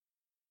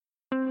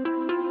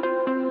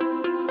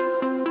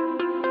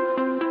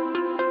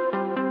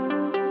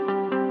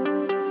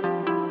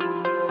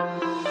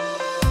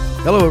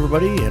Hello,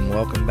 everybody, and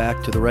welcome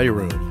back to the Ready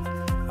Room.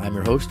 I'm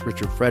your host,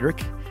 Richard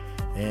Frederick,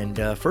 and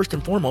first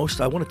and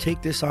foremost, I want to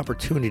take this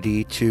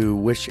opportunity to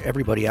wish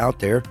everybody out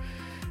there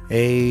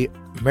a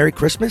Merry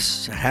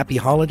Christmas, Happy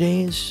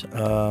Holidays,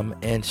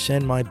 and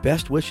send my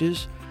best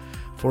wishes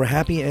for a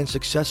happy and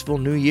successful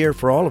new year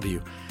for all of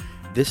you.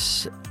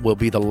 This will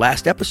be the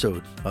last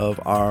episode of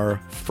our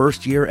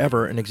first year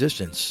ever in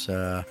existence,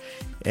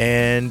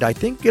 and I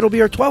think it'll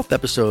be our 12th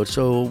episode,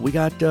 so we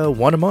got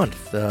one a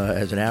month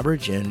as an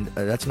average, and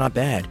that's not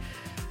bad.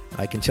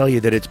 I can tell you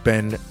that it's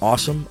been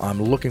awesome.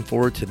 I'm looking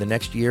forward to the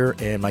next year,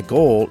 and my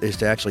goal is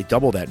to actually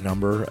double that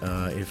number,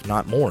 if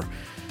not more.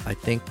 I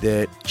think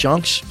that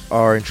Chunks,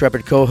 our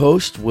intrepid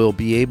co-host, will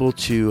be able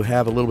to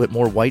have a little bit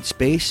more white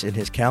space in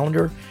his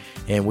calendar,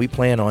 and we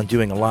plan on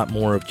doing a lot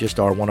more of just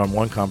our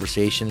one-on-one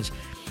conversations.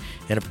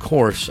 And of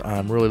course,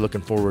 I'm really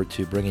looking forward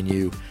to bringing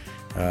you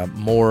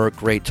more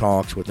great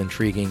talks with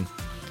intriguing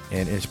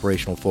and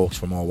inspirational folks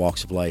from all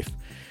walks of life.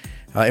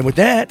 And with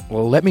that,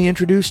 well, let me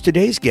introduce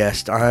today's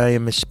guest. I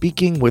am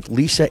speaking with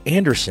Lisa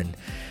Anderson.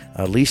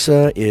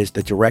 Lisa is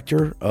the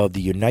director of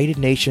the United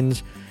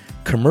Nations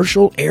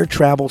Commercial Air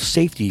Travel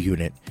Safety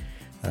Unit,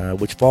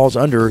 which falls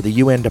under the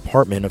UN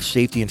Department of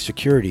Safety and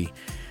Security.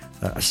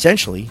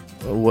 Essentially,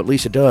 what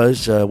Lisa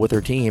does with her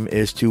team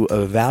is to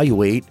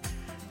evaluate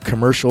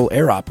commercial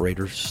air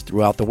operators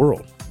throughout the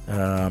world.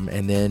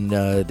 And then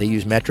they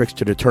use metrics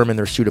to determine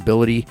their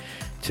suitability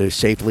to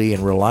safely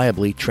and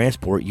reliably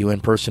transport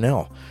UN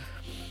personnel.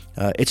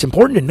 It's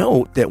important to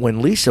note that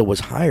when Lisa was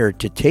hired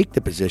to take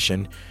the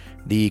position,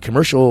 the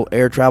Commercial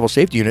Air Travel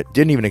Safety Unit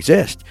didn't even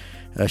exist.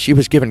 She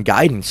was given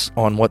guidance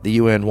on what the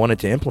UN wanted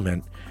to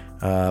implement,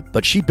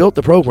 but she built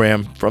the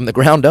program from the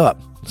ground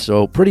up.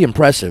 So pretty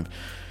impressive.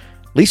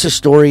 Lisa's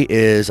story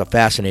is a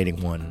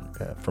fascinating one.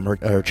 From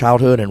her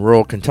childhood in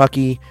rural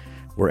Kentucky,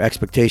 where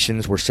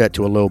expectations were set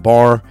to a low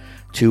bar,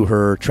 to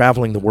her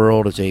traveling the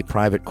world as a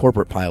private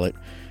corporate pilot,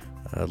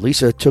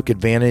 Lisa took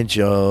advantage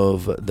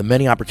of the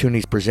many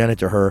opportunities presented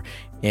to her,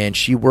 and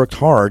she worked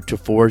hard to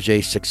forge a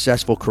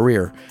successful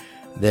career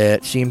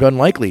that seemed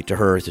unlikely to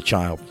her as a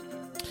child.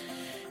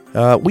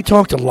 We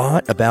talked a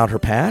lot about her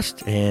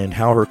past and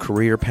how her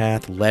career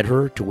path led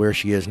her to where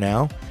she is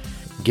now.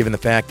 Given the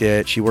fact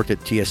that she worked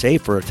at TSA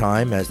for a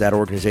time as that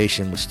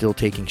organization was still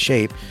taking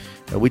shape,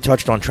 we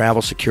touched on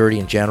travel security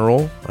in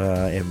general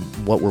and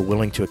what we're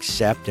willing to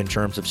accept in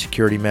terms of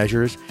security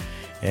measures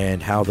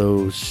and how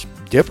those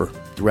differ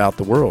throughout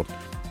the world.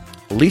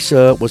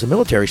 Lisa was a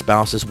military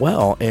spouse as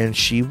well, and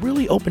she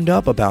really opened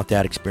up about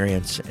that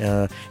experience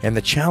and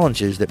the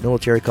challenges that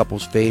military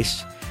couples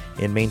face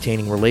in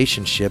maintaining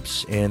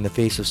relationships in the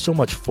face of so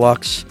much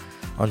flux,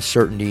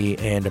 uncertainty,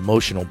 and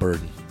emotional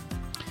burden.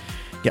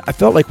 Yeah, I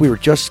felt like we were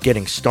just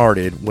getting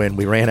started when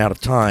we ran out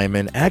of time,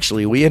 and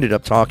actually we ended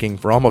up talking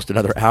for almost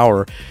another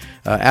hour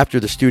after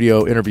the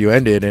studio interview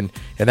ended, and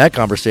that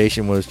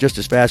conversation was just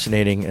as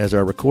fascinating as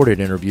our recorded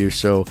interview,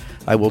 so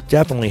I will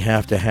definitely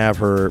have to have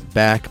her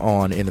back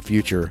on in the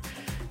future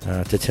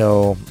to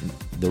tell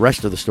the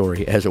rest of the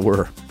story, as it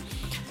were.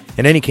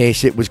 In any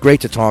case, it was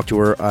great to talk to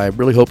her. I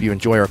really hope you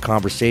enjoy our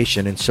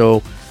conversation, and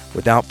so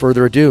without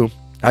further ado,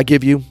 I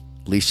give you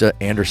Lisa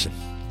Anderson.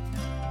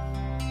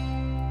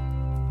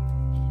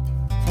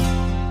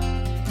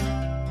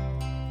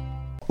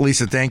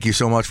 Lisa, thank you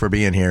so much for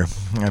being here.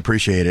 I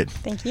appreciate it.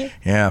 Thank you.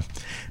 Yeah.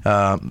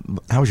 How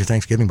was your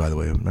Thanksgiving, by the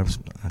way?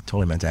 I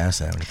totally meant to ask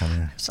that when you come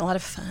in. It was a lot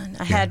of fun.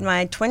 I had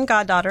my twin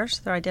goddaughters.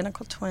 They're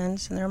identical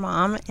twins, and their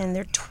mom, and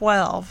they're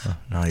 12. Oh,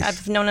 nice.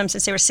 I've known them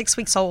since they were 6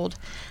 weeks old,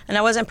 and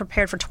I wasn't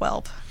prepared for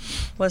 12.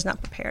 Was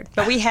not prepared.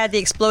 But we had the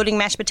exploding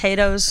mashed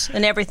potatoes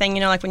and everything,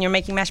 like when you're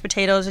making mashed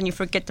potatoes and you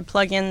forget to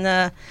plug in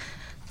the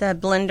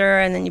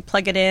blender, and then you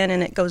plug it in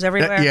and it goes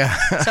everywhere. Yeah.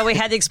 So we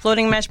had the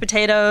exploding mashed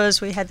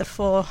potatoes. We had the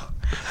full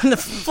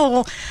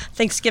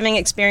Thanksgiving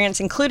experience,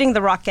 including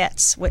the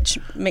Rockettes, which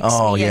makes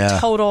me a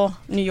total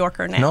New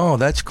Yorker now. No,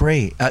 that's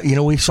great.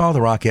 We saw the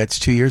Rockettes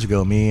 2 years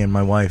ago. Me and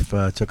my wife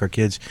took our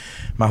kids,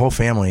 my whole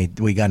family.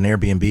 We got an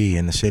Airbnb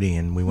in the city,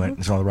 and we went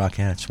and saw the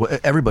Rockettes. Well,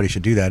 everybody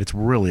should do that. It's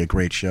really a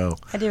great show.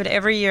 I do it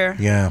every year.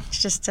 Yeah. It's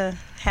just a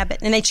habit.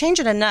 And they change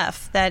it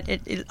enough that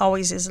it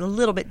always is a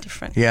little bit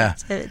different. Yeah.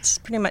 It's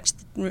pretty much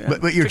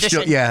but you're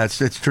tradition.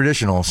 still, it's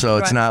traditional. So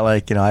it's not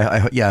like,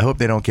 I hope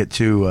they don't get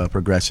too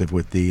progressive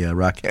with the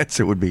Rockettes.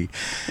 It would be.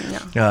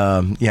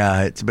 No.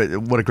 But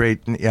what a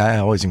great, I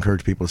always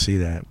encourage people to see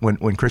that.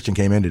 When Christian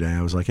came in today,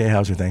 I was like, hey,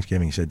 how's your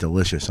Thanksgiving? He said,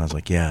 delicious. And I was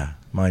like, yeah,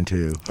 mine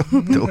too.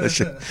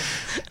 Delicious.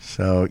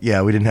 So,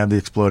 yeah, we didn't have the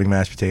exploding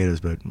mashed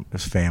potatoes, but it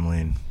was family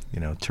and,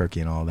 turkey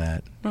and all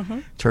that. Mm-hmm.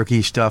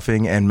 Turkey,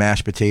 stuffing, and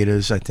mashed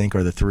potatoes, I think,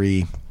 are the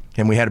three.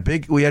 And we had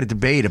a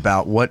debate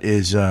about what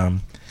is, what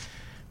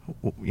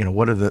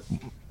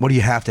do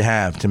you have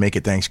to make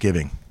it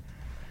Thanksgiving?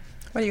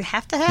 What do you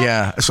have to have?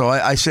 Yeah, so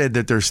I said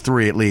that there's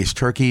three at least: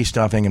 turkey,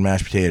 stuffing, and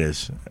mashed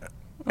potatoes.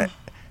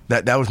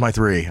 That was my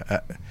three.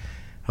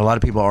 A lot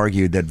of people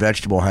argued that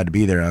vegetable had to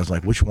be there. I was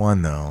like, which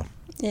one though?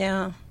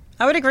 Yeah,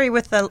 I would agree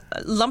with the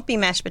lumpy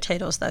mashed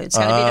potatoes though. It's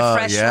got to be the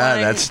fresh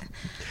one. That's.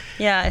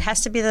 Yeah, it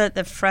has to be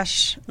the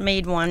fresh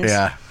made ones.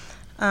 Yeah.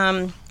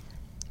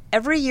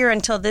 Every year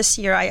until this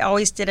year, I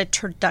always did a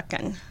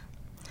turducken,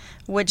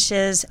 which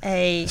is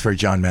a... It's very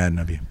John Madden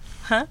of you.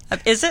 Huh?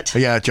 Is it?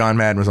 Yeah, John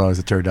Madden was always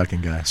the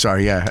turducken guy.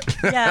 Sorry, yeah.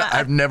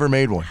 I've never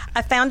made one.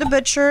 I found a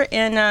butcher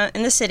in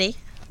the city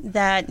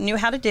that knew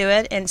how to do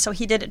it, and so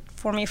he did it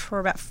for me for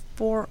about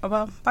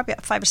probably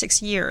about 5 or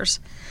 6 years.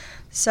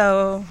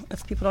 So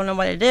if people don't know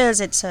what it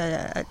is, it's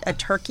a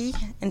turkey.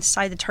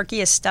 Inside the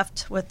turkey is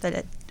stuffed with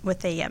a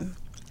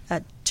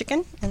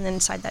chicken, and then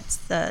inside that's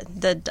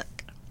the duck.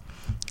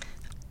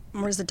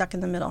 Where's the duck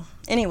in the middle?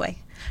 Anyway,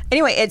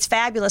 it's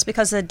fabulous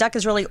because the duck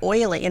is really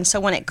oily, and so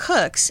when it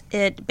cooks,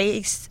 it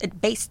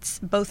bastes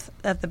both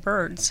of the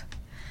birds.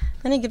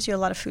 And it gives you a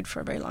lot of food for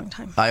a very long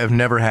time. I have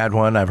never had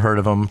one. I've heard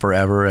of them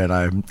forever,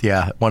 and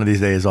one of these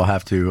days I'll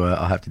have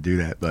to do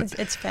that. But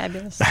it's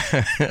fabulous.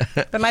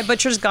 But my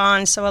butcher's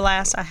gone, so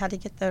alas, I had to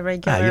get the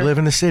regular. You live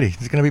in the city.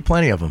 There's going to be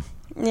plenty of them.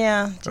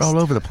 Yeah, they're all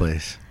over the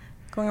place.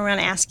 Going around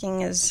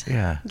asking is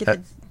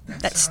that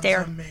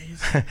stare.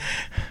 Amazing.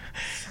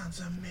 Sounds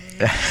amazing.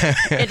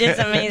 It is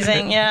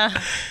amazing, yeah.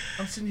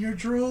 I'm sitting here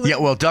drooling. Yeah,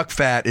 well, duck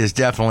fat is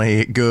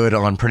definitely good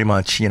on pretty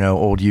much,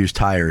 old used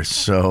tires.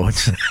 So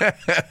it's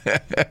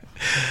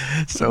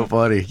so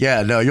funny.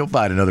 Yeah, no, you'll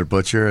find another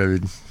butcher.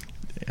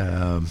 In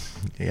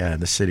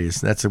the city.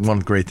 That's one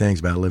of the great things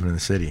about living in the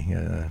city.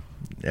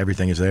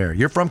 Everything is there.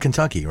 You're from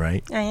Kentucky,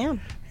 right? I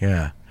am.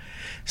 Yeah.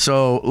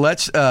 So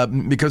let's,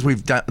 because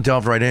we've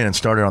delved right in and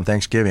started on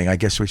Thanksgiving, I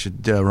guess we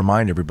should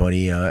remind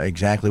everybody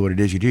exactly what it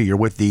is you do. You're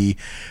with the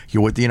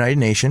United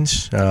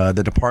Nations,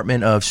 the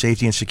Department of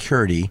Safety and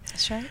Security.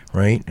 That's right.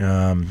 Right.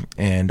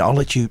 And I'll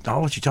let you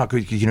talk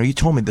because you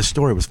told me the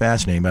story was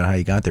fascinating about how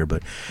you got there,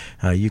 but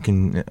you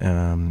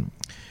can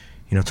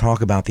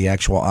talk about the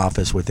actual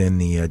office within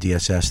the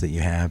DSS that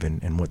you have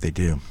and what they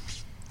do.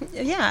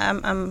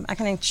 Yeah, I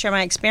can share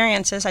my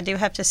experiences. I do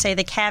have to say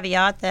the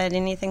caveat that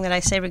anything that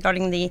I say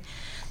regarding the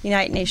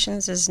United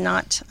Nations is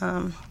not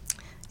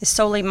is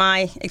solely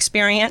my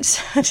experience.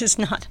 It is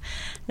not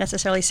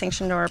necessarily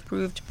sanctioned or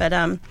approved, but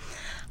I'm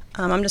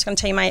just going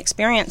to tell you my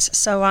experience.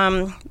 So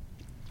I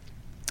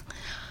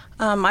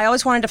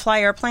always wanted to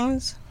fly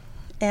airplanes,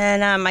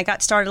 and I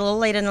got started a little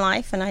late in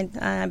life, and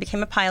I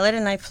became a pilot,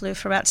 and I flew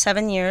for about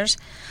 7 years.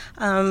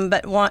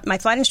 But my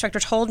flight instructor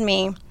told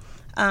me,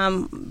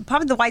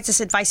 probably the wisest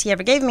advice he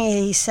ever gave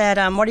me, he said,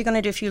 what are you going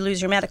to do if you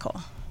lose your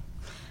medical?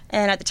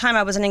 And at the time,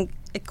 I wasn't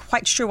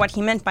quite sure what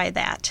he meant by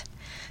that.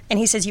 And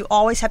he says, you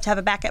always have to have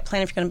a backup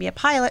plan if you're going to be a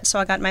pilot. So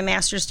I got my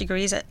master's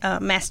degree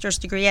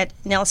at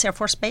Nellis Air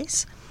Force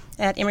Base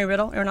at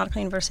Embry-Riddle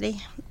Aeronautical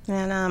University.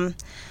 And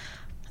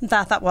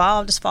I thought, well,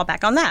 I'll just fall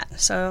back on that.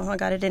 So I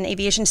got it in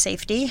aviation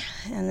safety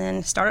and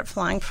then started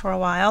flying for a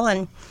while.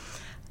 And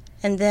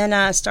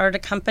then started a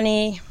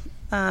company.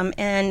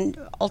 And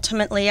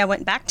ultimately, I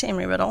went back to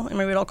Embry-Riddle.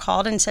 Embry-Riddle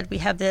called and said, we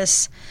have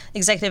this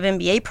executive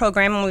MBA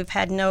program, and we've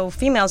had no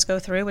females go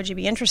through. Would you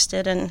be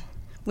interested? And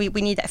we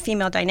need that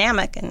female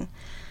dynamic. And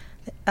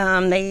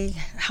they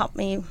helped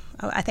me.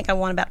 I think I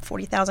won about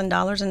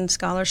 $40,000 in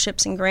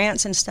scholarships and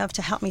grants and stuff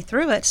to help me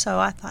through it. So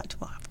I thought,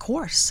 well, of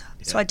course.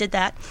 Yeah. So I did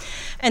that.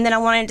 And then I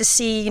wanted to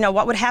see,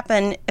 what would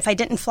happen if I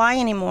didn't fly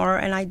anymore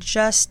and I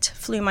just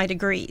flew my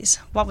degrees.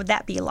 What would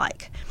that be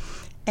like?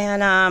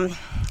 And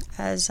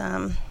as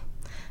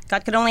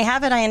God could only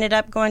have it, I ended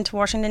up going to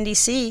Washington,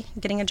 D.C.,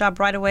 getting a job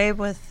right away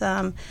with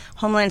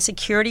Homeland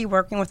Security,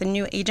 working with a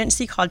new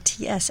agency called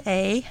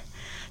TSA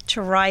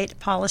to write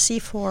policy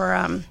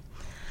for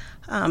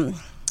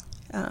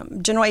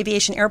general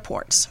aviation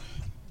airports.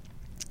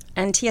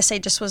 And TSA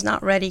just was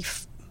not ready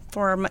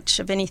for much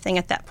of anything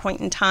at that point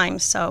in time.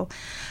 So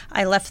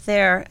I left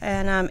there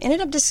and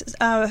ended up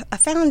I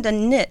found a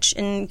niche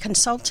in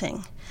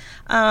consulting.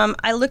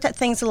 I looked at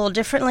things a little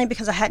differently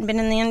because I hadn't been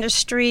in the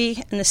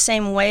industry in the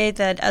same way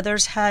that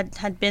others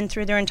had been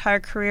through their entire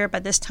career. By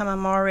this time,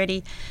 I'm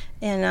already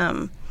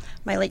in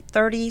my late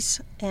 30s,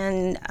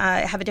 and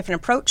I have a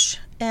different approach.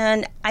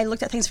 And I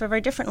looked at things very, very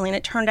differently, and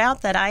it turned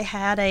out that I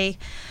had a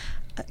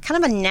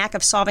kind of a knack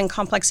of solving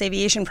complex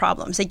aviation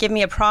problems. They give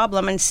me a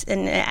problem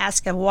and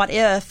ask a what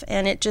if,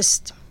 and it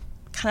just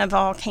kind of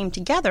all came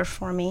together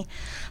for me.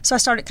 So I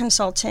started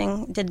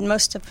consulting, did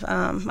most of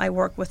my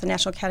work with the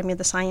National Academy of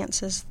the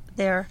Sciences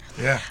there.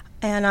 Yeah.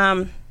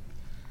 And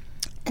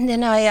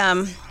then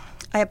I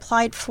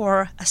applied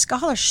for a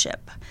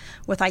scholarship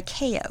with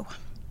ICAO,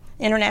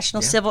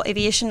 International Civil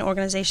Aviation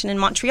Organization in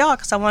Montreal,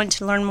 because I wanted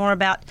to learn more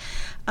about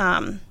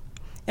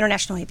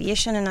international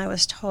aviation, and I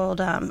was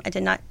told I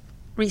did not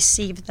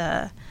receive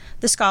the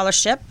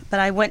scholarship, but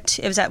I went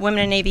to, it was at Women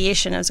in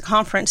Aviation, it was a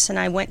conference, and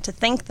I went to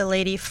thank the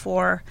lady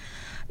for,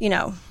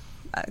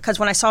 because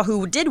when I saw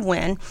who did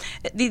win,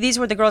 these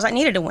were the girls I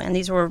needed to win.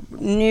 These were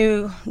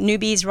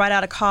newbies right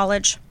out of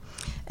college.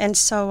 And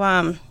so,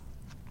 and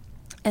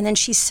then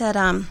she said,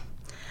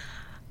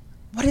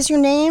 what is your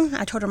name?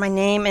 I told her my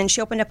name, and she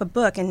opened up a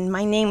book, and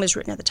my name was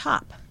written at the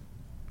top.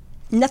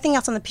 Nothing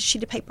else on the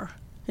sheet of paper.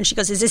 And she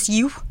goes, is this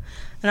you?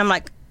 And I'm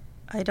like,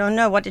 I don't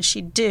know. What did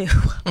she do?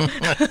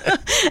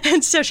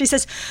 And so she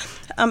says,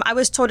 I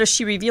was told as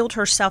she revealed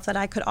herself that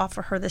I could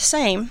offer her the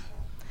same.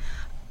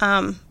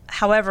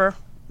 However,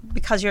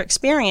 because you're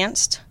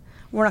experienced,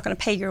 we're not going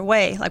to pay your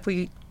way like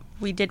we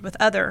did with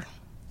other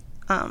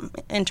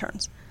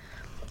interns.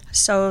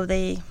 So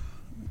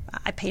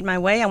I paid my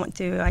way. I went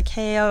through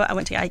ICAO. I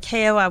went to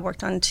ICAO. I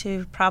worked on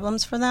 2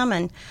 problems for them,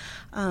 and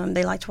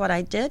they liked what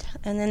I did.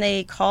 And then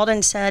they called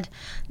and said,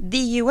 the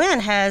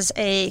UN has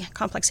a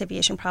complex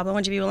aviation problem.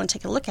 Would you be willing to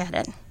take a look at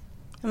it?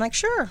 I'm like,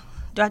 sure.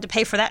 Do I have to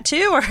pay for that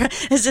too? Or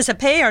is this a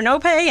pay or no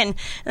pay? And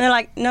they're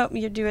like, no,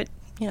 you do it,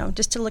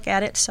 just to look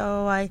at it.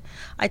 So I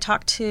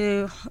talked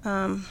to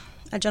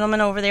a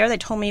gentleman over there. They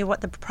told me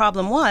what the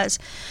problem was.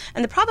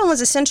 And the problem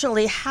was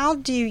essentially, how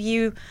do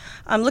you,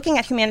 looking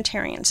at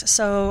humanitarians,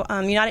 so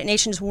United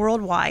Nations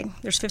worldwide,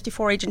 there's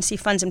 54 agency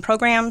funds and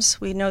programs.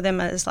 We know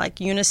them as like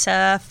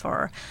UNICEF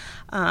or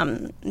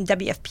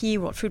WFP,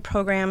 World Food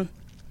Program.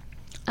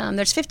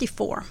 There's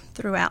 54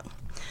 throughout.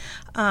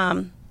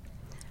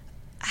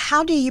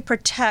 How do you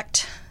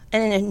protect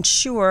and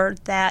ensure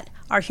that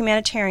our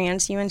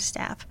humanitarians, UN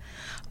staff,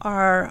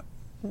 are,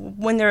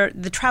 when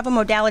the travel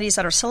modalities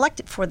that are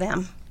selected for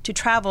them to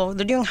travel,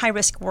 they're doing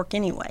high-risk work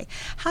anyway.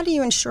 How do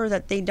you ensure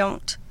that they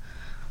don't,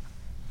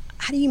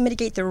 how do you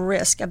mitigate the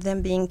risk of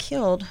them being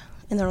killed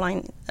in their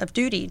line of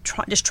duty,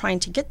 just trying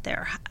to get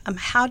there?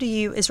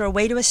 Is there a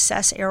way to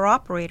assess air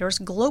operators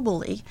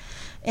globally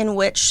in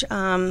which,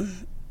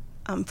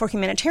 for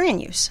humanitarian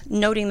use,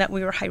 noting that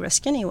we were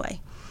high-risk anyway?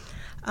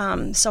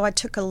 So I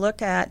took a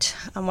look at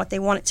what they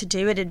wanted to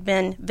do. It had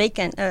been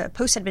vacant,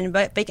 post had been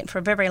vacant for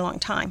a very, very long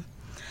time.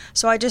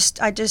 So we just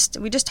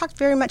talked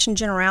very much in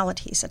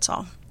generalities, that's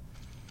all.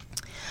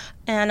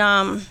 And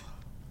I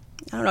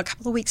don't know, a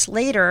couple of weeks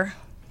later,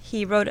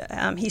 he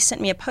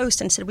sent me a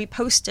post and said, we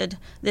posted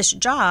this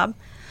job.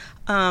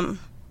 I'll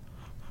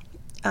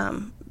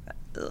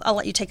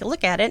let you take a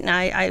look at it. And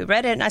I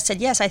read it, and I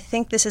said, yes, I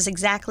think this is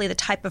exactly the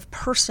type of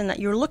person that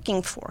you're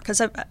looking for.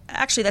 Because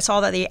actually, that's all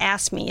that they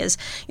asked me is,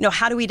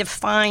 how do we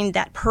define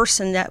that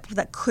person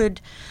that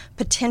could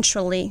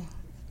potentially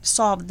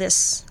solve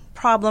this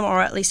problem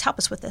or at least help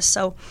us with this?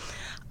 So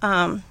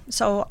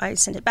I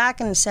sent it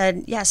back and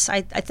said, yes,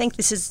 I think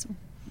this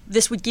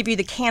would give you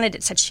the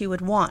candidates that you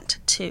would want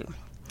to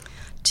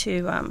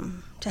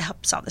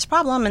help solve this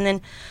problem. And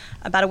then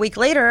about a week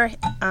later,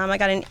 I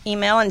got an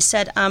email and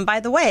said, by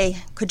the way,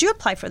 could you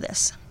apply for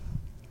this?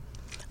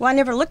 Well, I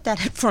never looked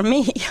at it for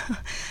me.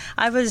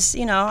 I was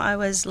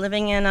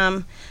living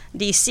in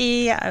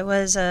D.C. I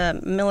was a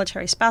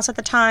military spouse at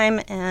the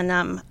time, and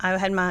I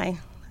had my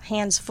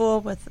hands full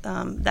with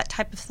that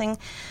type of thing.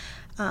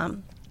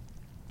 And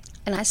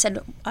I said,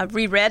 I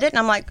reread it, and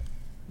I'm like,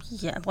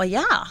 yeah,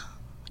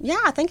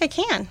 I think I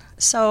can.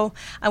 So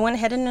I went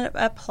ahead and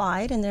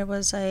applied, and there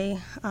was a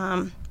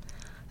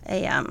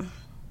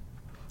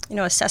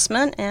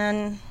assessment,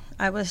 and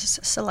I was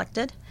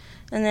selected,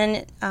 and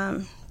then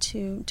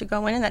to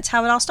go in, and that's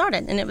how it all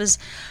started. And it was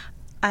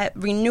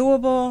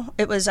renewable.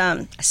 It was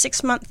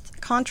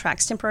 6-month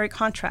contracts, temporary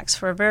contracts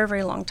for a very,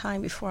 very long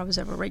time before I was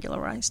ever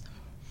regularized.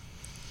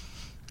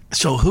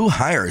 So who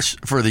hires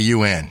for the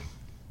UN?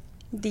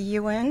 The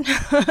UN.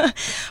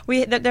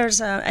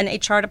 There's an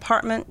HR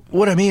department.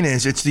 What I mean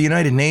is, it's the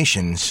United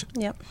Nations.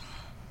 Yep.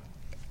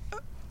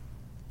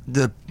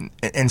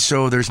 And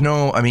so there's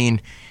no. I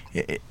mean,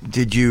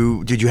 did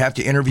you have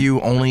to interview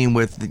only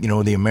with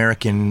the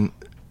American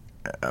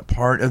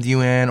part of the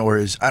UN,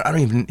 or I don't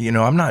even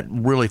I'm not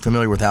really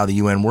familiar with how the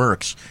UN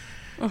works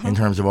in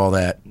terms of all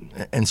that,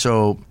 and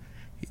so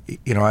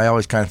I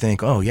always kind of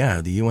think, oh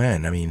yeah, the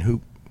UN. I mean,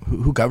 who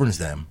governs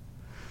them?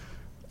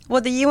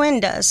 Well, the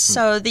UN does.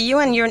 So the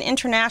UN, you're an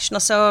international.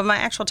 So my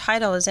actual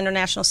title is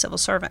International Civil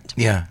Servant.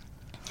 Yeah.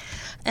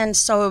 And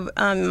so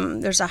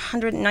there's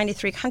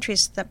 193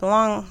 countries that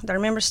are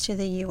members to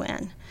the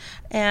UN,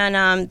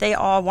 and they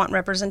all want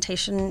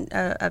representation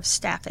of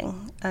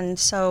staffing. And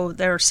so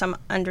there are some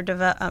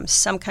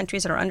some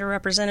countries that are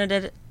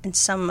underrepresented, and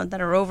some that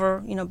are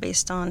over,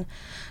 based on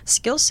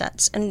skill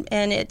sets. And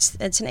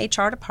it's an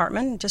HR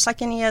department, just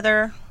like any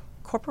other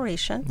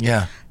corporation.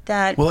 Yeah.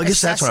 Well, I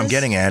guess that's what I'm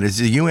getting at. Is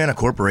the UN a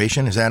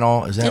corporation? Is that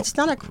all? It's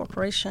not a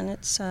corporation.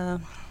 It's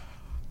the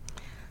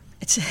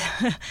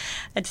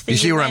you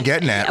see UN. where I'm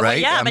getting at,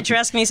 right? Well, yeah, but you're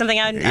asking me something.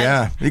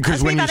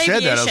 Because when you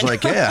said that, I was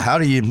like, yeah, how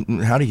do you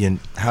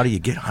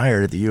get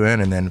hired at the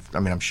UN? And then, I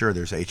mean, I'm sure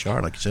there's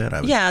HR, like you said.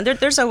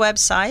 There's a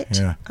website.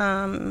 Yeah.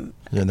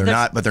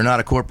 They're not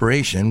a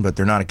corporation, but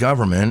they're not a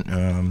government.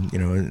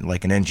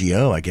 Like an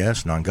NGO, I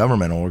guess,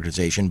 non-governmental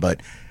organization,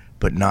 but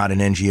not an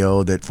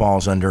NGO that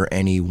falls under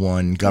any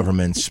one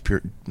government's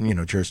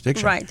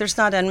jurisdiction. Right. There's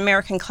not an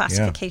American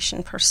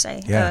classification per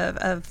se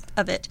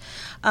of it.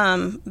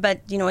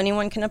 But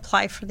anyone can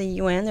apply for the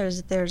UN.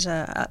 There's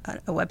a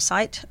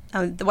website.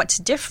 What's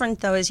different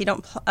though is you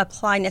don't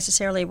apply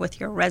necessarily with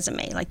your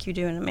resume like you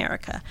do in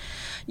America.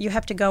 You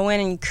have to go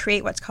in and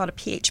create what's called a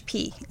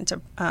PHP. It's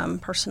a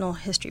personal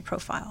history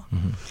profile,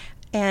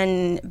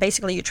 and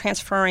basically you're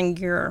transferring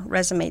your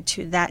resume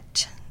to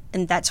that.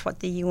 And that's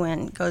what the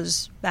UN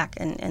goes back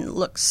and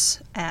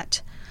looks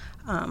at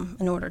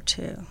in order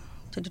to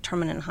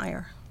determine and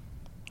hire.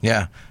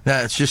 Yeah,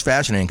 it's just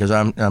fascinating because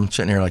I'm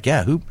sitting here like,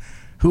 yeah, who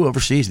who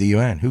oversees the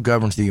UN? Who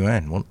governs the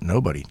UN? Well,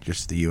 nobody,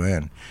 just the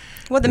UN.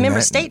 Well, the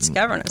member states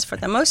govern us for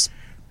the most,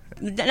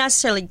 not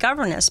necessarily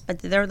govern us, but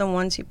they're the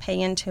ones who pay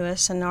into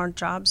us, and our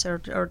jobs are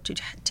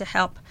to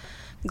help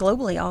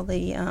globally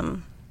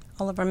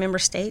all of our member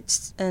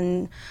states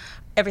and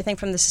everything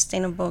from the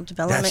Sustainable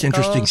Development Goals.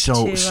 That's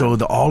interesting. So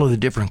all of the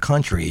different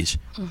countries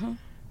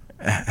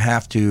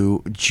have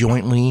to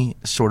jointly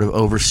sort of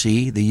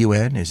oversee the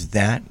UN. Is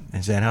that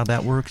how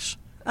that works?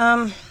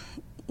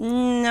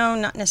 No,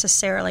 not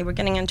necessarily. We're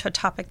getting into a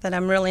topic that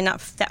I'm really not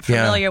that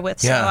familiar with,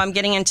 so I'm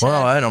getting into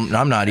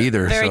I'm not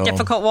either. Very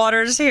difficult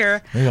waters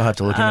here. Maybe I'll have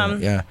to look into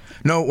it. Yeah.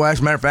 No, well, as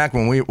a matter of fact,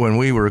 when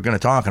we were going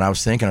to talk, and I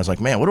was thinking, I was like,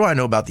 man, what do I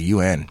know about the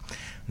UN?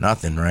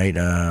 Nothing, right?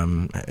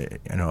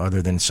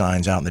 Other than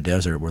signs out in the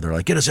desert where they're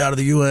like, "Get us out of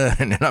the UN,"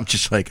 and I'm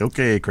just like,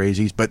 "Okay,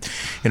 crazies." But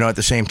at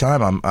the same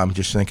time, I'm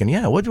just thinking,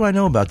 yeah, what do I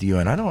know about the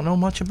UN? I don't know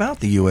much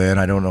about the UN.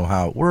 I don't know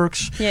how it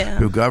works,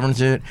 who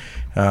governs it,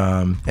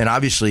 and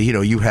obviously,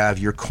 you have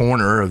your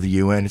corner of the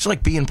UN. It's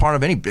like being part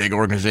of any big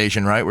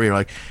organization, right? Where you're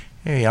like,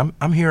 "Hey,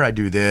 I'm here. I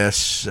do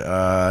this." If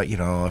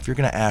you're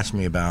going to ask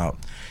me about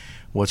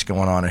what's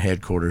going on at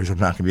headquarters, I'm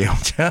not going to be able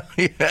to tell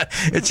you.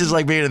 It's just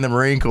like being in the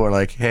Marine Corps,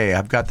 like, hey,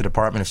 I've got the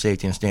Department of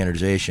Safety and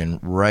Standardization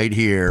right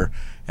here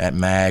at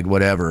MAG,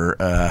 whatever.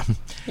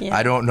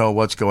 I don't know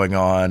what's going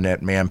on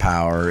at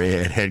Manpower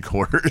at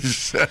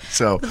headquarters.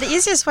 So the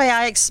easiest way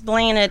I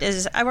explain it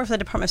is I work for the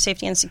Department of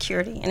Safety and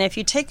Security, and if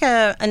you take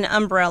an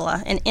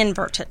umbrella and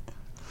invert it,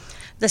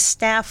 the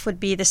staff would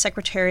be the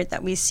secretariat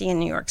that we see in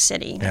New York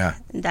City. Yeah.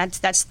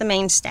 That's the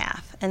main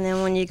staff. And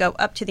then when you go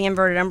up to the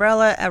inverted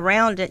umbrella,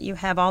 around it you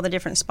have all the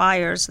different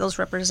spires. Those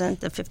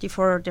represent the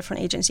 54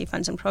 different agency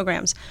funds and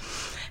programs.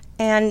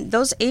 And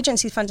those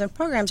agency funds and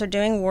programs are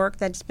doing work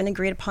that's been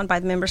agreed upon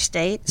by the member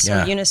states. So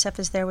UNICEF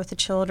is there with the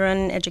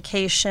children,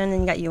 education,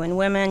 and you got UN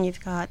Women,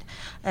 you've got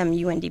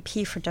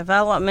UNDP for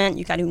development,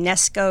 you've got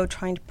UNESCO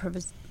trying to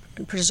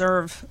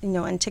preserve,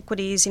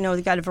 antiquities.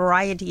 They've got a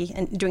variety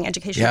and doing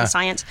education and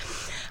science.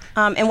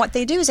 And what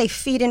they do is they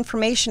feed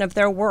information of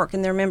their work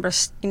and their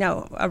members,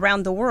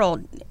 around the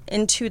world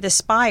into the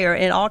spire.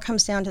 And it all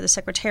comes down to the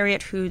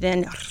secretariat, who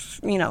then,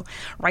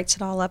 writes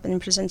it all up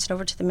and presents it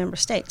over to the member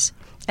states.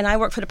 And I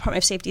work for the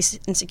Department of Safety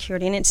and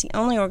Security, and it's the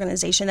only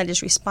organization that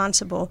is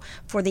responsible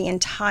for the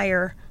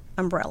entire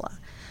umbrella.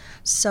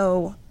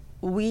 So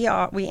we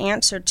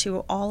answer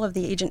to all of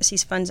the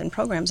agency's funds and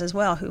programs as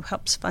well, who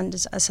helps fund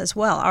us as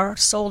well. Our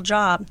sole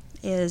job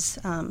is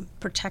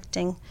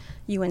protecting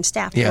UN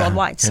staff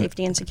worldwide,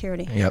 safety and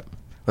security. Yep.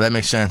 Well, that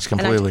makes sense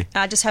completely.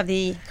 And I just have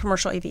the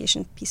commercial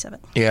aviation piece of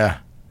it. Yeah.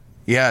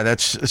 Yeah,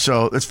 that's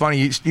funny.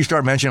 You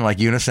start mentioning like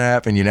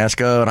UNICEF and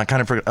UNESCO, and I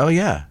kind of forget. Oh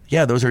yeah,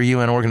 those are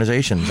UN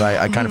organizations.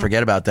 I kind of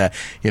forget about that.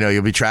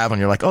 You'll be traveling,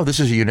 you're like, oh, this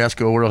is a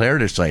UNESCO World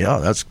Heritage Site.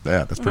 Oh, that's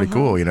pretty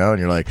cool. And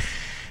you're like,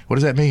 what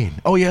does that mean?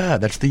 Oh yeah,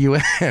 that's the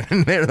UN.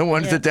 They're the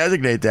ones that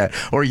designate that.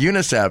 Or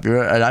UNICEF.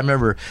 And I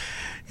remember,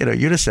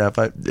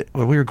 UNICEF.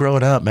 When we were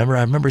growing up, I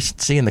remember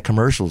seeing the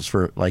commercials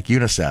for like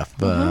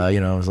UNICEF.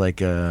 It was like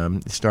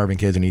starving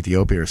kids in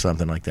Ethiopia or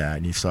something like that.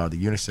 And you saw the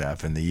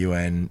UNICEF and the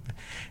UN.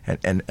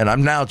 And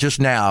I'm just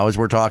now as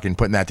we're talking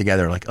putting that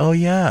together, like, oh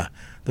yeah,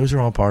 those are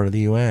all part of the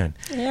UN.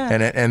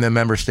 Yeah. And the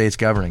member states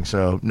governing.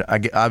 So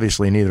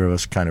obviously neither of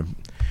us kind of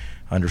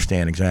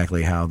understand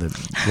exactly how the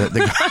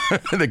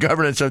the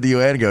governance of the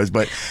UN goes,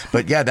 but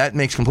yeah, that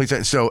makes complete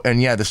sense. So,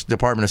 and yeah, this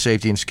Department of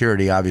Safety and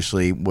Security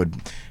obviously would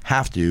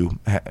have to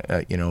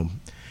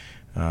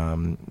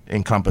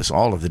encompass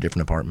all of the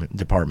different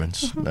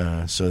departments.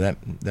 So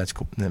that's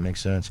cool. That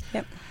makes sense.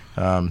 Yep.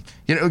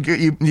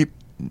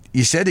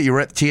 You said that you were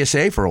at the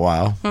TSA for a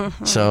while.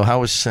 So how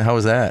was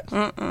that?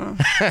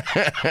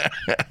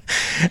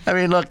 I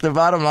mean, look, the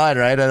bottom line,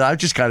 right? I'm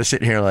just kind of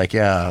sitting here like,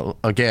 yeah,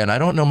 again, I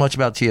don't know much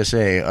about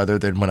TSA other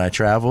than when I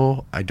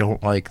travel, I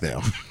don't like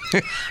them.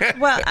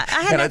 Well,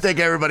 I think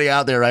everybody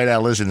out there right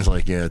now listening is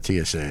like, yeah,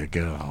 TSA,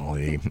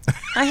 golly.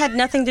 I had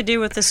nothing to do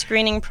with the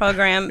screening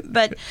program,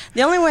 but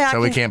the only way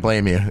we can't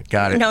blame you.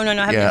 Got it. No,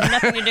 I have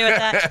nothing to do with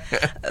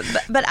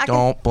that. But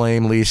don't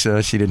blame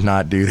Lisa. She did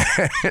not do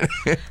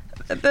that.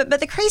 But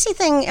the crazy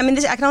thing, I mean,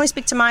 I can only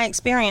speak to my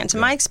experience. And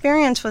my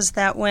experience was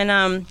that when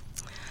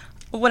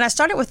I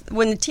started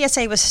when the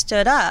TSA was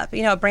stood up,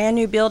 a brand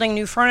new building,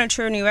 new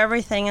furniture, new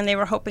everything, and they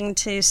were hoping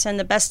to send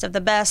the best of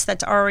the best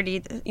that's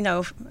already,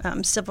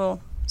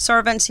 civil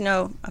servants,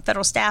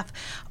 federal staff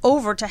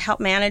over to help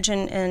manage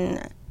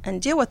and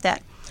deal with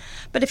that.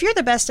 But if you're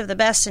the best of the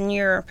best in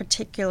your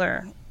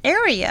particular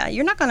area,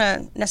 you're not going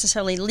to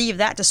necessarily leave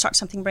that to start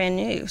something brand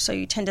new. So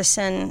you tend to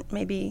send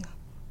maybe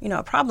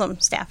a problem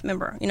staff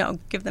member,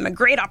 give them a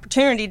great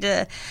opportunity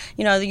to,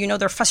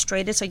 they're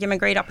frustrated, so give them a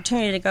great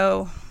opportunity to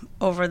go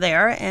over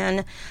there.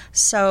 And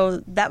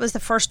so that was the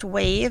first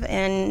wave,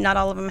 and not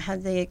all of them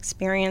had the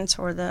experience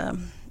or the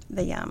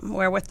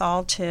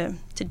wherewithal to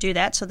do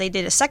that. So they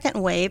did a second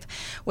wave,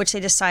 which they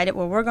decided,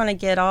 well, we're going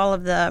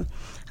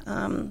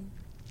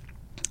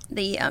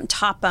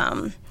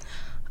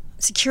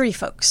security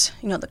folks,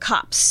 the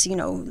cops,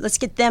 let's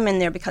get them in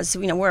there because,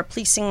 we're a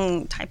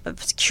policing type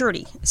of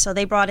security. So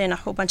they brought in a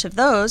whole bunch of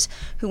those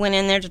who went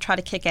in there to try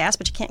to kick ass,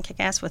 but you can't kick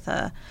ass with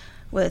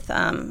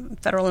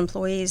federal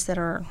employees that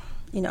are,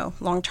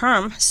 long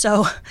term.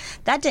 So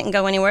that didn't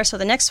go anywhere. So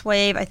the next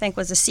wave, I think,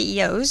 was the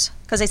CEOs,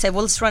 because they said,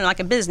 well, let's run it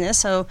like a business.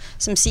 So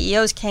some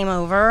CEOs came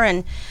over,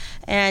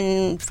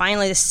 and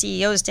finally the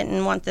CEOs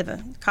didn't want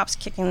the cops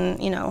kicking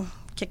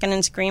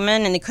and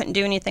screaming, and they couldn't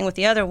do anything with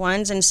the other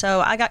ones. And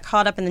so I got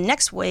caught up in the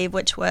next wave,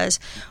 which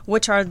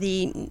are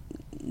the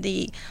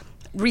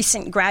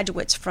recent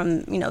graduates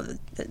from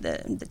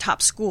the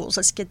top schools.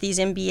 Let's get these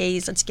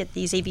MBAs. Let's get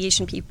these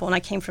aviation people. And I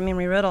came from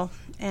Embry-Riddle,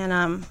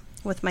 and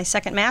with my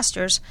second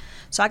master's,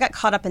 so I got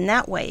caught up in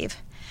that wave.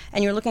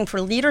 And you're looking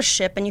for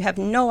leadership, and you have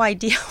no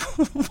idea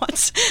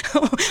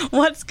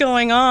what's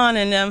going on.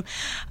 And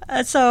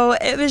so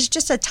it was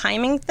just a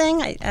timing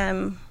thing.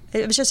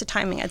 It was just a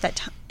timing at that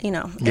time. It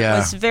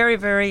was very,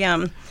 very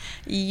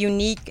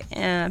unique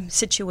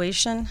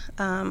situation.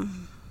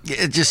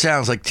 It just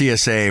sounds like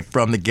TSA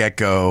from the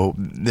get-go,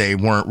 they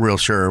weren't real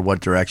sure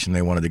what direction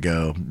they wanted to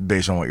go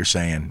based on what you're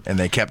saying. And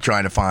they kept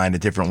trying to find a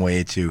different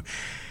way to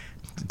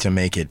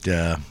make it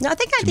No, I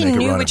think they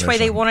knew which way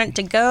they wanted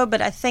to go,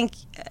 but I think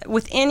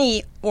with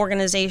any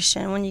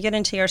organization, when you get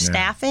into your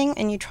staffing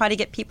and you try to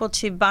get people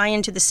to buy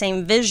into the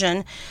same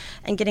vision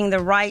and getting the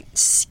right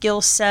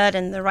skill set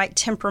and the right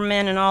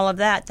temperament and all of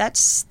that,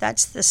 that's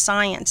the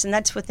science, and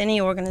that's with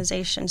any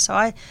organization. So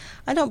I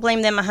don't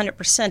blame them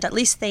 100%. At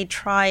least they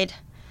tried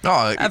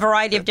a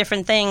variety of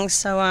different things.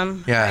 So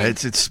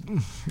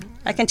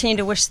I continue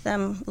to wish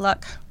them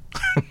luck.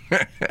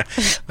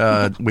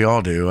 We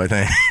all do, I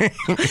think.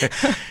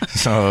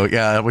 So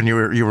when you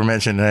were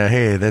mentioning,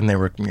 hey, then they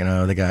were,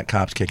 they got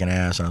cops kicking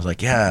ass, and I was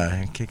like,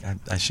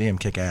 I see them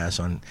kick ass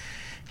on,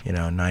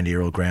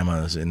 90-year-old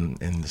grandmas in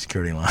the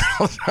security line.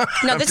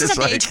 No, this is at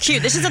the HQ.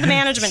 This is at the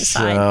management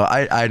side. So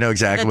I know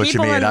exactly what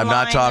you mean. I'm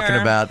not talking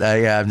about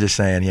that. I'm just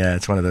saying,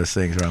 it's one of those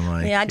things where I'm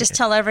like, I just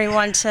tell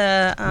everyone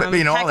to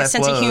pack a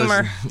sense of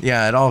humor.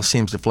 Yeah, it all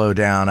seems to flow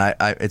down.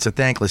 It's a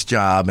thankless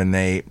job, and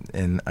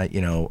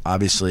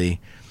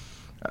obviously,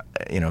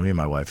 me and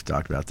my wife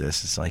talked about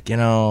this. It's like,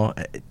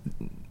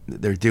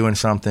 they're doing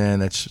something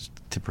that's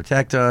to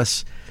protect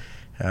us.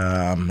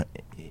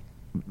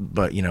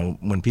 But,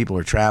 when people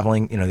are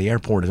traveling, the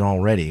airport is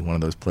already one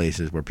of those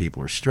places where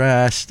people are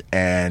stressed,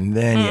 and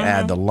then you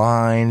add the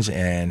lines,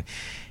 and,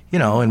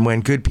 and when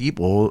good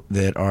people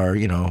that are,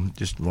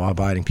 just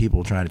law-abiding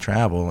people trying to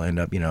travel end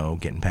up,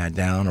 getting pat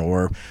down,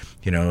 or,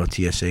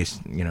 TSA,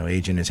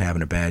 agent is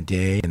having a bad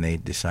day and they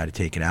decide to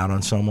take it out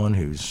on someone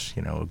who's,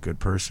 a good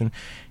person.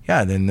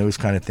 Yeah, then those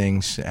kind of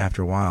things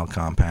after a while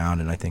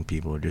compound, and I think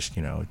people are just,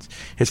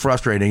 it's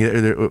frustrating.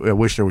 I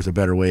wish there was a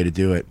better way to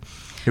do it.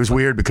 It was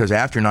weird because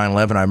after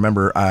 9/11, I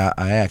remember I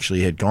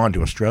actually had gone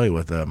to Australia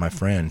with my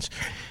friends,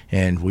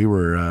 and we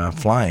were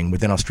flying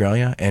within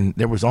Australia, and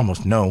there was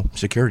almost no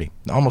security,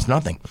 almost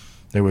nothing.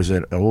 There was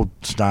an old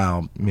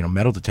style,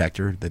 metal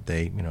detector that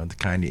they, the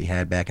kind that you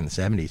had back in the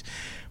 70s,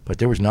 but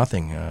there was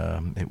nothing.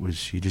 It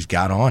was, you just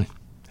got on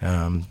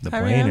the plane. I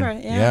remember,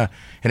 and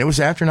it was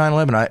after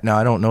 9/11. Now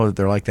I don't know that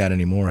they're like that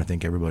anymore. I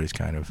think everybody's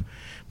kind of,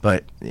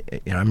 but I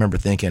remember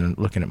thinking,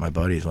 looking at my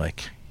buddies,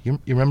 like, You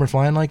remember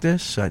flying like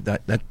this?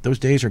 Those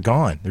days are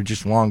gone. They're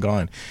just long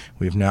gone.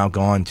 We've now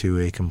gone to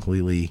a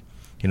completely,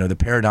 the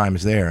paradigm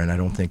is there, and I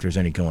don't think there's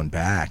any going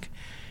back,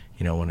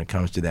 when it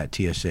comes to that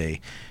TSA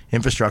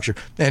infrastructure.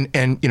 And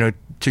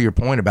to your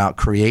point about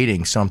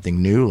creating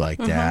something new like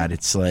that,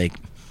 it's like,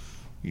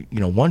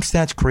 once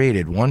that's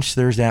created, once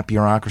there's that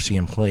bureaucracy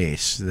in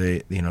place,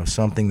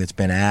 something that's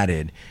been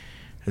added,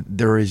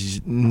 there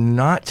is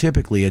not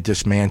typically a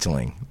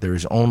dismantling.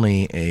 There's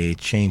only a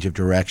change of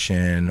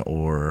direction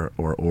or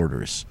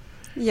orders.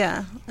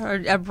 Yeah,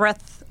 or a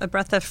breath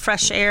of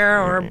fresh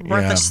air, or a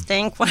breath of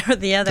stink, one or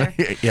the other.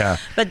 Yeah.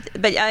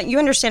 But you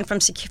understand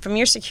from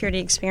your security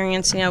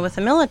experience, with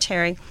the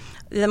military,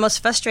 the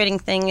most frustrating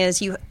thing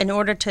is in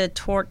order to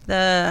thwart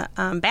the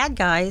bad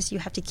guys, you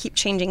have to keep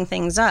changing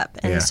things up,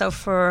 and so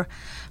for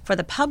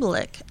the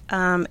public,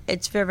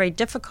 it's very, very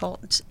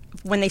difficult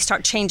when they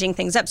start changing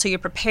things up. So you're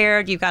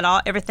prepared, you've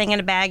got everything in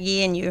a baggie,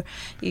 and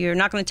you're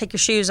not going to take your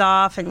shoes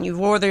off, and you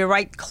wore the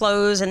right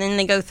clothes, and then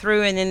they go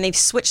through and then they've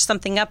switched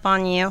something up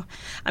on you.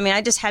 I mean,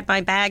 I just had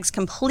my bags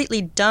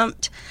completely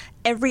dumped,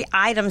 every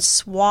item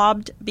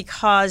swabbed,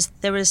 because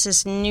there was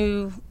this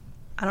new,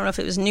 I don't know if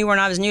it was new or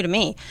not, it was new to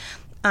me.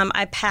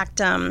 I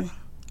packed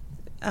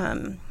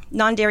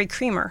non-dairy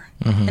creamer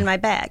in my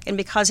bag, and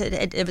because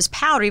it was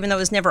powder, even though it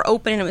was never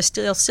open and it was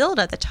still sealed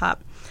at the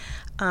top,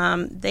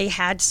 they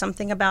had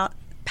something about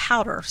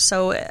powder,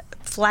 so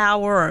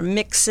flour or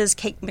mixes,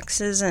 cake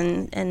mixes,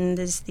 and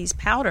these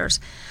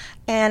powders.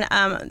 And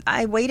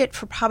I waited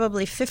for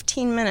probably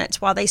 15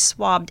 minutes while they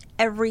swabbed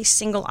every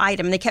single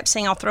item. They kept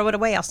saying, I'll throw it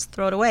away.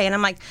 And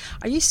I'm like,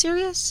 are you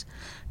serious?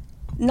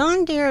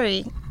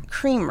 Non-dairy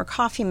cream or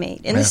Coffee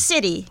Mate in the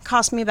city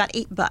cost me about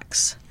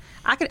 $8.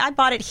 I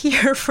bought it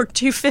here for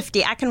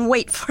 $250. I can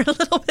wait for a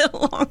little bit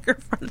longer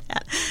for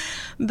that.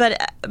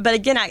 But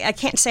again, I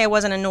can't say I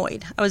wasn't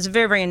annoyed. I was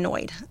very, very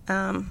annoyed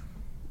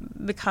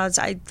because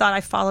I thought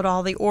I followed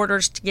all the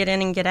orders to get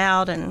in and get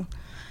out. And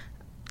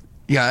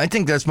yeah, I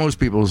think that's most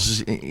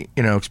people's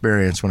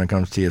experience when it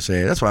comes to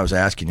TSA. That's why I was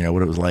asking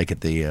what it was like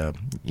at the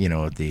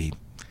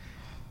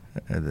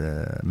at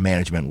the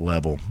management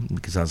level,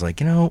 because I was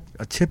like,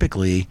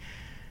 typically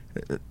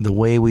the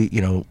way we,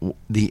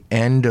 the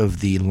end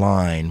of the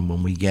line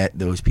when we get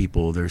those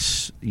people,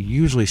 there's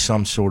usually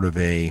some sort of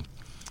a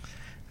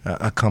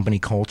company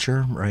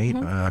culture,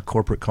 right?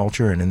 Corporate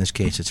culture, and in this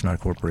case, it's not a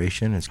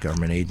corporation; it's a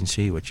government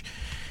agency, which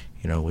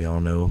we all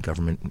know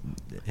government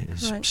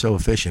is so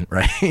efficient,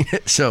 right?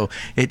 So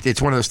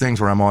it's one of those things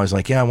where I'm always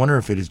like, yeah, I wonder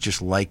if it is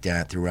just like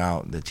that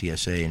throughout the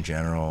TSA in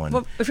general. And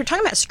well, if you're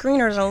talking about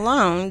screeners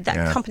alone,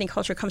 that company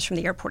culture comes from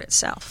the airport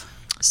itself.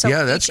 So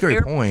yeah, that's a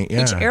great point.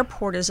 Yeah. Each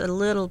airport is a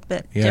little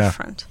bit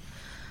different.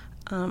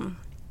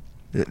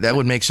 That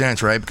would make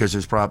sense, right? Because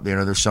there's probably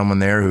there's someone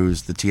there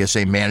who's the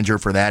TSA manager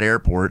for that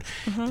airport,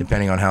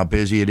 depending on how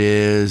busy it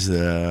is,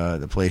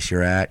 the place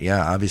you're at.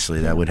 Yeah, obviously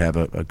that would have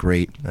a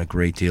great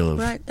deal of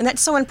right, and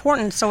that's so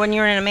important. So when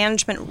you're in a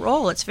management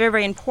role, it's very,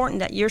 very important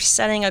that you're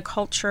setting a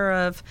culture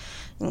of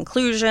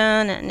inclusion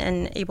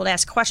and able to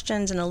ask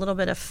questions and a little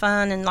bit of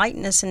fun and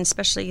lightness, and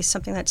especially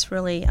something that's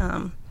really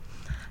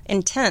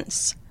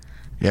intense.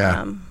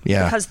 Yeah,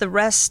 because the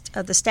rest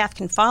of the staff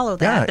can follow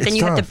that, yeah, but then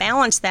you tough. have to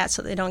balance that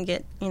so they don't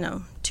get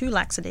too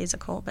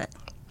lackadaisical. But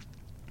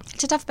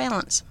it's a tough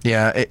balance.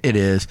 Yeah, it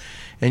is.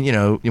 And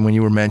when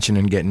you were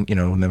mentioning getting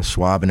them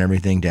swabbing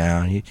everything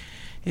down,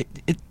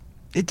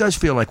 it does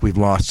feel like we've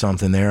lost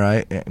something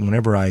there.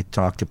 Whenever I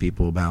talk to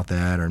people about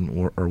that, or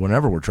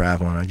whenever we're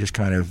traveling, I just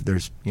kind of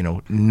there's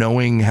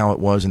knowing how it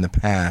was in the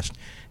past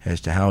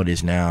as to how it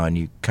is now, and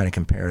you kind of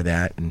compare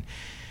that and.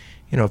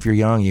 If you're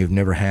young, you've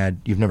never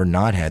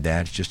not had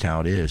that. It's just how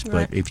it is.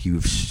 Right. But if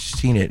you've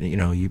seen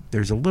it,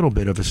 there's a little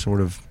bit of a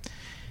sort of,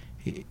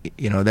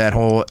 that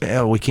whole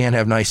we can't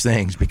have nice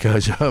things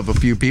because of a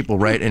few people,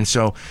 right? And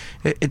so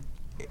it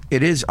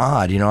is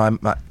odd.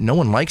 No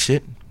one likes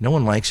it. No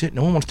one likes it.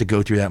 No one wants to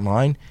go through that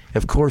line.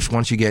 Of course,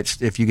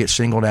 if you get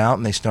singled out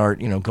and they start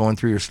going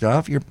through your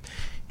stuff, you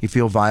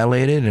feel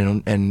violated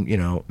and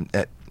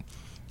at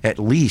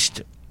the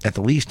least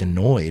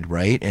annoyed,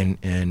 right?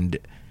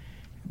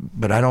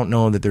 But I don't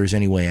know that there's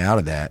any way out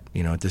of that,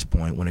 at this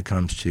point when it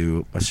comes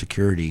to a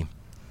security.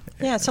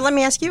 Yeah, so let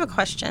me ask you a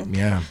question.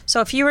 Yeah.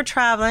 So if you were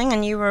traveling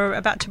and you were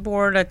about to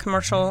board a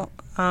commercial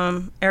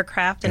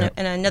aircraft in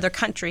another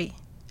country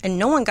and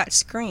no one got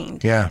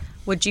screened,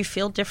 would you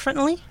feel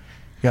differently?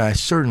 Yeah, I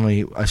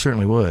certainly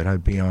would.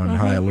 I'd be on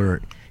high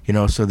alert.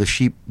 So the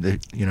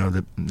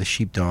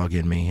sheepdog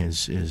in me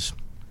is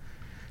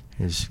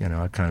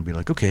I'd kind of be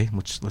like, okay,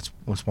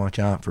 let's watch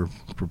out for.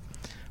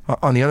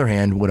 On the other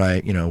hand, would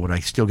I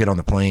still get on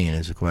the plane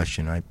is a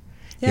question.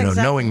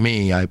 Exactly. Knowing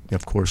me,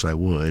 of course I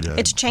would.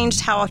 It's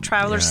changed how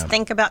travelers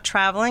think about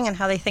traveling and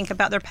how they think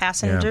about their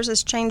passengers.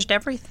 It's changed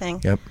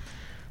everything. Yep.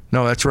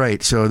 No, that's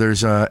right. So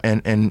there's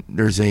and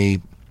there's a,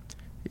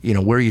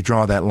 where you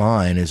draw that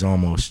line is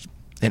almost,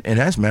 and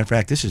as a matter of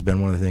fact, this has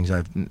been one of the things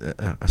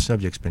a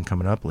subject's been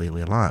coming up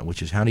lately a lot,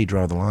 which is how do you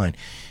draw the line?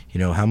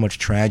 How much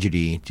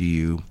tragedy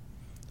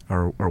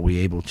are we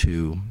able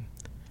to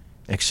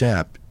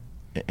accept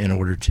in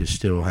order to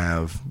still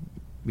have,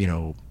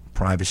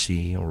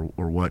 privacy or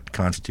what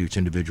constitutes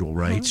individual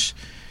rights.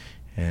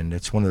 And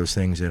it's one of those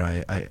things that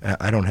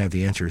I don't have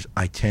the answers.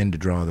 I tend to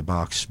draw the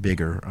box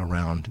bigger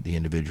around the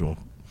individual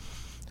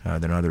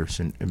than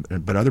others.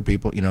 But other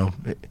people,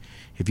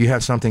 if you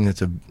have something that's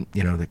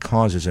that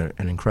causes an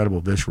incredible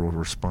visceral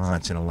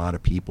response in a lot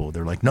of people,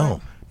 they're like,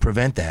 no,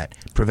 prevent that.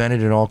 Prevent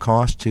it at all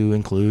costs to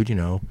include,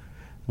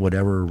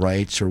 whatever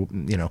rights or,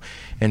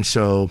 and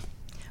so...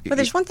 Well,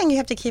 there's one thing you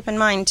have to keep in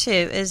mind, too,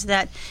 is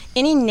that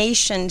any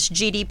nation's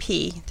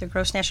GDP, the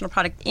gross national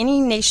product, any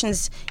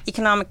nation's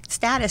economic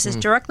status is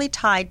directly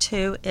tied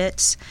to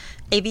its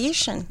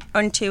aviation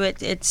and to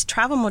its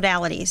travel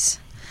modalities.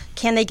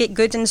 Can they get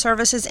goods and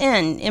services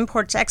in?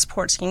 Imports,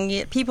 exports, can you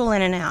get people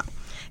in and out?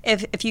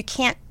 If you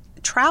can't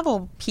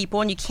travel people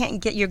and you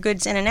can't get your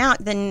goods in and out,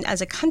 then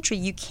as a country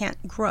you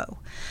can't grow.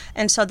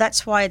 And so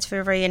that's why it's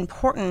very, very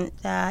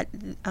important that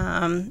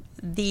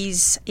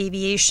these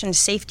aviation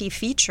safety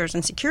features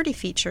and security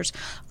features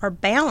are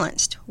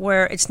balanced,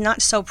 where it's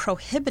not so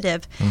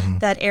prohibitive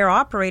that air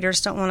operators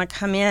don't want to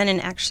come in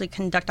and actually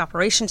conduct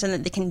operations, and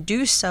that they can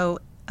do so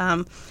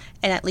and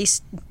at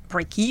least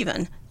break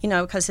even,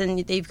 because then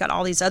they've got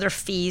all these other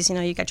fees.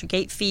 You've got your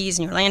gate fees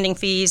and your landing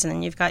fees, and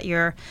then you've got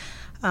your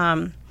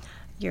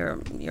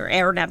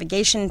air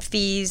navigation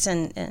fees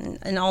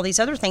and all these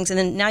other things. And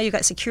then now you've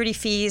got security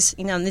fees,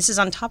 and this is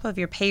on top of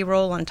your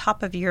payroll, on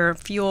top of your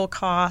fuel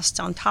costs,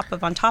 on top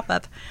of.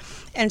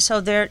 And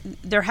so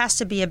there has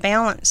to be a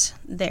balance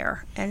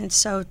there. And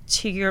so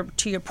to your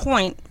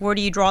point, where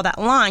do you draw that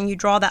line? You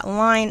draw that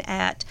line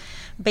at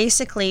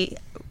basically,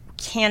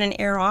 can an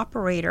air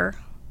operator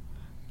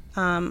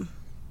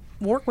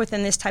work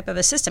within this type of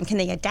a system? Can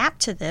they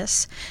adapt to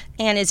this?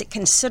 And is it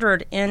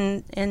considered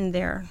in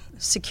their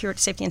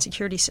safety and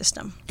security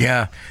system?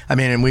 Yeah, I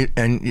mean,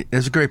 and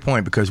it's a great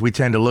point because we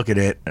tend to look at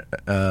it,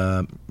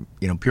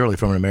 purely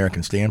from an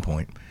American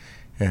standpoint,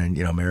 and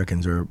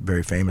Americans are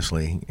very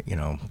famously,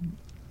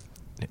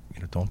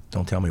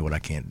 don't tell me what I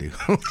can't do.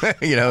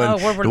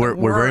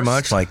 We're very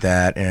much like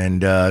that,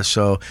 and I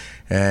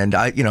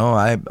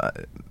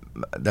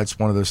that's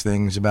one of those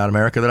things about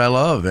America that I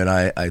love, and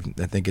I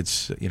think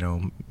it's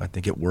I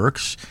think it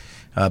works.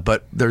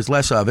 But there's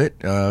less of it,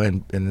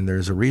 and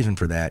there's a reason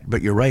for that.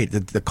 But you're right,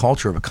 the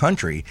culture of a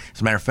country.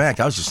 As a matter of fact,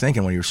 I was just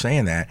thinking when you were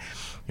saying that,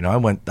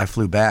 I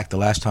flew back. The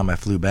last time I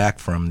flew back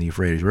from the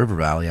Euphrates River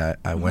Valley,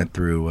 I went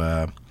through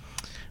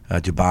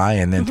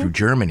Dubai and then through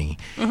Germany,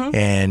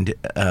 and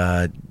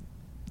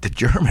the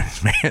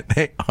Germans, man,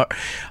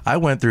 I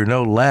went through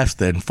no less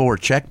than 4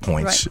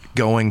 checkpoints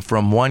going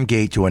from one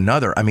gate to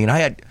another. I mean,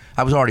 I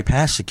was already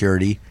past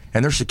security,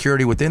 and there's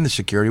security within the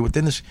security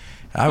within this.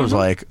 I was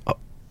like,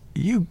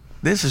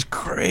 this is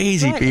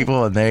crazy,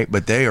 people, and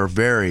they are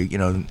very,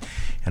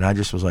 and I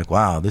just was like,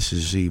 wow, this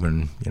is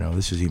even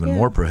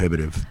more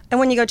prohibitive. And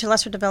when you go to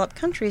lesser developed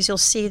countries, you'll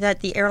see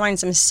that the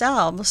airlines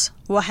themselves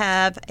will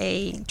have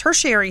a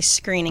tertiary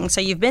screening. So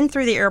you've been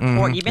through the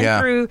airport, you've been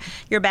through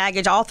your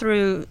baggage, all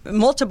through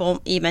multiple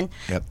even.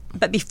 Yep.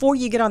 But before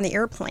you get on the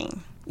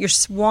airplane, you're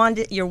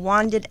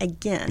wanded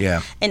again.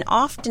 Yeah. And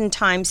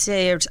oftentimes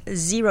there's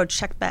 0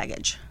 checked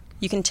baggage.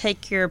 You can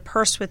take your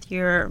purse with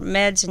your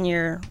meds and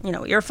your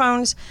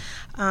earphones,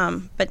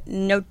 but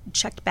no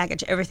checked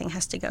baggage. Everything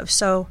has to go.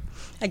 So,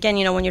 again,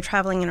 when you're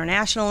traveling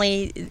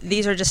internationally,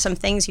 these are just some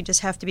things you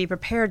just have to be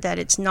prepared that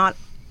it's not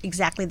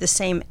exactly the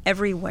same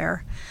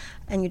everywhere.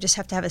 And you just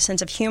have to have a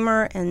sense of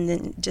humor and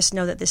then just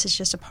know that this is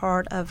just a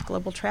part of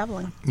global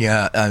traveling.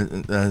 Yeah.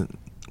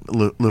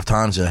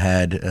 Lufthansa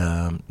had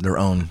their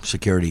own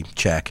security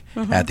check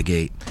at the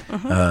gate,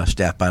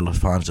 staffed by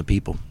Lufthansa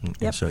people.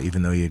 Yep. So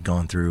even though you had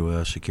gone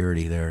through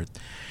security there,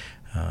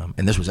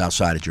 and this was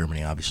outside of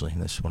Germany, obviously.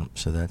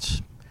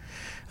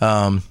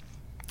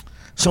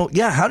 So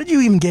yeah, how did you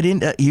even get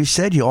into? You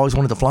said you always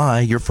wanted to fly.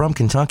 You're from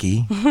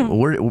Kentucky.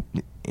 Where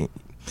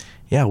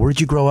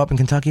did you grow up in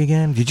Kentucky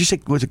again? Did you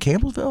say, was it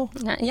Campbellsville?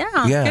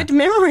 Yeah. Good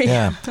memory.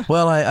 Yeah.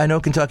 Well, I know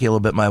Kentucky a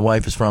little bit. My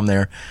wife is from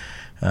there.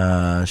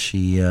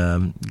 She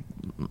grew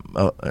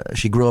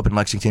up in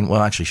Lexington.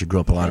 Well, actually, she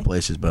grew up a lot of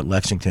places, but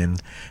Lexington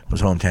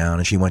was hometown,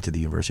 and she went to the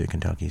University of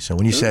Kentucky. So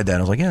when you said that, I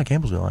was like, yeah,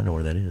 Campbellsville, I know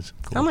where that is.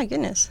 Cool. Oh, my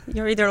goodness.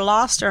 You're either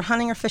lost or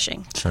hunting or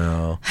fishing.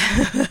 So,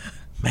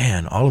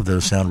 man, all of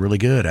those sound really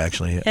good,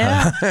 actually.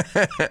 Yeah.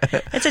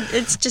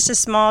 It's just a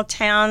small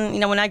town.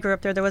 When I grew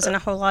up there wasn't a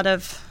whole lot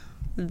of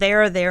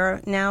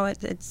there. Now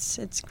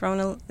it's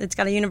grown. It's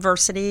got a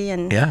university,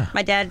 and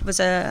my dad was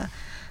a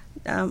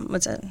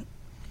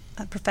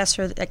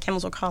professor at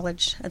Campbellsville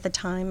College at the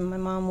time. My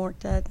mom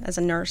worked as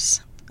a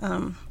nurse,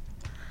 and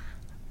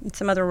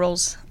some other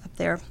roles up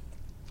there.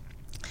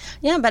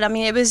 Yeah, but I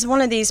mean, it was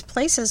one of these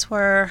places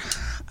where,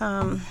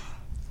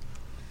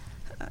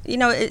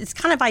 it's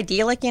kind of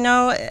idyllic.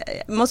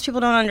 Most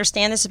people don't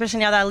understand this, especially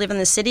now that I live in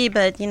the city.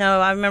 But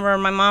I remember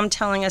my mom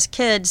telling us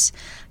kids,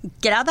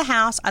 "Get out of the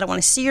house. I don't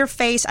want to see your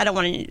face. I don't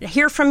want to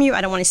hear from you.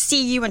 I don't want to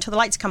see you until the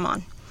lights come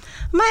on."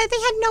 They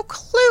had no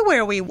clue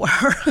where we were.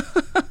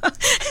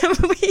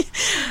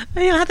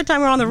 Half the time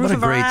we were on the roof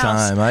of our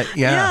house. What a great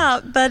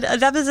time. But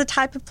that was the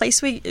type of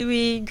place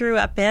we grew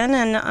up in,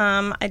 and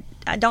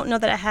I don't know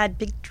that I had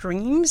big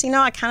dreams.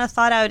 I kind of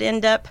thought I would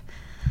end up,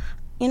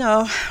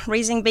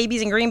 raising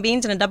babies and green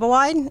beans in a double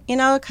wide,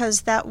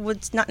 because that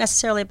was not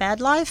necessarily a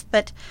bad life,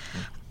 but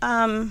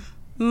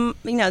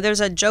there's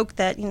a joke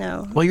that,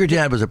 Well, your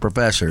dad was a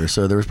professor,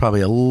 so there was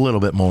probably a little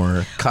bit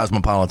more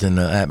cosmopolitan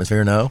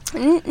atmosphere, no?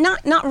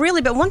 Not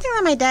really, but one thing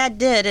that my dad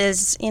did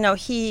is,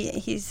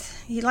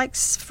 he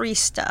likes free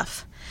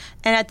stuff.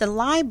 And at the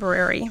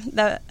library,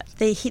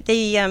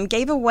 they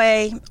gave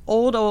away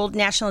old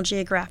National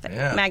Geographic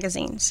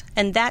magazines.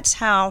 And that's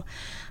how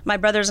my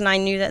brothers and I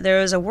knew that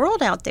there was a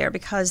world out there,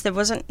 because there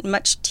wasn't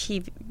much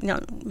TV.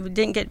 We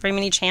didn't get very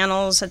many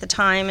channels at the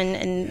time.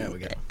 And we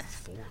got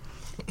 4.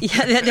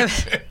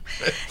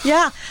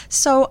 Yeah.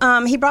 So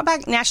he brought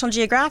back National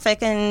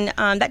Geographic, and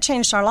that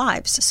changed our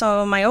lives.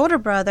 So my older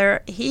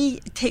brother,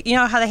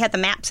 how they had the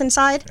maps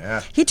inside?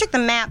 Yeah. He took the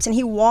maps and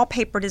he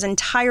wallpapered his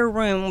entire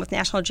room with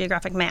National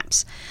Geographic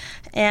maps.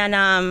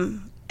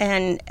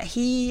 And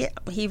he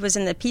was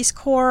in the Peace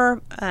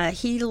Corps.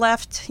 He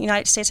left the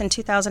United States in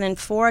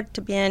 2004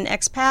 to be an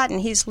expat,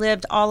 and he's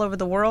lived all over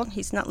the world.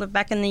 He's not lived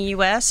back in the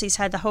U.S. He's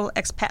had the whole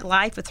expat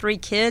life with 3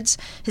 kids.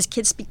 His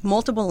kids speak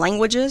multiple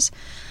languages.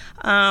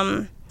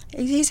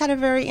 He's had a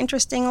very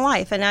interesting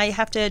life, and I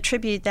have to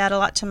attribute that a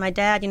lot to my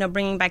dad,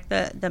 bringing back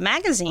the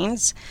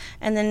magazines.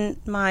 And then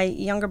my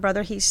younger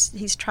brother,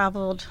 he's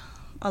traveled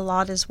a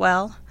lot as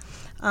well.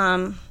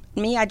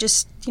 Me, I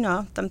just,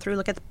 thumbed through,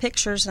 look at the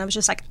pictures, and I was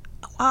just like,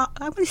 I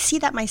want to see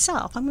that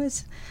myself. And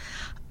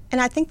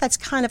I think that's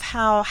kind of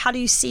how do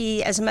you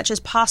see as much as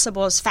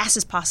possible, as fast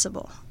as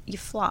possible? You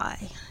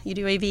fly, you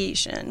do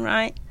aviation,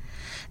 right?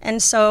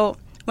 And so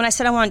when I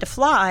said I wanted to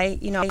fly,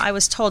 I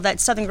was told that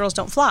Southern girls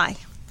don't fly.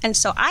 And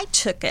so I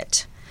took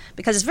it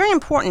because it's very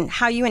important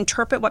how you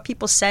interpret what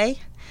people say.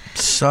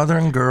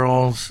 Southern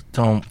girls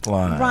don't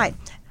fly. Right.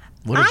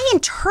 I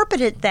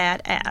interpreted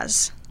that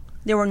as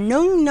there were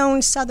no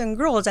known Southern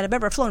girls that have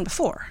ever flown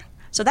before.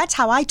 So that's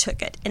how I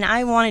took it. And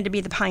I wanted to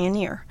be the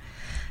pioneer.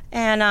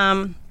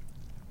 And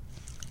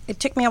it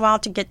took me a while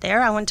to get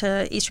there. I went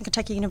to Eastern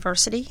Kentucky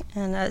University,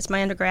 and it's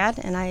my undergrad,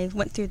 and I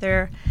went through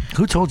there.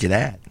 Who told you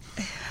that?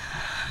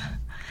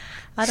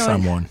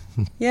 Someone.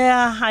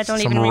 Yeah, I don't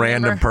even remember. Some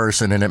random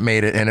person, and it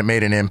made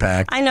an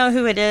impact. I know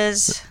who it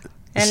is.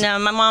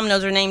 And my mom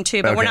knows her name,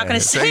 too, but we're not going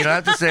to say it. So you don't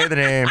have to say the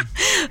name.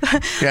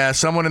 Yeah,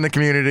 someone in the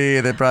community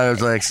that probably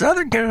was like,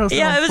 Southern girls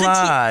don't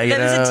fly.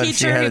 There was a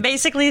teacher who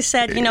basically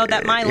said,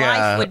 that my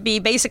life would be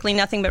basically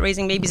nothing but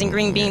raising babies and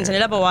green beans and a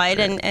double wide,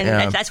 and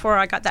that's where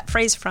I got that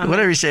phrase from.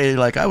 Whenever you say,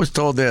 like, I was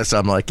told this,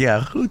 I'm like,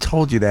 yeah, who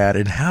told you that,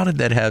 and how did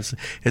that have...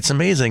 It's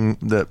amazing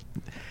that...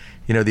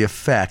 the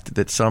effect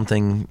that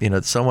something,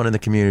 someone in the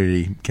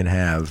community can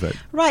have.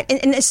 Right,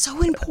 and it's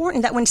so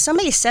important that when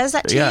somebody says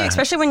that to you,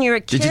 especially when you're a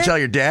kid. Did you tell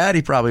your dad?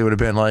 He probably would have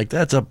been like,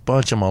 that's a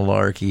bunch of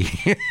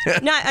malarkey.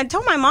 No, I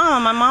told my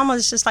mom. My mom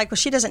was just like, well,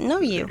 she doesn't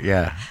know you.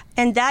 Yeah.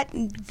 And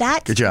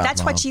Good job,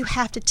 that's Mom. what you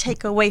have to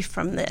take away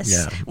from this.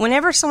 Yeah.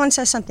 Whenever someone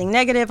says something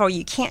negative or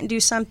you can't do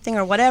something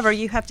or whatever,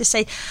 you have to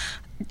say...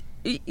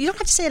 You don't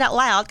have to say it out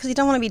loud because you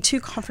don't want to be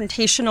too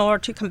confrontational or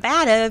too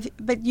combative,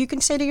 but you can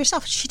say to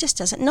yourself, she just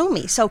doesn't know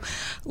me. So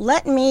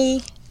let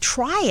me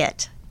try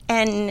it.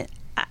 And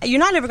you're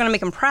not ever going to make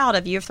them proud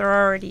of you if they're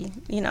already,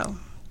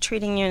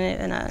 treating you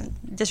in a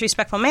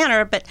disrespectful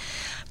manner. But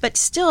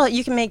still,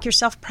 you can make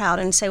yourself proud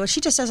and say, well,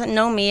 she just doesn't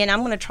know me, and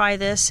I'm going to try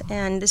this,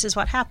 and this is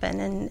what happened.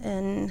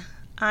 And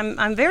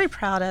I'm very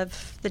proud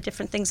of the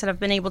different things that I've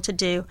been able to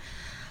do.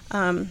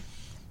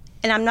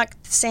 And I'm not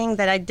saying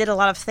that I did a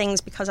lot of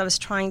things because I was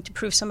trying to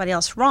prove somebody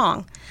else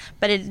wrong,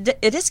 but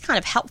it is kind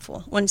of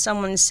helpful when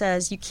someone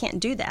says you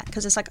can't do that,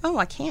 because it's like, oh,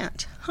 I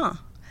can't. Huh.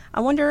 I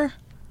wonder,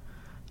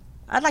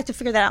 I'd like to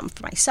figure that out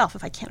for myself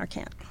if I can or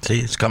can't. See,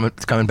 it's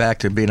coming back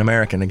to being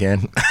American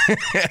again.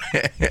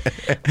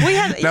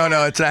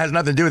 No, it has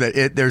nothing to do with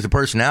it. There's a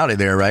personality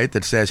there, right,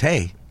 that says,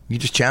 hey, you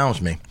just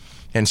challenged me.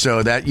 And so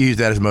use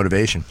that as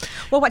motivation.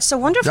 Well, what's so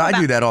wonderful I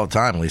do that all the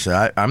time,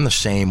 Lisa. I'm the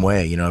same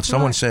way. If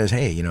someone says,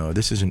 hey,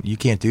 this isn't, you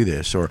can't do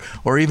this, or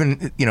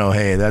even,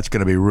 hey, that's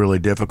going to be really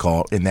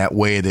difficult in that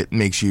way that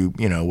makes you,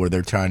 where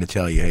they're trying to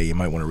tell you, hey, you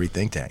might want to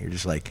rethink that. You're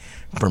just like,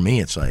 for me,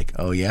 it's like,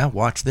 oh, yeah,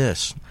 watch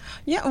this.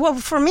 Yeah, well,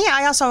 for me,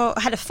 I also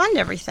had to fund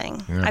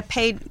everything. Yeah. I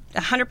paid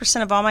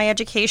 100% of all my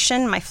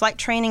education, my flight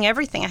training,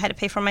 everything I had to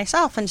pay for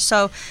myself. And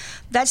so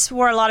that's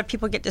where a lot of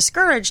people get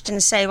discouraged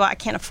and say, well, I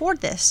can't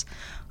afford this.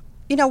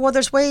 Well,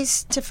 there's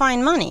ways to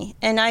find money,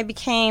 and I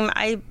became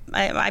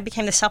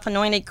the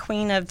self-anointed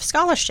queen of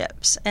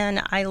scholarships,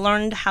 and I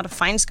learned how to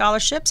find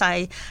scholarships.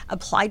 I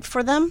applied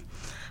for them.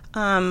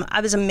 I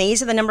was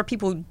amazed at the number of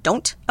people who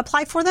don't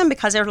apply for them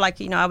because they're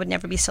like, I would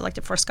never be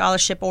selected for a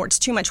scholarship, or it's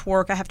too much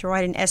work. I have to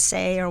write an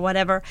essay or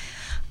whatever.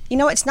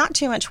 It's not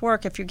too much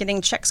work if you're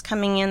getting checks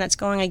coming in that's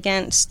going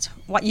against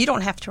what you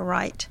don't have to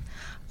write.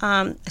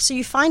 So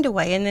you find a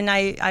way, and then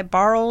I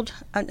bartered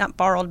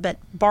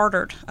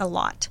a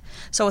lot.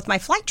 So with my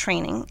flight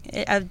training,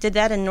 I did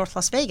that in North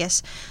Las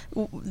Vegas.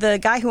 The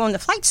guy who owned the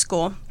flight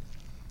school,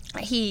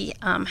 he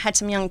had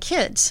some young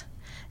kids,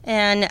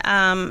 and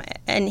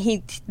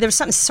there was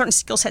certain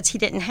skill sets he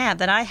didn't have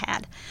that I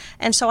had,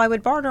 and so I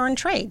would barter and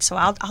trade. So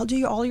I'll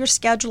do all your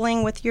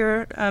scheduling with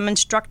your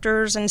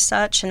instructors and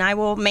such, and I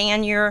will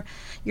man your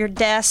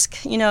desk,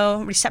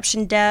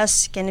 reception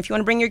desk, and if you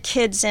want to bring your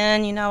kids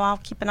in, I'll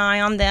keep an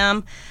eye on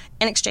them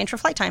in exchange for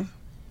flight time.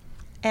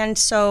 And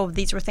so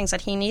these were things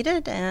that he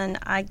needed, and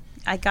I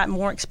got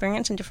more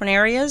experience in different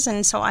areas,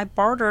 and so I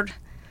bartered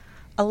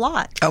a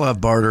lot. I love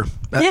barter.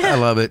 I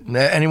love it.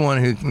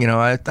 Anyone who,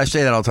 I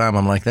say that all the time.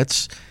 I'm like,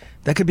 that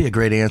could be a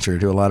great answer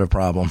to a lot of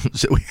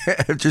problems that we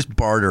have. Just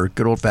barter,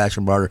 good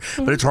old-fashioned barter.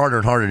 Mm-hmm. But it's harder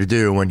and harder to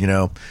do when,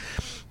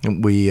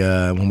 when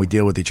we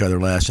deal with each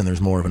other less and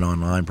there's more of an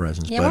online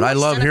presence. Yeah, but I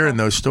love hearing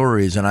those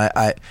stories, and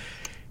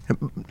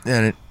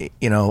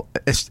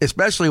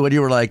especially when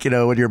you were like,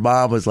 when your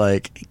mom was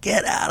like,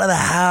 get out of the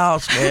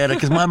house, man,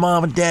 because my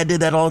mom and dad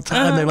did that all the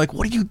time. They're like,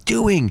 what are you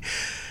doing?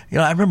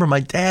 I remember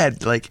my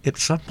dad, like, at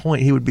some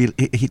point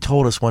he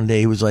told us one day,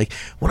 he was like,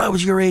 when I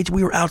was your age,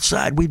 we were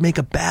outside, we'd make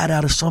a bat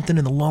out of something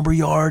in the lumber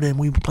yard and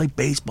we would play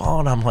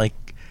baseball. And I'm like,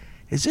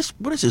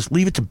 what is this?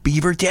 Leave it to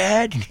Beaver,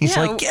 Dad? And he's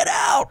like, get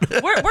out.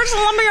 Where's the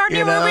lumberyard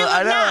near where we live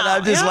I know, now? and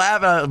I'm just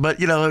laughing. But,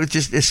 it was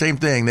just the same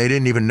thing. They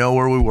didn't even know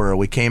where we were.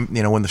 We came,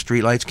 when the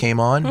street lights came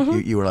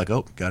on, you were like,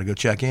 oh, got to go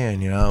check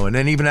in, And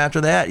then even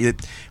after that,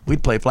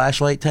 we'd play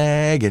flashlight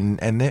tag,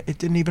 and it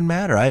didn't even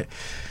matter.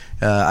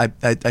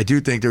 I do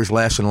think there's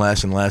less and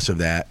less and less of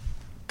that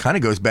kind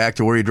of goes back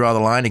to where you draw the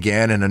line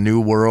again in a new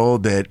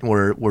world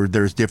where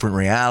there's different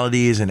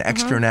realities and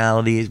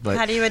externalities. But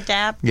how do you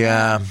adapt?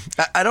 Yeah,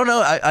 I don't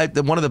know.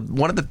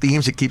 One of the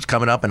themes that keeps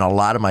coming up in a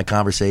lot of my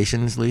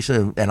conversations,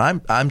 Lisa, and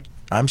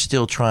I'm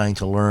still trying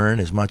to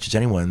learn as much as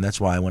anyone. That's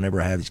why whenever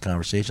I have these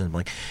conversations, I'm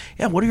like,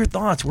 yeah, what are your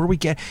thoughts? Where we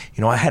get?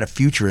 I had a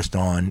futurist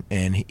on,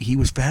 and he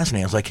was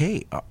fascinated. I was like,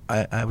 hey,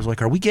 I was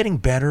like, are we getting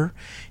better?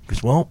 He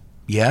goes, well,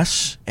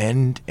 yes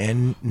and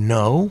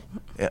no,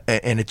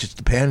 and it just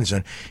depends.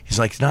 And he's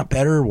like, it's not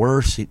better or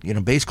worse.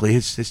 Basically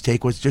his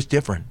take was just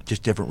different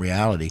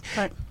reality.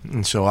 Right.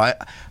 And so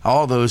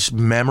all those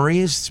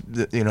memories,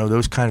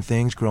 those kind of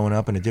things growing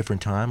up in a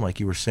different time, like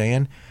you were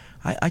saying,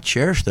 I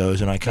cherish those,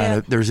 and I kind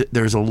of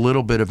there's a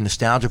little bit of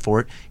nostalgia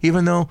for it,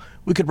 even though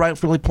we could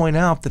rightfully point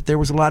out that there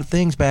was a lot of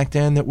things back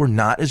then that were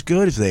not as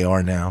good as they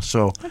are now.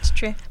 So that's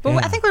true.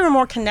 But I think we were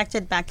more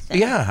connected back then.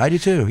 Yeah, I do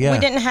too. Yeah, we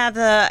didn't have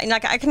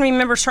I can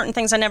remember certain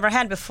things I never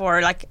had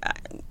before. Like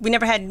we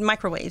never had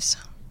microwaves.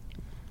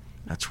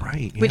 That's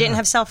right. Yeah. We didn't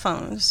have cell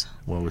phones.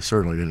 Well, we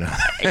certainly didn't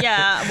have.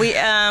 Yeah, we.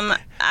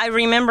 I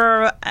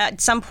remember at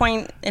some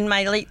point in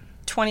my late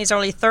 20s,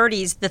 early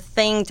 30s, the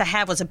thing to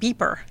have was a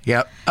beeper.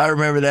 Yep, I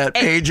remember that.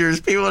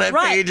 Pagers, people had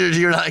pagers.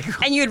 You're like,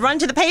 and you'd run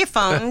to the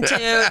payphone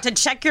to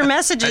check your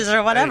messages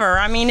or whatever.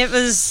 Right. I mean, it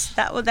was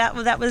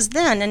that was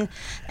then,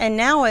 and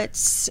now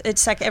it's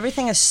like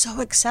everything is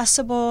so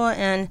accessible,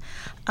 and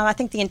I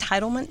think the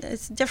entitlement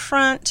is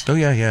different. Oh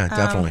yeah,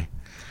 definitely.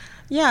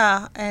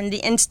 Yeah, and the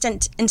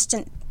instant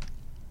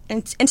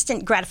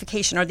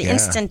gratification or the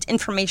instant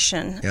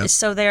information is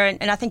so there,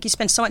 and I think you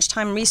spend so much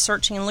time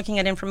researching and looking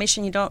at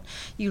information,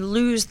 you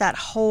lose that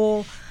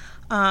whole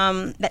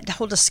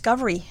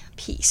discovery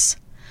piece,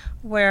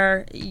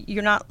 where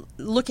you're not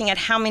looking at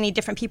how many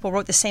different people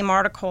wrote the same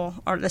article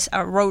or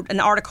wrote an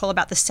article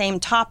about the same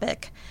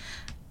topic.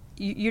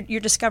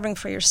 You're discovering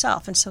for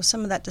yourself, and so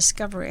some of that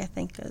discovery, I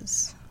think,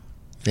 is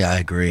I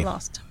agree.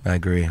 Lost. I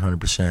agree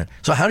 100%.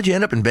 So how did you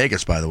end up in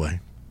Vegas, by the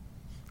way?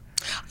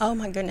 Oh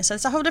my goodness,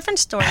 that's a whole different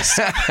story.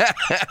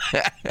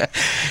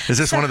 Is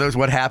this one of those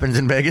what happens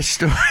in Vegas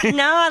stories?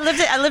 No, I lived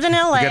in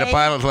LA. You got a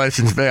pilot's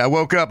license. I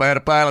woke up, I had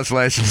a pilot's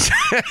license.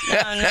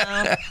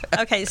 No.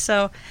 Okay,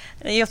 so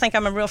you'll think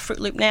I'm a real Fruit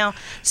Loop now.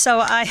 So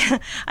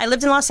I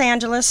lived in Los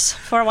Angeles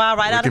for a while.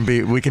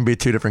 We can be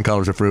two different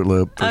colors of Fruit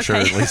Loop for sure,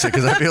 Lisa,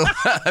 because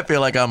I feel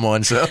like I'm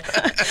one. So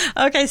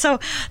okay, so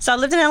I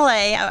lived in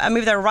LA. I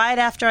moved there right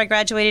after I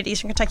graduated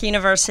Eastern Kentucky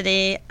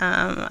University.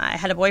 I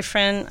had a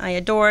boyfriend I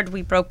adored.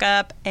 We broke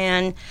up,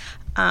 and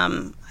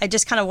I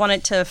just kind of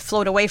wanted to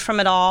float away from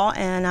it all,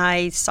 and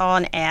I saw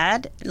an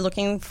ad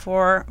looking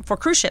for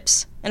cruise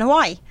ships in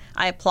Hawaii.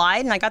 I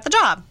applied, and I got the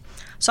job.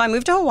 So I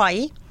moved to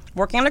Hawaii,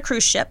 working on a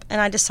cruise ship, and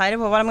I decided,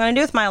 well, what I'm going to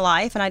do with my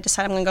life, and I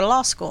decided I'm going to go to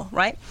law school,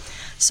 right?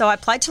 So I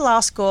applied to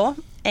law school,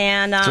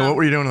 and... so what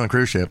were you doing on the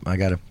cruise ship? I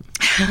got to...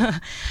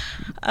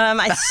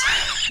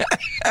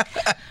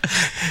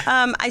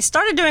 I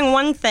started doing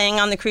one thing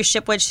on the cruise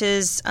ship, which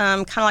is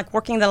kind of like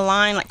working the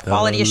line, like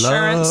quality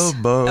assurance.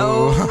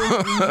 Oh,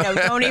 no,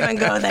 don't even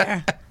go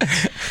there.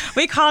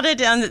 We called it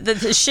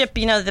the ship.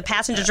 The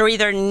passengers were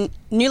either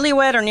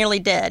newlywed or nearly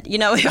dead. It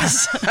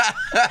was,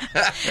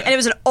 and it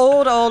was an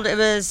old. It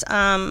was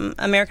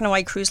American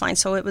Hawaii Cruise Line,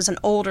 so it was an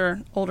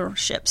older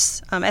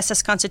ships.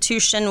 SS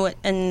Constitution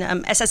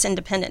and SS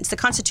Independence. The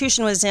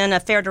Constitution was in A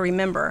Fair to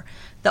Remember,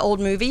 the old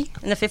movie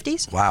in the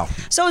 50s. Wow.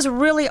 So it was a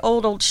really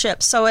old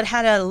ship. So it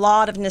had a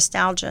lot of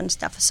nostalgia and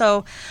stuff.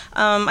 So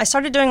I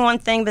started doing one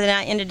thing, but then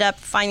I ended up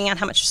finding out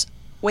how much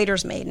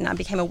waiters made, and I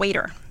became a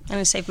waiter. And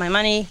I saved my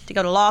money to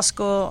go to law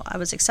school. I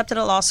was accepted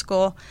at law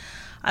school.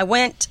 I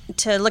went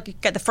to look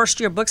at the first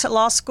year books at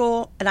law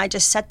school, and I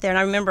just sat there. And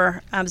I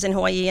remember I was in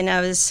Hawaii, and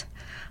I was...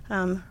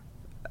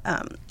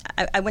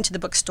 I went to the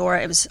bookstore.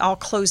 It was all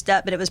closed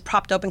up, but it was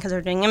propped open because they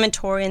were doing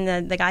inventory.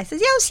 And the guy says,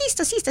 "Yo,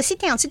 Sista, sit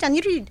down.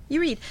 You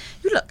read,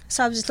 you look."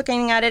 So I was just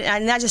looking at it,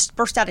 and I just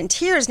burst out in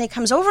tears. And he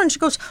comes over, and she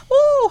goes,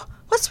 "Oh,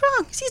 what's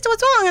wrong, Sista?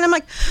 What's wrong?" And I'm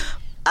like,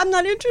 "I'm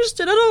not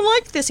interested. I don't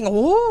like this." And he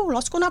goes, "Oh, law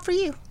school not for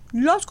you.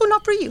 Law school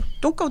not for you.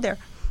 Don't go there."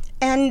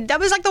 And that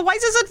was like the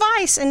wisest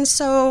advice. And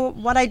so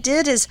what I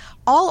did is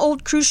all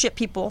old cruise ship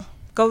people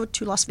go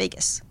to Las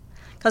Vegas.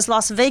 Because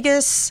Las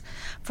Vegas,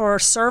 for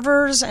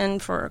servers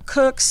and for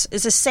cooks,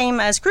 is the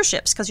same as cruise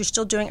ships because you're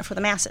still doing it for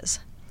the masses.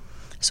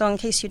 So in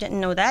case you didn't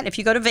know that, if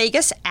you go to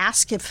Vegas,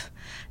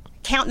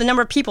 count the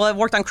number of people that have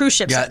worked on cruise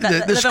ships that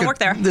live and work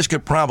there. This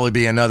could probably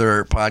be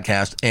another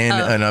podcast in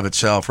and of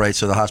itself, right?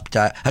 So the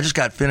hospitality. I just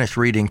got finished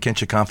reading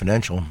Kinship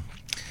Confidential.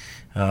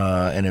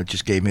 And it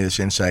just gave me this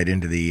insight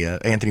into the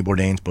Anthony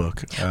Bourdain's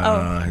book,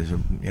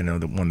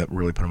 the one that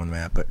really put him on the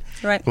map. But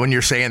when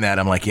you're saying that,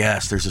 I'm like,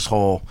 yes, there's a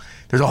whole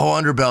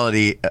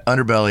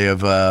underbelly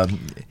of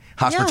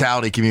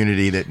hospitality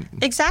community that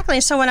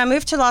exactly. So when I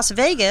moved to Las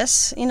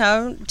Vegas,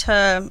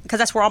 because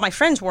that's where all my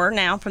friends were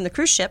now from the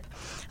cruise ship.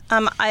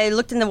 I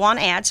looked in the WAN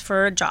ads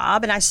for a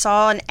job, and I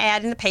saw an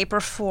ad in the paper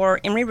for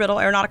Embry-Riddle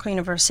Aeronautical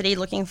University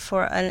looking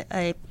for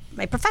a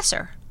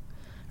professor.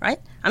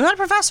 Right? I'm not a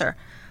professor.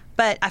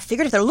 But I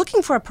figured if they're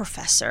looking for a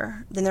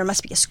professor, then there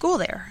must be a school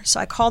there. So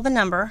I called the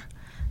number,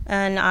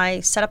 and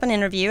I set up an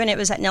interview, and it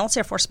was at Nellis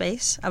Air Force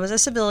Base. I was a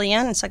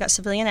civilian, and so I got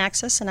civilian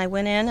access, and I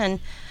went in, and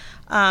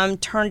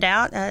turned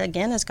out,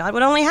 again, as God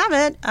would only have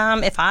it,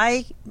 if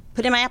I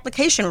put in my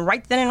application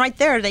right then and right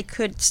there, I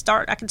could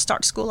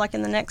start school like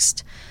in the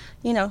next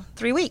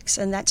 3 weeks.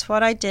 And that's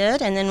what I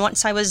did. And then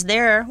once I was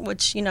there,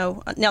 which,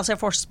 Nellis Air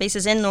Force Base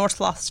is in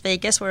North Las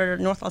Vegas, where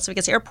North Las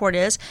Vegas Airport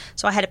is.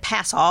 So I had to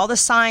pass all the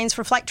signs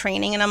for flight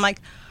training. And I'm like,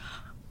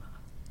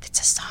 it's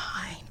a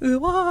sign.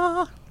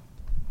 Ooh-ah.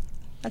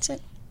 That's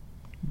it.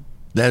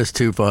 That is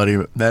too funny.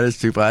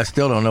 I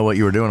still don't know what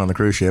you were doing on the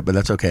cruise ship, but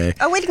that's okay.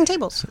 Oh, waiting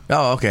tables.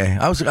 Oh, okay.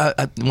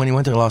 When you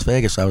went to Las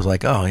Vegas, I was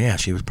like, oh yeah,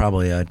 she was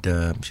probably a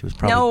dealer.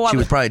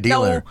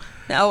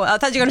 No, I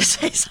thought you were going to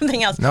say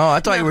something else. No, I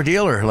thought you were a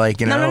dealer,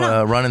 like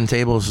running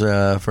tables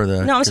for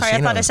the. No, I'm sorry.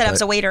 I thought I said I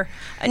was a a waiter.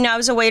 No, I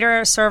was a waiter,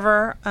 a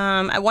server.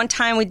 At one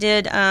time, we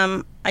did.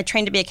 I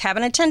trained to be a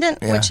cabin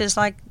attendant, which is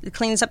like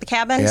cleans up the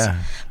cabins.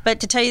 Yeah. But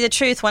to tell you the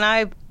truth, when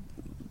I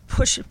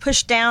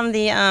push down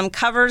the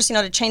covers,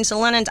 to change the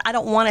linens, I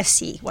don't want to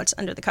see what's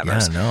under the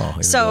covers. Yeah,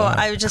 no. So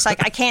I was just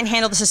like, I can't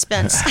handle the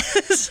suspense.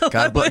 So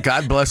God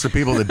bless the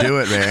people that do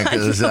it, man.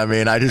 Because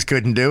I just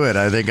couldn't do it.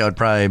 I think I would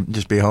probably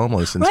just be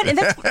homeless. Right, and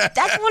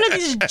that's one of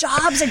these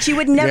jobs that you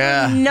would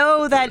never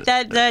know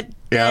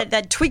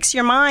that tweaks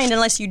your mind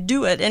unless you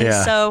do it. And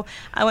so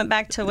I went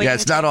back to waiting. Yeah,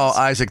 it's not all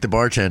Isaac the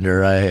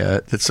bartender.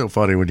 It's so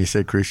funny when you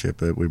said cruise ship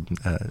that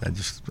I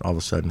just all of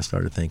a sudden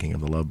started thinking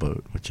of the Love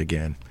Boat, which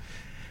again.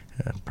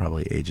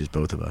 Probably ages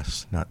both of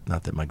us. Not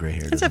that my gray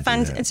hair. It's a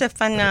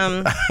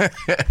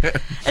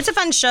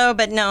fun show,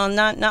 but no,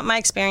 not my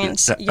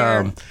experience.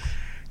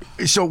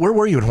 So where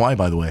were you in Hawaii,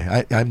 by the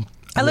way?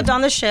 I lived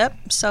on the ship,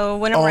 so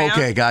went around. Oh,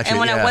 okay, gotcha. And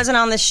when I wasn't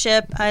on the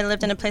ship, I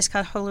lived in a place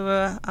called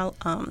Holua,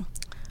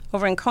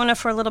 over in Kona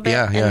for a little bit.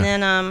 Yeah. And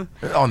then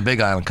on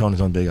Big Island. Kona's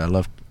on Big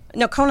Island.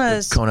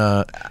 Kona's...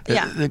 Kailua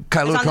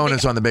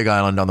Kona's on the Big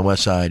Island on the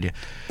west side.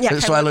 Yeah,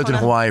 so I lived in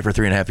Hawaii for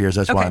 3.5 years.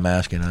 That's why I'm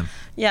asking.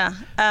 Yeah.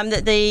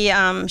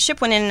 The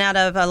ship went in and out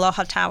of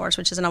Aloha Towers,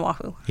 which is in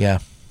Oahu. Yeah.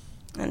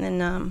 And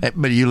then...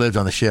 but you lived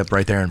on the ship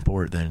right there in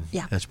port then.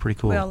 Yeah. That's pretty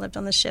cool. We all lived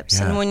on the ships.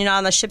 Yeah. And when you're not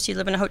on the ships, you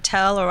live in a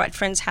hotel or at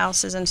friends'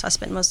 houses. And so I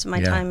spent most of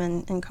my time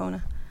in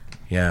Kona.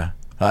 Yeah.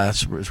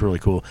 It's really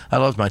cool. I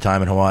loved my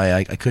time in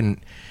Hawaii.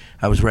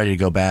 I was ready to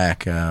go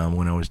back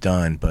when I was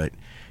done, but...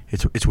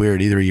 It's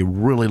weird. Either you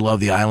really love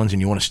the islands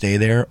and you want to stay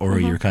there, or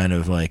you're kind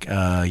of like,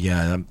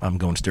 I'm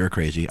going stir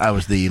crazy. I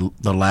was the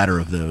latter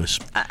of those.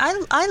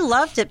 I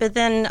loved it, but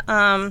then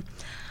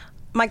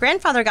my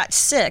grandfather got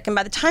sick, and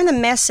by the time the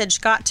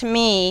message got to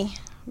me,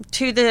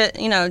 to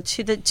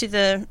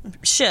the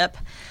ship,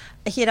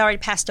 he had already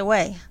passed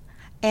away.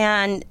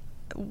 And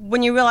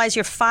when you realize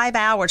you're 5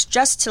 hours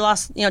just to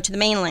to the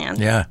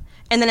mainland,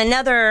 and then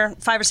another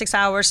 5 or 6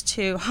 hours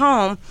to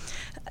home.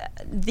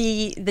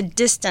 The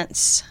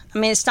distance. I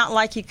mean, it's not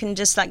like you can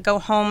just go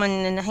home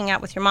and hang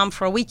out with your mom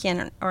for a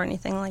weekend or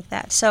anything like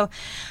that. So,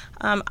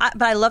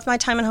 but I loved my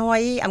time in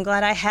Hawaii. I'm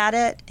glad I had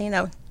it.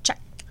 Check.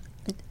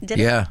 Did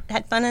it.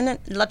 Had fun in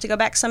it. I'd love to go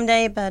back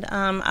someday. But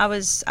I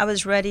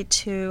was ready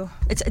to.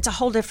 It's a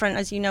whole different,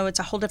 as you know, it's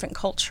a whole different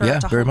culture. Yeah,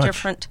 it's a whole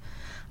different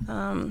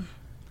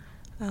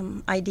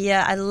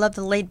idea. I love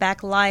the laid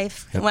back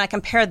life. Yep. When I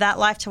compare that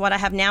life to what I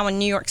have now in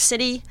New York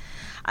City.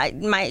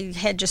 My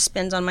head just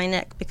spins on my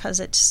neck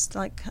because it's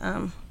like,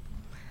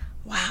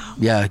 wow.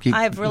 Yeah,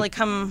 I've really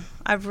come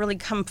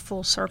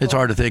full circle. It's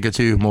hard to think of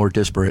two more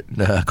disparate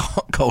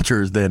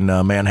cultures than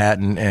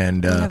Manhattan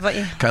and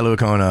Kailua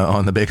Kona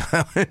on the Big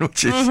Island,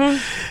 which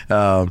is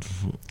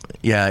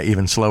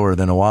even slower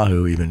than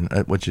Oahu,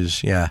 which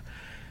is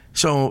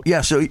So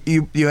so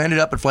you ended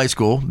up at flight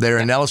school there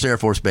in Nellis Air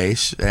Force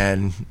Base,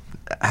 and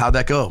how'd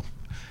that go?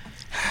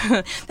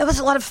 That was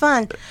a lot of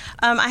fun.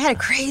 I had a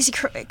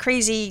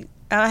crazy.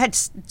 I had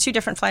two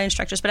different flight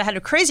instructors, but I had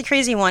a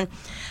crazy one,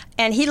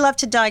 and he loved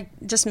to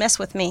just mess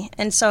with me.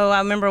 And so I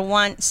remember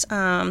once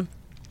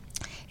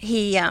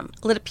he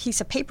lit a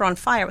piece of paper on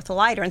fire with a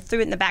lighter and threw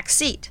it in the back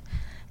seat.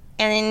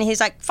 And then he's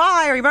like,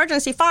 "Fire!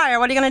 Emergency fire!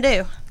 What are you going to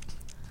do?"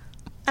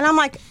 And I'm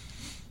like,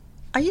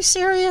 "Are you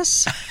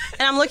serious?"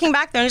 And I'm looking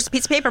back there, and there's a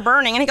piece of paper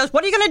burning. And he goes,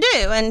 "What are you going to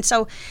do?" And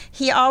so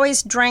he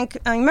always drank.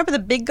 Remember the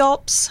big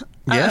gulps?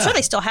 I'm sure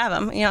they still have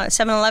them, at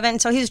 7-Eleven.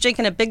 So he was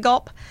drinking a big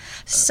gulp.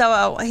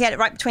 So he had it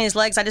right between his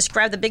legs. I just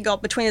grabbed the big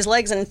gulp between his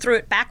legs and threw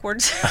it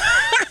backwards.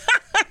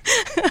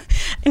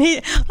 And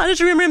I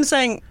just remember him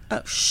saying,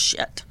 "Oh,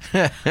 shit."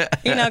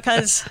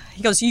 Because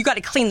he goes, "You got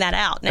to clean that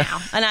out now."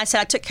 And I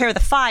said, "I took care of the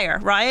fire,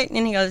 right?"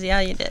 And he goes,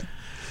 "Yeah, you did."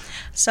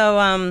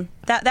 So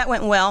that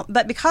went well.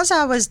 But because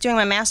I was doing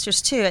my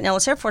master's, too, at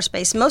Nellis Air Force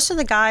Base, most of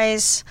the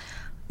guys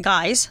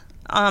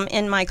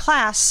in my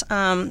class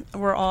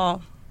were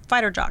all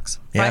fighter jocks,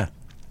 right?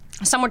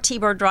 Some were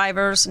T-bird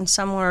drivers and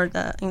some were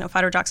the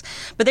fighter jocks,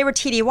 but they were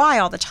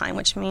TDY all the time,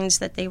 which means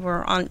that they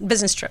were on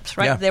business trips,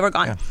 right? They were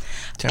gone,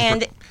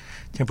 and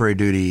temporary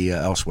duty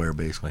elsewhere,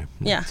 basically.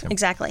 Yeah,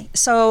 exactly.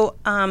 So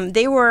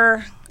they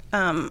were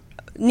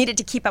needed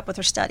to keep up with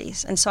their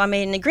studies, and so I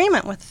made an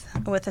agreement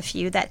with a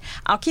few that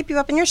I'll keep you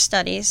up in your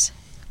studies,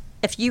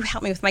 if you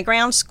help me with my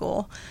ground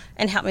school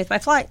and help me with my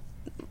flight,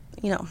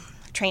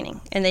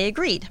 training. And they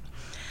agreed.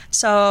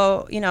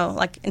 So,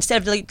 like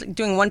instead of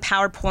doing one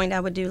PowerPoint, I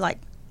would do like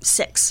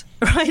 6,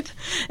 right?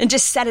 And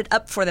just set it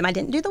up for them. I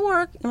didn't do the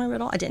work.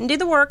 I didn't do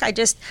the work. I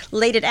just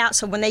laid it out.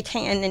 So when they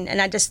came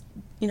and I just,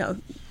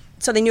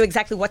 so they knew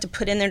exactly what to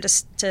put in there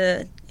just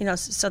to,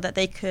 so that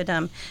they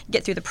could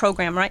get through the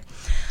program, right?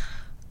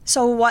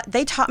 So what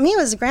they taught me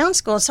was ground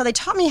school. So they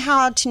taught me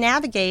how to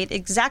navigate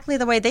exactly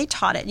the way they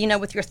taught it,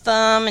 with your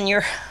thumb and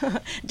your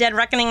dead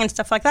reckoning and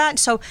stuff like that.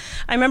 So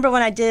I remember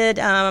when I did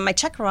my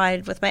check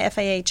ride with my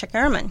FAA check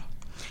airman,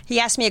 he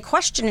asked me a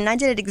question, and I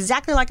did it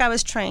exactly like I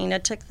was trained. I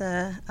took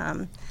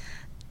the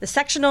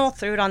sectional,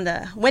 threw it on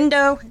the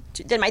window,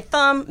 did my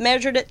thumb,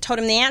 measured it, told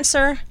him the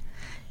answer.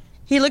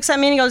 He looks at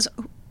me and he goes,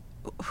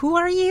 "Who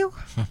are you?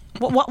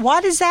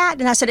 What is that?"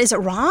 And I said, "Is it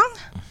wrong?"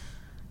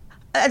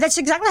 That's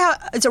exactly how.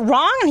 Is it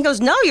wrong? And he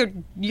goes, "No,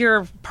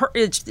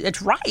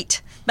 it's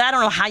right, but I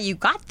don't know how you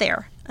got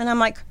there." And I'm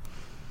like,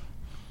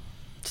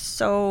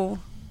 "So,"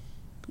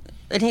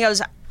 and he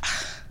goes,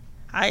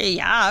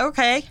 "Yeah,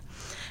 okay."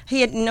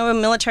 He had no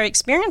military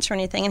experience or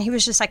anything, and he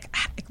was just like,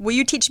 "Will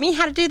you teach me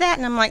how to do that?"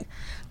 And I'm like,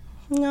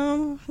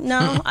 No,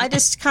 I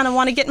just kind of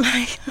want to get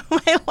my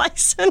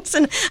license.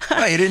 And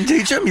well, you didn't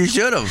teach him. You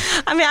should have.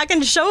 I mean, I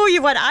can show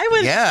you what I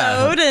was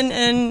showed,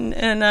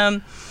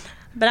 and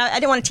but I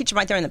didn't want to teach him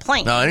right there in the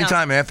plane. No,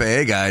 anytime an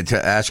FAA guy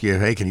to ask you,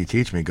 "Hey, can you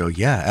teach me?" Go,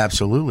 "Yeah,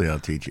 absolutely, I'll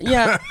teach you."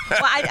 Yeah. Well,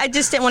 I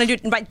just didn't want to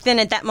do it right then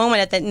at that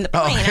moment in the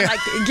plane. I'm like,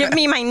 give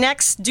me my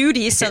next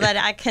duty so that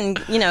I can,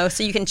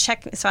 so you can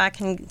check, so I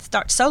can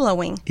start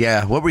soloing.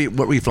 Yeah. What were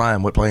you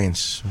flying? What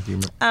planes? Do you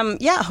remember?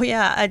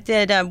 Yeah. I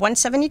did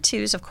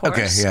 172s, of course.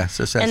 Okay. Yeah.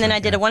 So and then I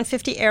did a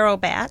 150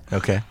 Aerobat.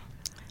 Okay.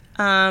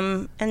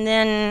 And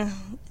then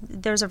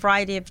there's a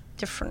variety of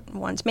different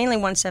ones, mainly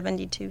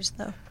 172s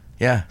though.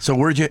 Yeah. So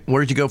where'd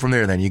you go from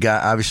there then? You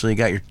got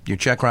your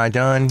check ride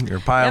done, your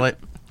pilot.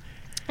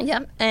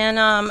 Yep.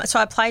 And so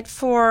I applied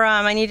for.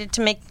 I needed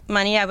to make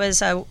money. I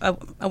was a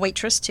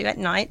waitress too at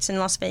nights in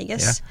Las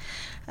Vegas,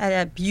 at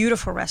a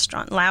beautiful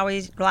restaurant,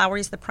 Lowry's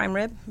the Prime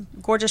Rib,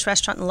 gorgeous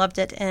restaurant, and loved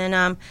it.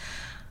 And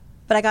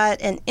but I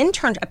got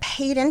a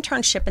paid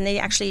internship, and they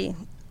actually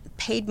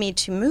paid me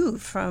to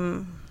move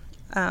from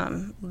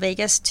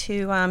Vegas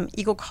to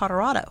Eagle,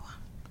 Colorado.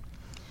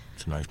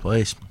 It's a nice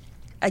place.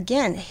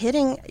 Again,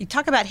 you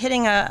talk about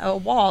hitting a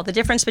wall, the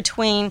difference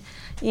between,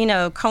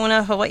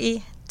 Kona,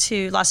 Hawaii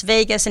to Las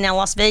Vegas, and now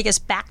Las Vegas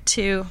back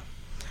to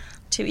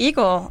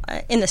Eagle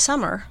in the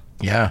summer.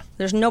 Yeah.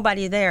 There's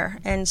nobody there.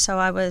 And so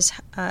I was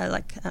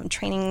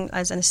training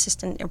as an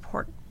assistant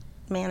airport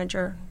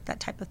manager, that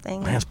type of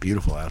thing. Man, it's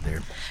beautiful out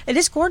there. It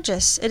is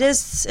gorgeous. It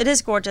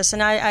is gorgeous.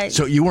 And I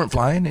So you weren't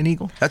flying in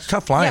Eagle? That's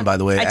tough flying, by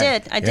the way. I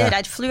did.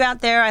 I flew out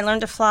there. I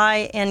learned to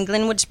fly in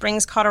Glenwood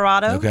Springs,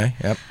 Colorado. Okay,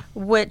 yep.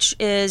 Which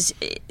is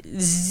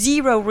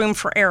zero room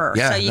for error.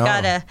 Yeah, so you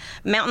got a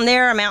mountain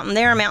there, a mountain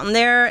there, a mountain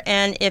there,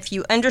 and if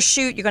you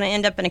undershoot, you're going to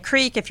end up in a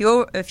creek. If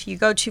you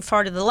go too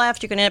far to the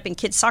left, you're going to end up in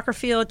kids' soccer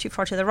field. Too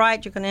far to the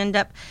right, you're going to end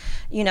up,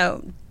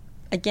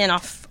 again,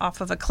 off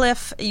of a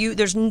cliff.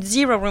 There's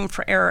zero room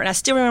for error. And I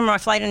still remember my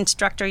flight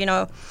instructor,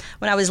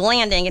 when I was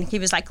landing, and he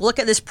was like, "Look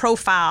at this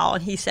profile,"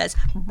 and he says,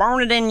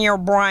 "Burn it in your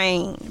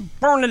brain.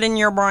 Burn it in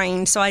your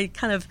brain." So I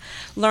kind of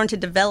learned to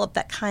develop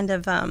that kind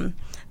of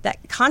that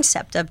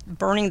concept of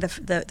burning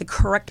the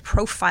correct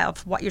profile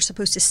of what you're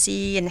supposed to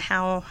see and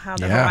how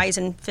the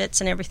horizon fits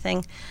and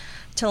everything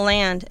to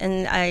land.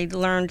 And I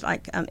learned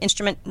got my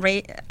instrument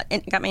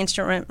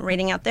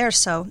rating out there.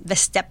 So the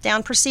step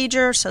down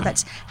procedure, so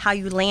that's how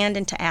you land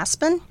into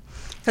Aspen,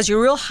 because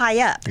you're real high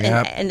up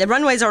and the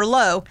runways are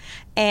low,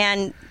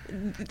 and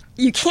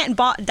you can't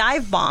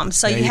dive bomb.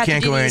 So you have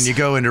can't to do go in. You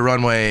go into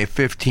runway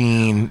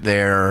 15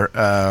 there.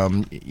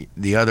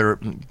 The other.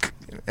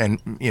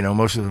 And,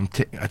 most of them,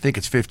 I think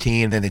it's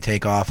 15, then they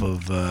take off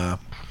of,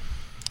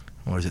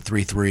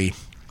 3-3.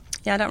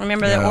 Yeah, I don't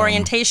remember the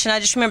orientation. I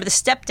just remember the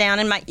step down,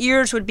 and my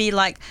ears would be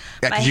like...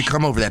 Yeah, because you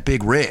come over that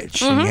big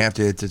ridge, and you have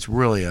to, it's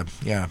really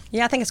Yeah,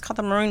 I think it's called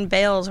the Maroon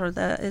Bells, or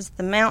is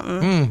the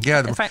mountain.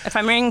 Yeah. If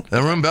I'm reading...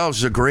 The Maroon Bells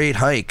is a great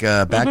hike,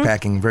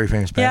 backpacking, very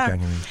famous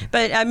backpacking. Yeah,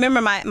 but I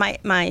remember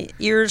my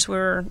ears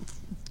were...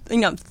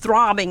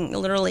 throbbing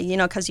literally,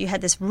 because you had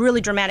this really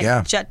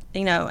dramatic jet,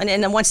 and in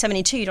the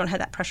 172 you don't have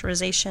that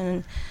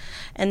pressurization,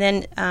 and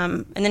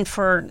then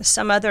for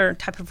some other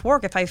type of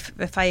work,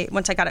 if I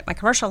once I got my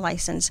commercial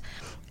license,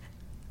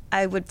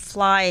 I would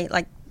fly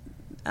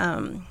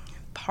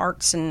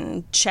parts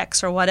and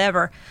checks or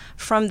whatever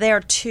from there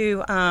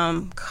to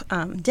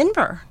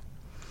Denver.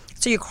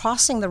 So you're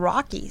crossing the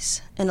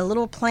Rockies in a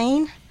little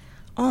plane.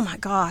 Oh my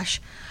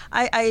gosh.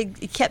 I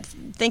kept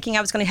thinking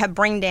I was going to have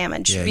brain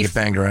damage. Yeah, you get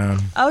banged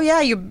around. Oh yeah,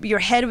 your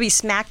head would be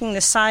smacking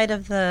the side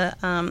of the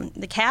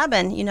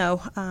cabin,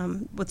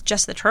 with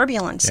just the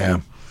turbulence. Yeah.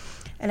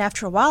 And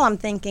after a while, I'm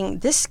thinking,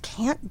 this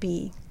can't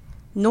be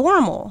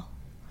normal.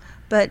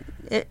 But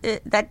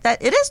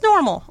it is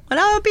normal. I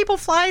know people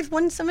fly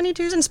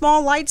 172s and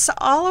small lights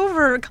all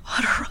over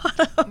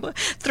Colorado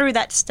through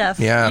that stuff.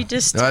 Yeah, you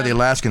just the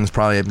Alaskans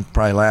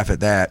probably laugh at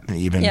that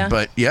even. Yeah.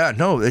 But yeah,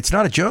 no, it's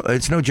not a joke.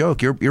 It's no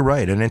joke. You're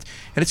right, and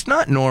it's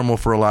not normal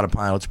for a lot of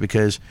pilots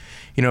because,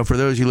 for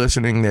those of you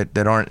listening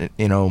that aren't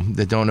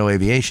that don't know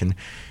aviation.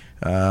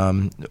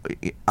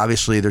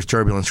 Obviously, there's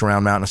turbulence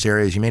around mountainous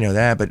areas. You may know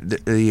that,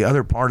 but the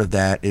other part of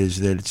that is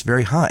that it's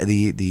very high.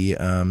 The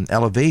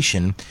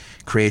elevation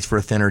creates for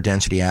a thinner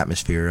density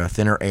atmosphere, a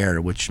thinner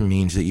air, which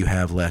means that you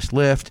have less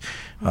lift.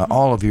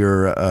 All of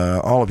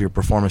your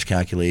performance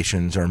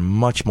calculations are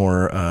much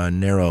more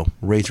narrow,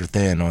 razor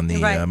thin on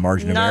the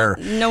margin of error.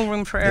 No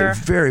room for error.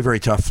 Very, very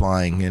tough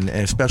flying, and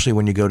especially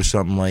when you go to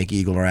something like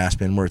Eagle or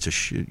Aspen, where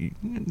it's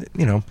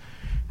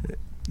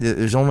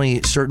there's only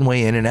a certain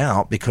way in and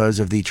out because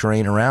of the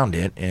terrain around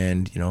it.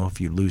 And,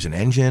 if you lose an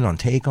engine on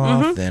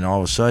takeoff, then all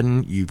of a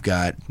sudden you've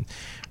got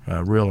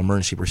real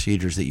emergency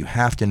procedures that you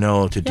have to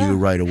know to do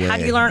right away. How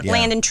do you learn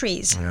land in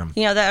trees?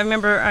 Yeah. I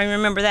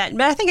remember that.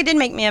 But I think it did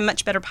make me a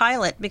much better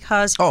pilot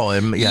because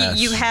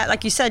yes. you had,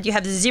 like you said, you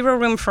have zero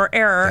room for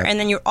error, and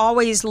then you're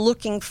always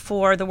looking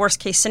for the worst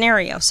case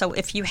scenario. So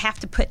if you have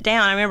to put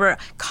down, I remember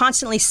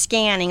constantly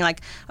scanning,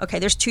 like, okay,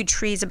 there's two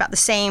trees about the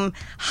same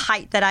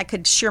height that I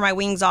could shear my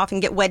wings off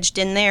and get wedged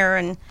in there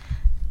and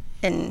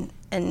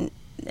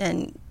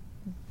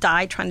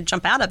die trying to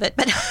jump out of it,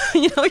 but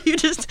you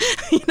just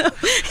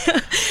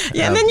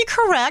and then you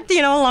correct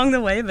along the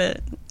way,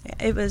 but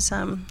it was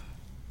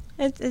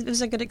it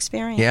was a good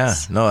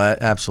experience.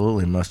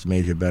 Absolutely must have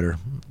made you a better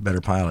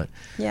pilot.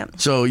 Yeah.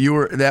 So you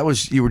were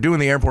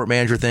doing the airport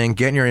manager thing,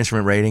 getting your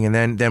instrument rating,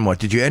 and then what?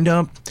 Did you end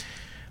up,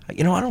 I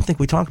don't think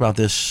we talked about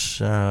this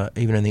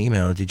even in the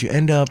email, did you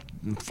end up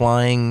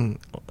flying,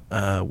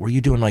 were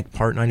you doing like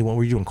Part 91?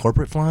 Were you doing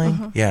corporate flying?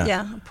 Mm-hmm.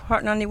 Yeah,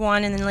 Part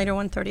 91 and then later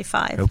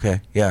 135.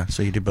 Okay, yeah,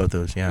 so you did both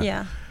those,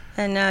 yeah.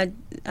 And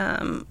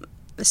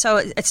so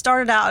it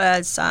started out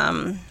as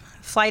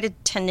flight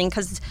attending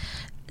because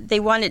they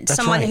wanted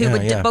someone who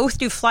would both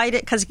do flight,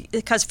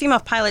 because female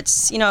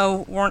pilots,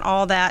 weren't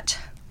all that,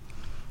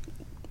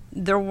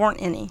 there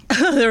weren't any.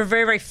 There were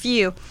very, very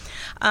few.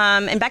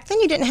 And back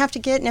then you didn't have to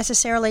get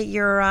necessarily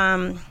your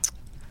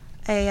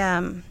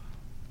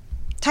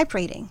type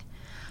rating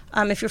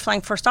if you're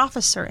flying first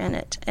officer in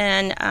it.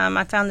 And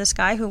I found this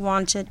guy who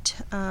wanted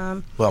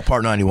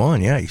Part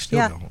 91, you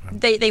still don't.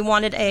 They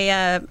wanted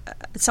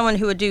someone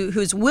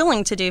who's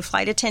willing to do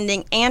flight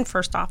attending and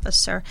first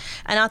officer.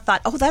 And I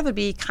thought, that would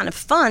be kind of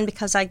fun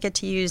because I get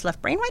to use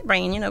left brain, right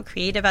brain,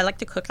 creative. I like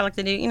to cook, I like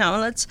to do,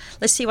 let's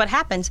see what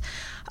happens.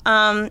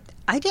 I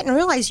didn't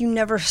realize you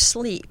never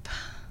sleep.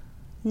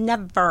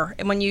 Never.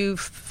 And when you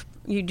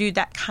do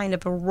that kind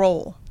of a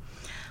role.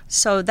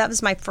 So that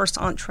was my first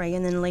entree,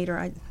 and then later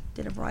I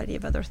did a variety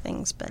of other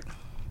things. But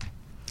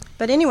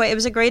anyway, it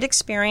was a great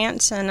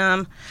experience,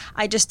 and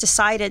I just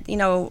decided,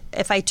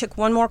 if I took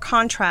one more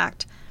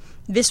contract,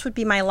 this would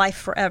be my life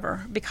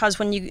forever. Because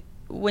when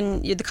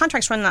the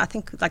contracts run, I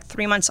think like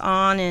 3 months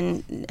on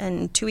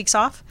and 2 weeks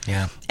off.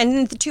 Yeah. And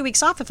in the 2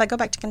 weeks off, if I go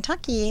back to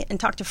Kentucky and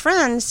talk to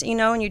friends,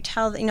 and you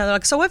tell, they're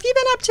like, so what have you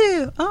been up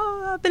to?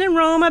 Oh, I've been in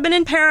Rome, I've been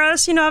in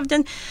Paris, I've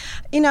done,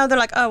 they're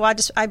like, oh,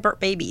 I birth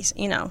babies,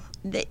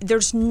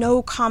 There's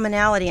no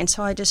commonality. And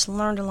so I just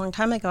learned a long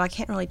time ago, I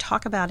can't really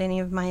talk about any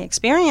of my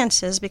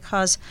experiences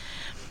because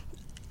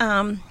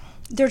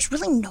there's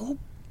really no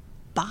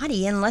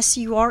body, unless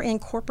you are in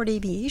corporate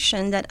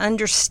aviation, that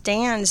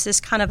understands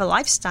this kind of a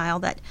lifestyle,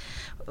 that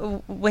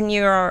when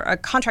you're a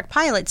contract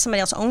pilot,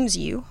 somebody else owns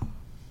you,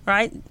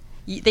 right?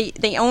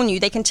 They own you.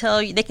 They can tell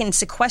you, they can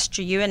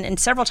sequester you, and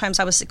several times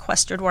I was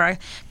sequestered where I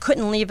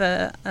couldn't leave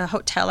a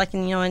hotel, like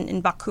in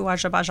Baku,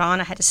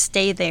 Azerbaijan. I had to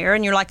stay there,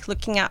 and you're like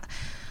looking at,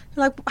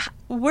 like,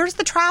 where's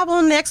the travel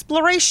and the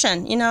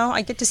exploration?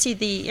 I get to see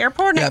the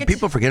airport. And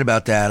people forget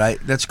about that.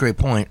 That's a great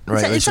point,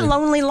 right? It's a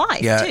lonely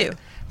life too.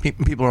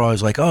 People are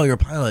always like, "Oh, you're a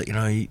pilot.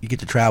 You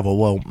get to travel."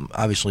 Well,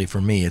 obviously for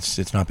me,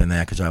 it's not been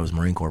that because I was a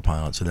Marine Corps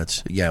pilot. So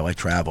that's I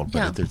traveled,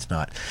 but it's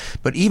not.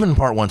 But even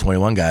Part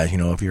 121 guys,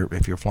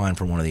 if you're flying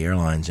for one of the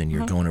airlines and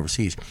you're going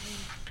overseas,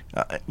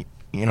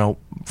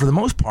 for the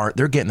most part,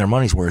 they're getting their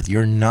money's worth.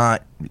 You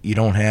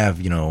don't have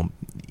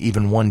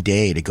even one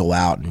day to go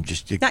out and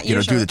just do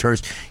the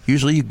tours.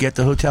 Usually, you get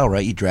the hotel,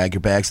 right? You drag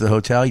your bags to the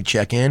hotel, you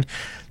check in.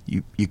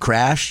 You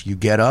crash, you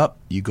get up,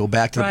 you go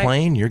back to the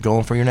plane, you're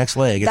going for your next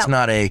leg. It's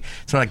not a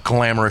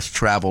glamorous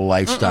travel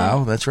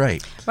lifestyle. That's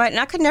right. Right, and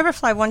I could never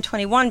fly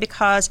 121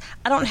 because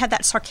I don't have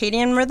that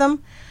circadian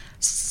rhythm.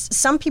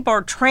 Some people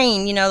are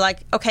trained, like,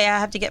 okay, I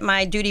have to get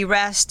my duty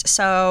rest,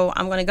 so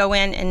I'm going to go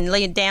in and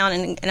lay it down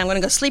and I'm going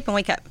to go sleep and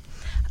wake up.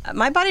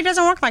 My body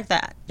doesn't work like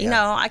that.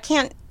 I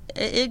can't,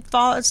 it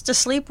falls to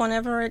sleep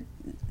whenever it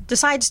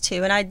decides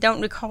to, and I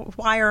don't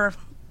require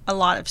a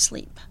lot of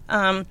sleep.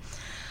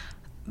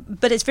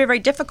 but it's very, very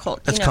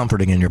difficult. That's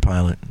comforting in your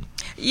pilot.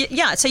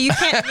 Yeah, so you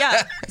can't.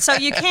 Yeah, so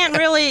you can't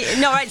really.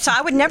 No, right. So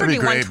I would never It'd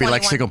do be great. 121. Be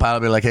like single pilot.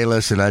 Be like, hey,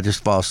 listen, I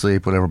just fall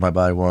asleep whenever my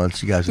body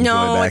wants. You guys enjoy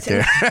back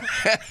there.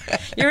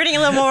 You're reading a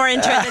little more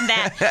into it than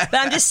that. But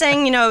I'm just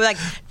saying, like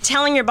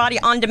telling your body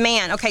on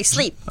demand, okay,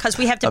 sleep, because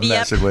we have to be up. I'm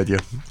messing with you.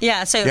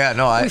 Yeah. So yeah,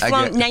 no, I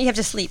get. Now you have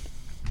to sleep.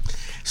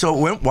 So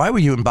why were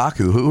you in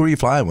Baku? Who were you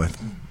flying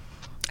with?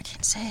 I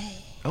can't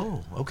say.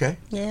 Oh, okay.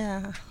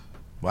 Yeah.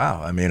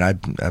 Wow. I mean,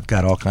 I've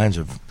got all kinds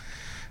of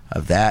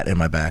that in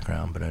my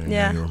background, but I didn't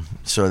know you were.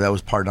 So that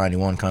was Part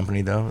 91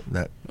 company, though?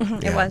 It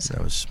was.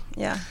 That was.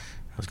 Yeah.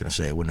 I was going to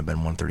say it wouldn't have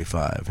been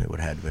 135. It would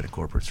have had to have been a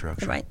corporate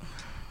structure. Right.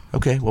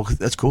 Okay, well,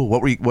 that's cool.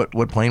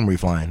 What plane were you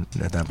flying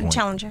at that point?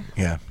 Challenger.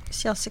 Yeah.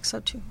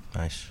 CL602.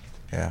 Nice.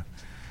 Yeah.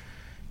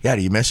 Yeah,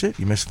 do you miss it?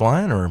 You miss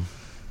flying, or?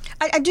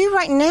 I do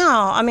right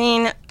now. I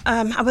mean,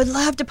 I would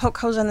love to poke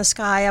holes in the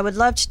sky. I would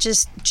love to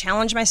just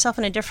challenge myself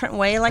in a different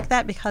way like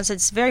that, because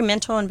it's very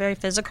mental and very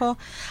physical.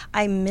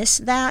 I miss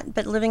that,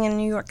 but living in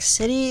New York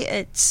City,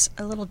 it's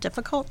a little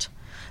difficult,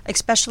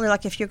 especially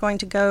like if you're going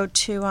to go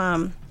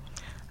to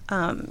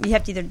you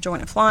have to either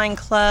join a flying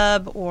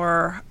club,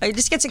 or it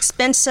just gets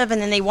expensive,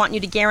 and then they want you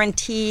to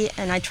guarantee,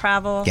 and I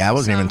travel. Yeah, I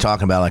wasn't even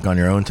talking about like on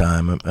your own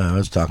time. I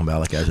was talking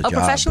about like as a job.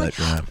 Professionally?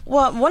 But,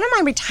 Well, one of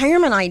my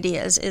retirement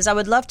ideas is I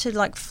would love to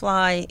like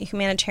fly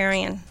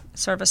humanitarian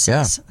services.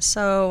 Yeah.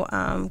 So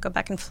go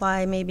back and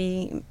fly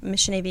maybe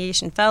Mission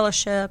Aviation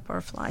Fellowship, or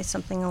fly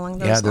something along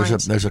those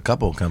lines. There's a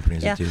couple of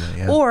companies that do that.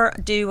 Yeah. Or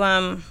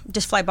do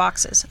just fly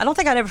boxes. I don't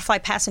think I'd ever fly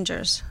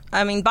passengers.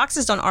 I mean,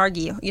 boxes don't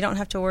argue. You don't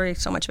have to worry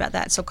so much about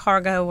that. So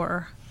cargo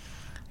or.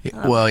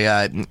 Well,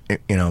 yeah,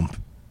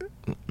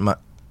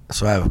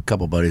 so I have a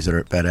couple buddies that are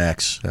at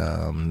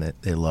FedEx.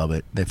 They love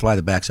it. They fly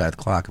the backside of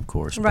the clock, of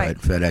course, right.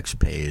 But FedEx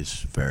pays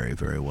very,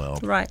 very well.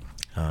 Right.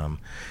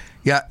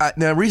 Yeah,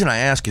 the reason I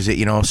ask is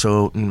that,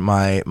 so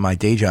my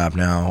day job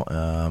now,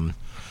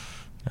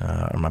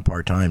 or my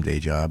part-time day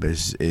job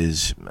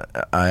is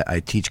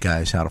I teach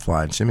guys how to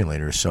fly in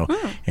simulators. So,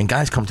 and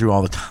guys come through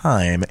all the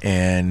time,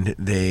 and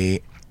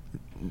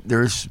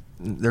there's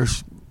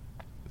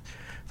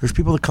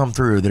people that come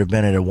through that have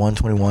been at a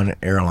 121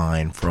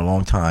 airline for a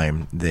long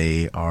time.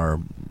 They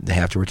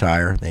have to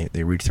retire.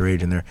 They reach their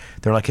age, and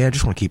they're like, hey, I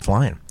just want to keep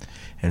flying.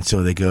 And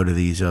so they go to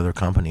these other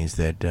companies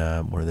that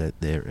where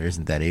there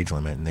isn't that age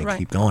limit, and they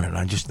keep going. And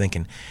I'm just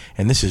thinking,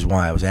 and this is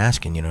why I was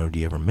asking, do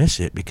you ever miss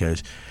it?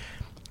 Because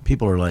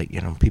people are like,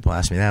 people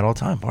ask me that all the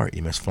time. Bart,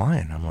 you miss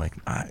flying? I'm like,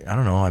 I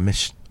don't know. I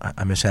miss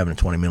having a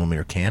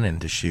 20mm cannon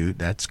to shoot.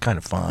 That's kind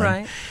of fun.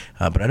 Right.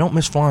 But I don't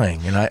miss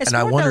flying, and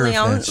I wonder if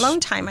that's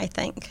alone time. I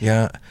think.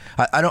 Yeah,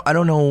 I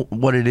don't know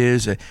what it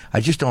is. I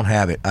just don't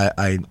have it.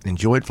 I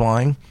enjoyed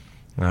flying.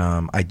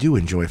 I do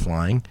enjoy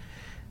flying.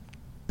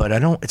 But I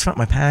don't. It's not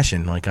my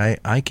passion. Like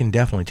I can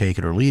definitely take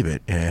it or leave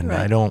it, and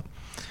I don't.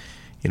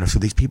 So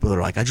these people that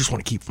are like, I just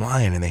want to keep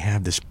flying, and they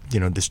have this,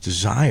 this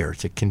desire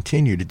to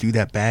continue to do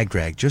that bag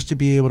drag just to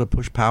be able to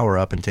push power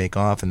up and take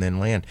off and then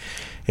land.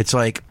 It's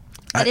like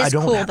I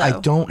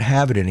don't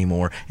have it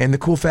anymore, and the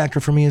cool factor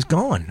for me is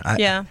gone.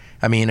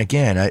 I mean,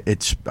 again,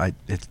 it's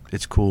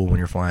cool when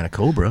you're flying a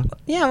Cobra.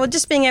 Yeah, well,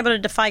 just being able to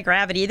defy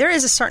gravity. There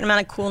is a certain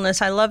amount of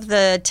coolness. I love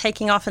the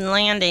taking off and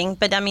landing,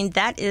 but I mean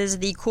that is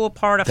the cool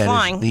part of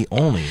flying. That is the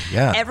only,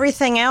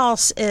 Everything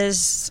else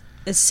is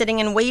sitting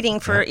and waiting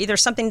for either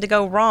something to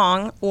go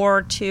wrong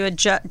or to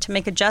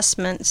make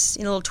adjustments,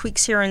 little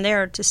tweaks here and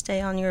there to stay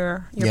on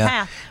your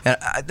path. And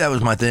that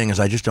was my thing, is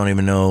I just don't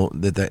even know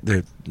that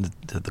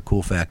the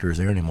cool factor is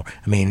there anymore.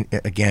 I mean,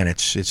 again,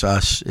 it's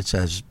us. It's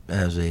as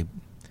a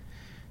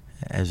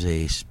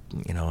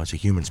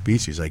human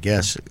species, I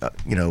guess.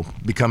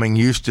 Becoming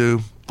used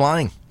to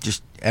flying.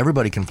 Just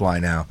everybody can fly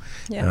now.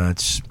 Yeah.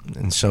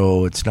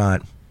 So it's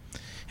not.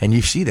 And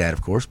you see that,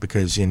 of course,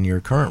 because in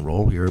your current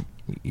role,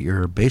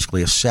 you're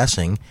basically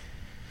assessing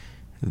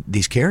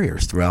these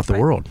carriers throughout the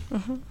world.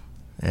 Mm-hmm.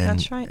 And,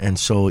 that's right. And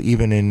so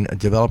even in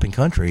developing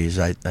countries,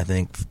 I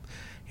think,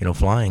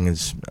 flying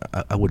is,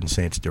 I wouldn't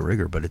say it's de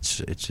rigueur, but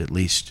it's at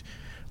least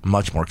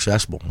much more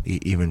accessible,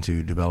 even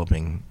to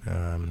developing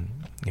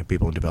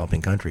people in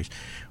developing countries.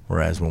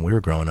 Whereas when we were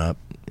growing up,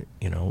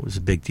 it was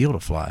a big deal to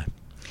fly.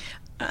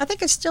 I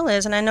think it still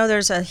is, and I know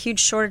there's a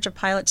huge shortage of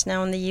pilots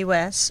now in the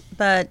U.S.,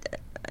 but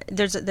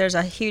there's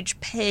a huge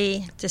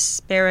pay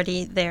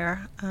disparity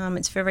there.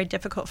 It's very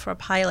difficult for a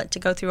pilot to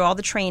go through all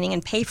the training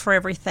and pay for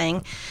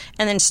everything,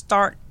 and then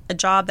start a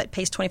job that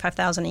pays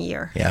 $25,000 a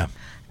year. Yeah.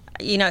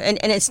 And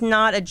it's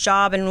not a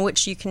job in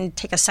which you can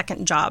take a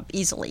second job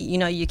easily.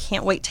 You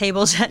can't wait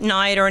tables at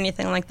night or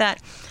anything like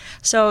that.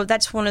 So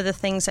that's one of the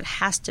things that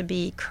has to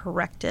be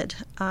corrected,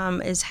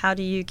 is how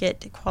do you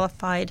get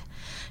qualified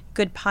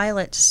good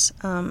pilots,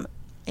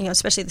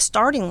 especially the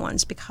starting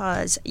ones,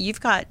 because you've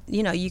got,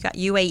 you got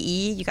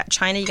UAE, you got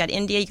China, you got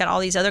India, you got all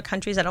these other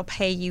countries that'll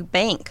pay you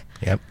bank.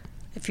 Yep.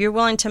 If you're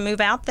willing to move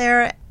out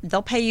there,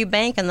 they'll pay you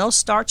bank, and they'll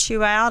start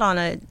you out on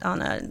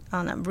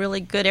a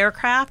really good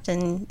aircraft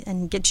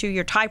and get you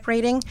your type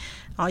rating.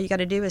 All you got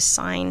to do is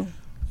sign,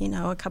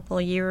 a couple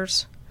of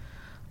years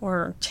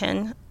or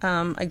 10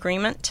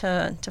 agreement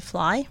to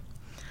fly.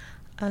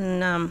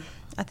 And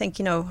I think,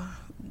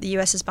 the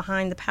U.S. is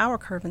behind the power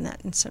curve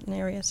in certain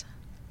areas.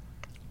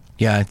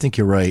 Yeah, I think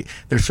you're right.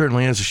 There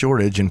certainly is a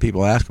shortage, and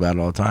people ask about it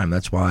all the time.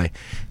 That's why.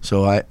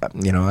 So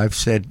I've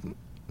said.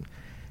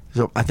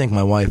 So I think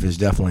my wife is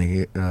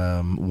definitely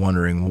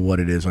wondering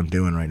what it is I'm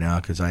doing right now,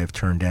 because I have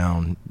turned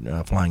down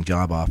flying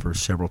job offers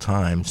several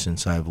times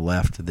since I've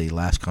left the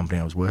last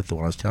company I was with, the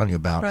one I was telling you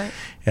about. Right.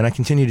 And I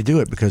continue to do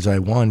it because I,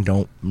 one,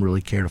 don't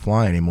really care to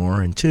fly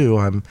anymore, and two,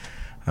 I'm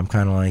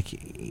kind of like,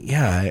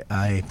 yeah,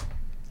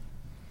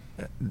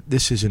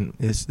 this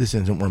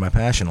isn't where my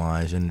passion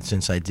lies. And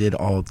since I did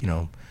all,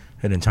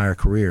 an entire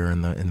career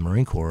in the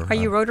Marine Corps. Are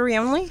you rotary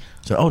only?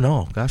 So, oh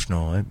no, gosh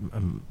no.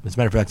 As a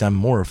matter of fact, I'm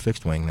more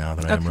fixed wing now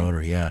than I am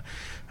rotary. Yeah,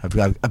 I've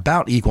got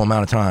about equal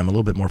amount of time, a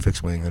little bit more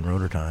fixed wing than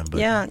rotor time.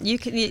 But yeah,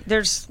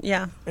 there's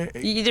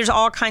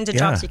all kinds of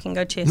jobs you can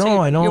go to. No, so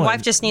I know. Your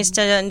wife just needs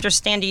to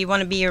understand: do you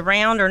want to be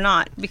around or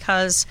not?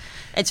 Because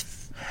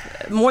it's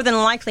more than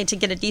likely to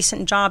get a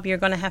decent job, you're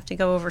going to have to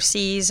go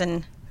overseas,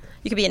 and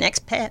you could be an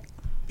expat.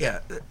 Yeah,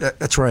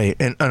 that's right.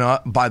 And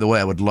by the way,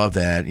 I would love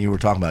that. You were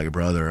talking about your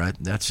brother.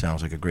 That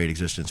sounds like a great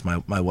existence.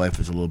 My wife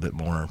is a little bit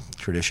more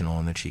traditional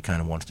in that she kind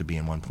of wants to be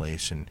in one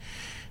place. And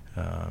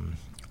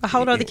how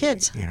old are the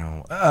kids?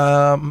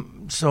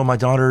 So my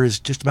daughter is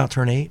just about to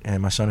turn 8,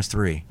 and my son is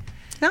 3.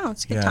 No,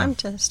 it's a good time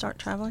to start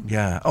traveling.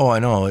 Yeah. Oh, I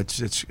know.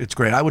 It's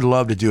great. I would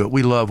love to do it.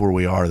 We love where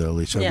we are, though,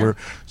 Lisa. Yeah.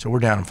 We're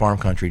down in farm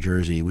country,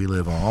 Jersey. We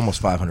live on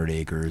almost 500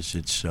 acres.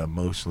 It's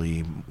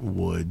mostly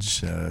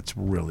woods. It's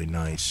really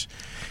nice.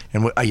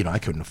 And I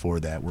couldn't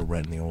afford that. We're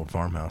renting the old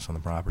farmhouse on the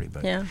property.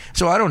 But yeah.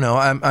 So I don't know.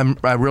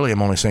 I really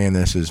am only saying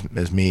this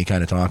as me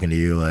kind of talking to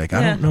you. Like,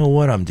 I don't know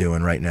what I'm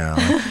doing right now.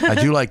 I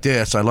do like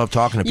this. I love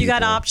talking to people. You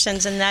got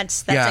options, and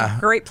that's a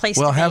great place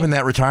to be. Well, having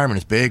that retirement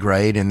is big,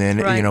 right? And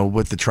then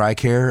with the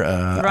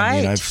TRICARE.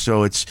 Right.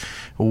 So it's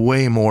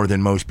way more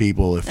than most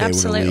people if they were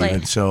to leave.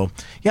 And so,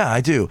 yeah, I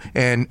do.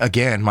 And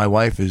again, my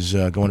wife is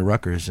going to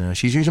Rutgers.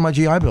 She's using my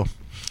GI Bill.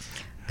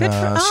 Good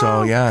for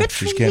good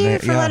for she's you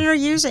for letting her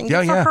use it.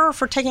 Good for her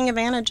for taking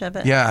advantage of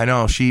it. Yeah, I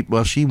know. She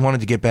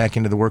wanted to get back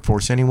into the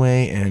workforce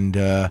anyway, and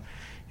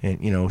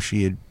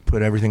she had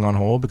put everything on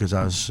hold because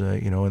I was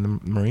in the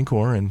Marine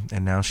Corps,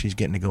 and now she's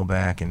getting to go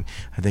back, and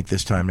I think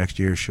this time next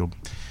year she'll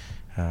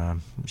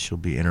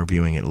be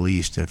interviewing at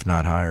least, if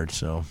not hired.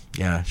 So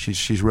yeah,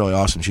 she's really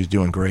awesome. She's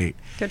doing great.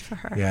 Good for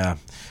her. Yeah.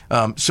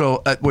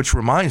 Which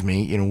reminds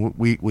me,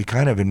 we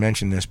kind of had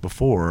mentioned this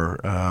before.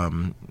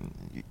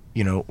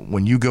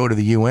 When you go to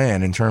the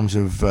UN in terms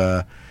of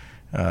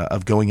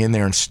going in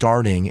there and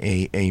starting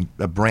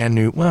a brand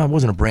new, well, it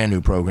wasn't a brand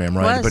new program,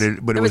 right?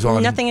 But it was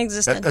on nothing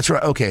existed. That's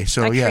right. Okay,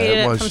 so I created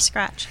it was from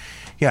scratch.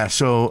 Yeah.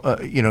 So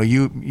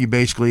you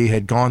basically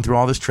had gone through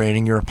all this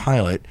training. You're a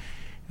pilot.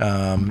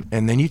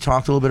 And then you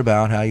talked a little bit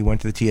about how you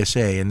went to the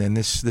TSA, and then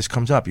this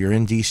comes up. You're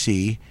in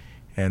D.C.,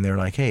 and they're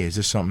like, "Hey, is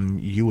this something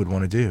you would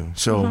want to do?"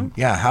 So,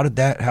 yeah, how did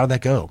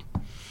that go?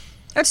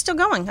 It's still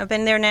going. I've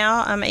been there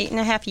now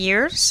 8.5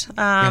 years.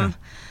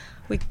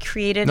 We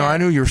created. No, I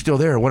knew you were still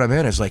there. What I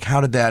meant is, like,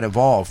 how did that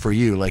evolve for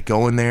you? Like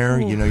going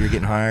there, you're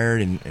getting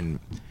hired, and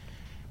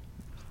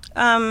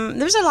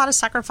there's a lot of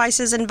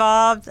sacrifices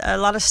involved. A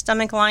lot of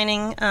stomach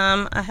lining.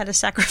 I had to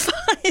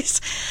sacrifice.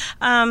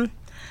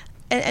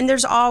 And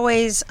there's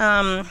always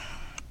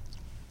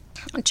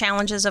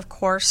challenges, of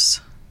course.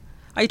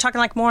 Are you talking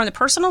like more on the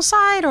personal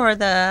side or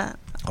the...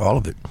 All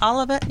of it. All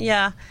of it,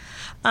 yeah.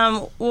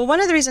 Well, one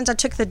of the reasons I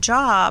took the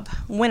job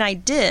when I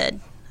did,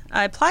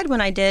 I applied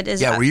when I did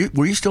is... Yeah, were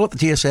you still at the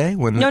TSA?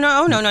 No.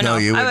 No,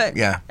 you were,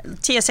 yeah.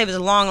 TSA was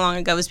long, long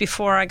ago. It was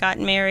before I got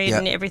married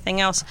and everything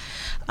else.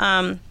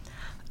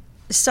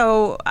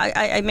 So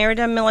I married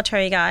a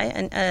military guy,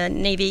 a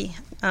Navy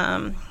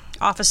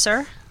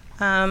officer.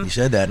 You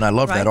said that, and I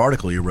loved that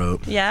article you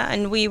wrote. Yeah,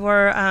 and we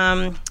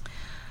were...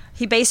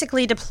 he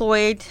basically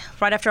deployed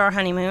right after our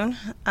honeymoon,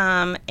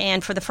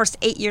 and for the first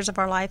 8 years of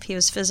our life, he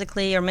was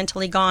physically or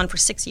mentally gone for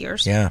 6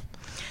 years. Yeah.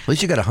 At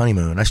least you got a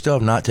honeymoon. I still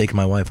have not taken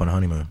my wife on a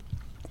honeymoon.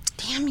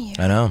 Damn you.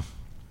 I know.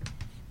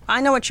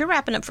 I know what you're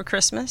wrapping up for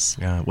Christmas.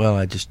 Yeah, well,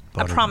 I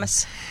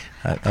promise.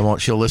 I won't.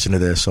 She'll listen to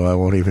this, so I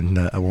won't even.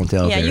 I won't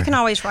tell her. Yeah, you can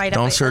always write.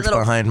 Don't search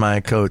behind my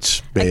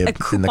coats, babe,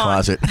 in the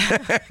closet.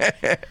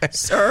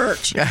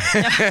 Search.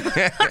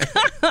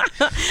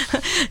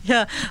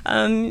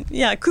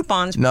 Yeah,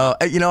 coupons. No,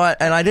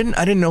 and I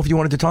didn't know if you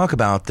wanted to talk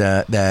about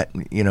that. That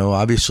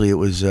obviously it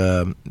was.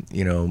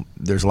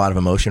 There's a lot of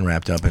emotion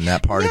wrapped up in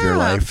that part of your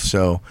life.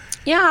 So.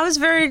 Yeah, I was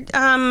very.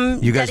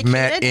 You guys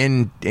met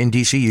in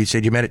D.C. You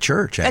said you met at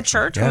church. Actually. At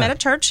church, we met at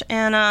church,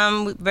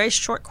 and very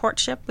short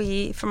courtship.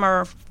 From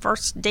our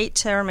first date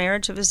to our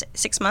marriage, it was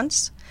 6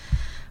 months.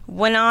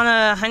 Went on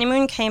a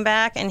honeymoon, came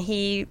back, and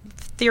he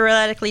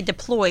theoretically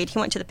deployed. He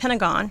went to the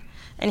Pentagon,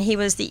 and he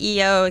was the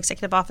EO,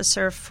 executive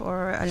officer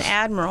for an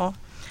admiral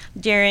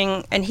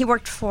and he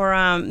worked for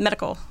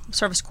Medical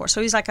Service Corps,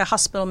 so he's like a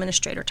hospital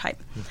administrator type.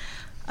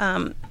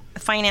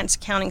 finance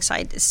accounting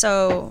side.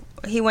 So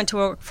he went to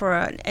work for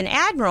an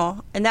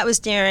admiral, and that was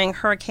during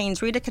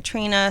Hurricanes Rita,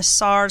 Katrina,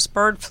 SARS,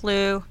 bird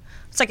flu.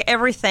 It's like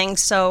everything.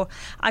 So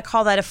I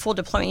call that a full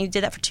deployment. You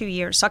did that for 2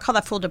 years. So I call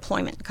that full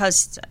deployment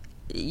because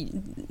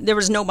there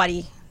was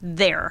nobody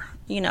there,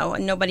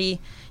 and nobody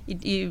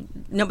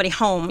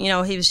home.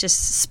 He was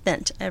just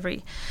spent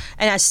and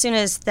as soon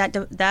as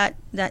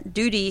that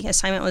duty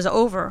assignment was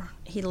over,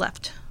 he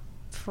left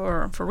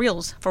for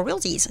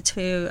realsies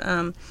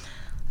to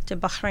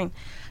Bahrain.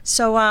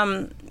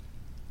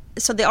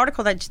 So the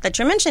article that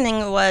you're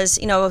mentioning was,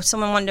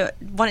 someone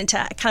wanted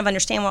to kind of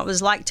understand what it was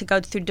like to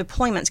go through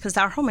deployments, because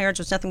our whole marriage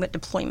was nothing but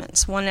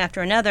deployments, one after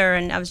another.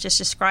 And I was just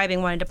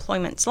describing what a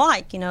deployment's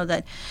like,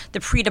 that the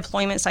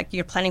pre-deployments, like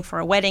you're planning for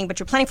a wedding, but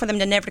you're planning for them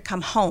to never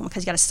come home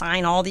because you got to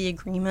sign all the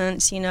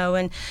agreements,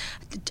 and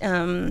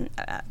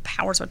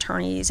powers of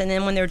attorneys. And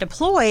then when they're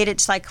deployed,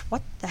 it's like,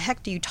 what the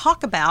heck do you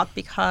talk about?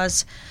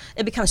 Because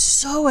it becomes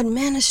so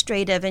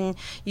administrative, and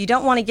you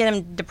don't want to get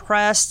him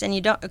depressed, and you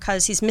don't,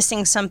 because he's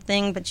missing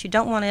something, but you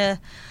don't want to.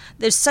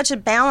 There's such a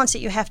balance that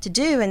you have to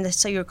do, and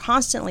so you're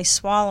constantly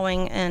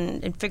swallowing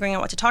and figuring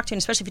out what to talk to, and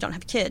especially if you don't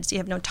have kids. You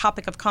have no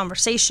topic of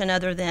conversation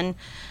other than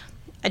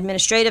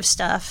administrative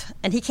stuff,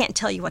 and he can't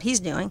tell you what he's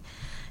doing.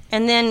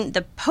 And then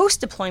the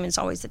post-deployment is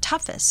always the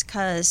toughest,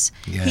 because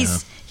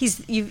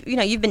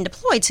you've been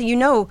deployed, so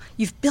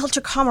you've built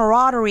a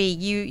camaraderie.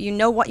 You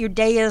know what your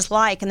day is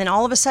like, and then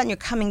all of a sudden you're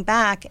coming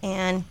back,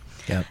 and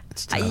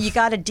it's tough. You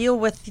got to deal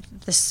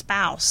with the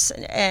spouse,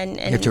 and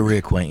you have to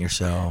reacquaint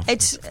yourself.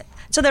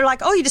 So they're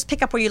like, oh, you just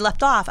pick up where you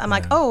left off. I'm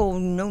like, oh,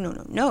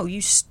 no,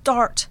 you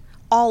start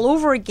all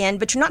over again,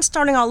 but you're not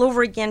starting all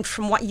over again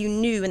from what you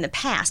knew in the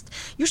past.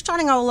 You're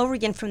starting all over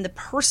again from the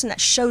person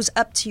that shows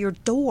up to your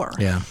door,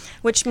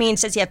 which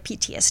means, does he have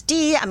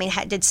PTSD? I mean,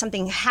 did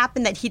something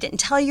happen that he didn't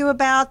tell you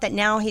about, that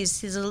now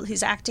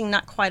he's acting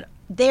not quite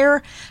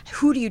there?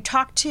 Who do you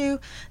talk to?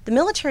 The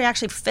military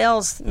actually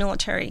fails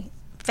military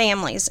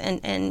families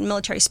and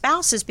military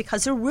spouses,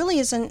 because there really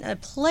isn't a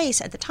place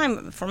at the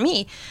time for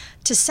me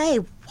to say,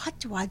 what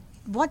do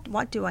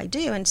I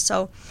do? And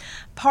so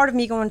part of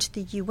me going to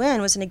the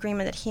UN was an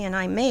agreement that he and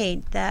I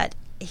made, that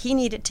he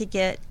needed to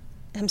get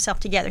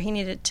himself together.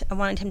 I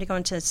wanted him to go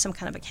into some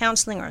kind of a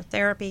counseling or a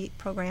therapy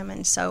program,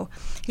 and so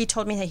he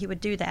told me that he would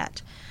do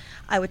that.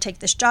 I would take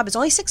this job. It's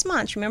only 6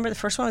 months. Remember, the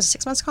first one was a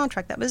 6 months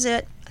contract. That was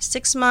it.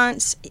 6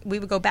 months. We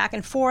would go back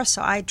and forth,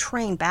 so I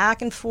trained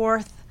back and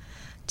forth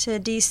to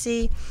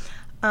DC,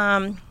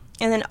 and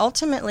then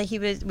ultimately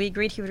we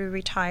agreed he would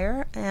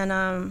retire,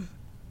 and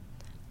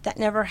that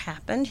never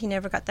happened. He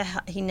never got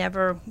he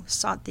never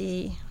sought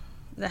the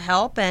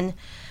help, and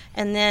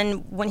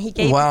then when he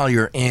gave, while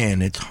you're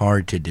in, it's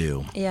hard to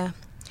do. Yeah,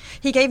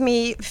 he gave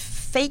me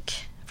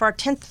fake, for our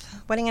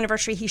 10th wedding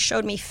anniversary. He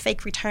showed me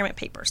fake retirement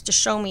papers to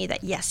show me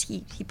that yes,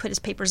 he put his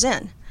papers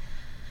in.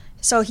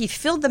 So he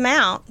filled them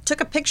out,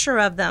 took a picture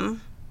of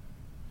them,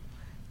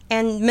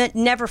 and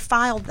never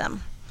filed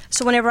them.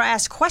 So whenever I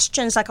asked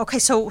questions like, okay,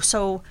 so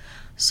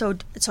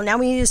now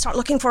we need to start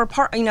looking for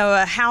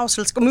a house.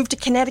 Let's go move to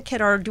Connecticut,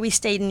 or do we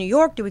stay in New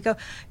York? Do we go,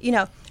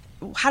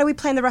 how do we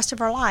plan the rest of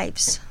our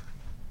lives?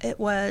 It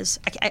was,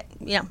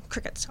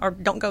 crickets, or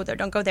don't go there.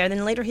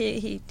 Then later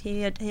he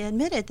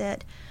admitted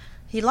that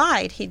he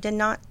lied. He did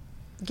not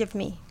give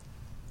me.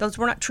 Those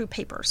were not true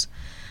papers.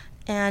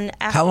 And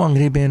how long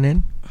had he been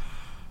in?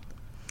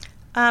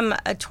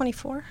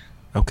 24.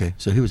 Okay,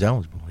 so he was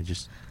eligible. He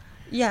just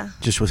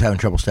was having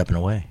trouble stepping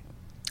away.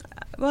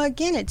 Well,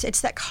 again,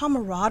 it's that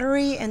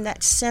camaraderie and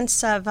that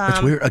sense of.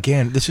 It's weird.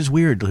 Again, this is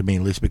weird to me,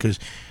 Liz, because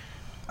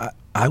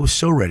I was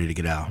so ready to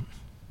get out,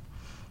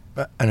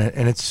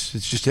 and it's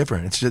just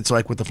different. It's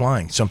like with the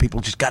flying. Some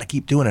people just got to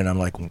keep doing it. I'm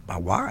like,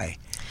 why?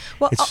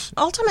 Well,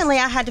 ultimately,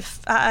 I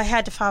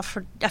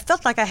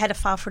felt like I had to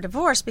file for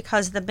divorce,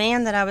 because the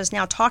man that I was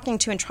now talking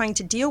to and trying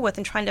to deal with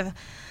and trying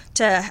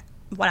to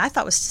what I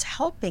thought was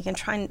helping and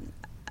trying,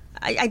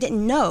 I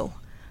didn't know.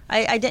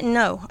 I didn't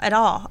know at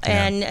all,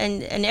 and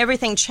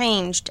everything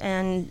changed,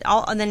 and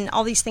then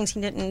all these things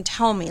he didn't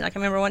tell me. Like I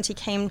remember once he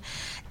came,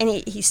 and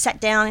he sat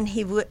down and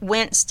he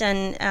winced,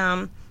 and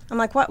I'm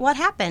like, what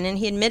happened? And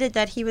he admitted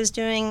that he was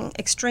playing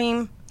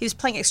extreme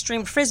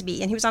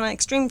frisbee, and he was on an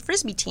extreme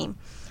frisbee team,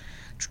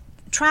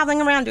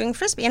 traveling around doing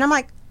frisbee. And I'm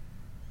like,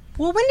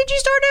 well, when did you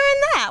start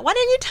doing that? Why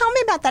didn't you tell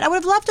me about that? I would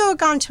have loved to have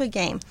gone to a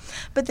game.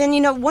 But then,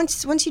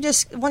 once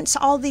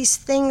all these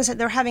things, that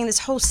they're having this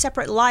whole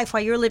separate life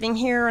while you're living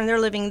here and they're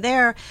living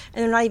there,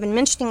 and they're not even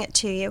mentioning it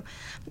to you,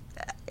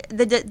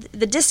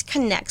 the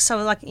disconnect. So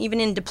like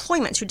even in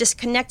deployments, you're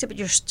disconnected, but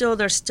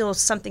there's still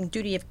something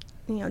duty of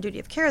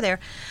care there.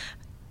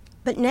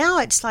 But now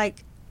it's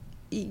like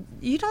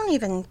you don't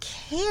even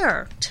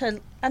care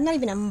I'm not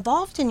even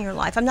involved in your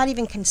life. I'm not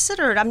even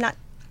considered.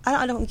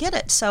 I don't get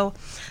it. So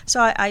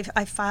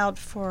I filed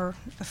for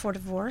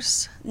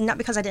divorce, not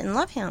because I didn't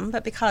love him,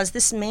 but because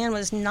this man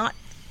was not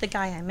the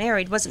guy I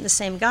married, wasn't the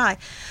same guy.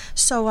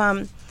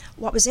 So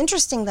what was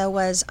interesting, though,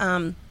 was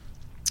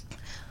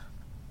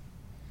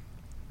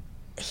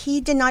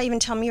he did not even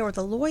tell me or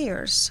the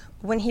lawyers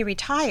when he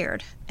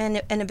retired.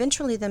 And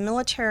eventually the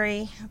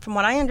military, from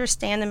what I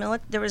understand,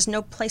 there was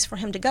no place for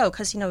him to go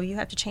because, you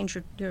have to change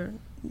your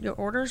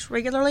orders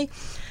regularly.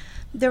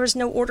 There was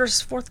no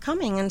orders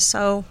forthcoming. And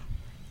so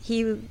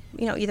he,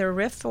 either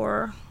RIF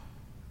or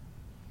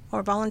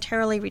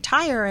voluntarily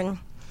retire. And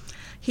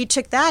he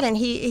took that and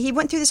he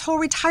went through this whole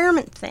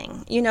retirement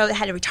thing. They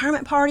had a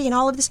retirement party and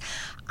all of this.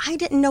 I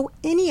didn't know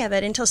any of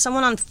it until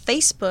someone on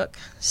Facebook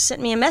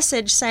sent me a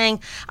message saying,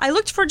 "I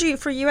looked for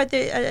you at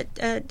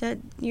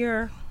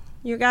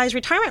your guys'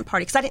 retirement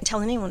party," because I didn't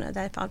tell anyone that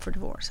I filed for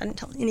divorce. I didn't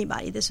tell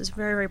anybody. This was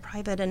very, very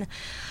private and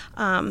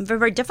very,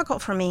 very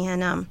difficult for me.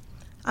 And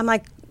I'm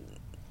like,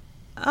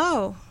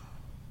 oh.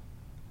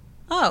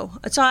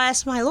 So I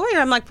asked my lawyer.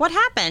 I'm like, "What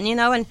happened?"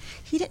 And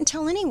he didn't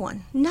tell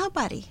anyone.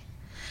 Nobody.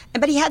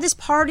 But he had this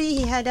party.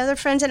 He had other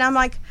friends, and I'm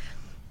like,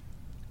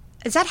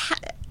 is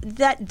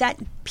that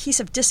piece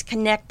of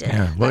disconnected?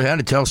 Yeah. Well, he had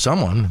to tell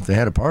someone if they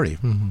had a party.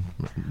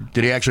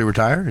 Did he actually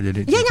retire? Or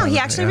he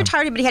actually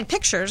retired, but he had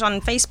pictures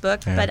on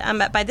Facebook. Yeah.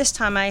 But by this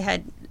time, I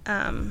had,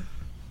 had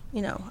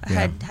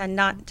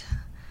not.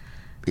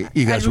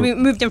 You guys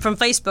moved him from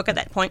Facebook at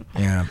that point.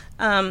 Yeah.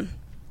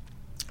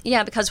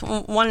 Because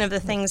one of the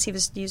things he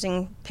was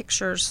using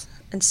pictures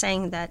and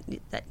saying that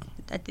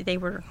they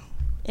were.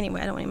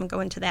 Anyway, I don't even go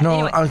into that.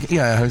 No, anyway, it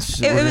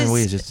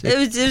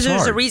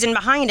was a reason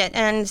behind it,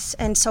 and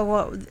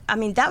so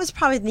that was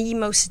probably the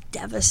most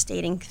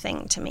devastating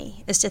thing to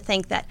me, is to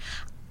think that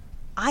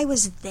I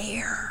was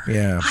there.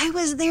 Yeah, I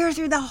was there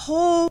through the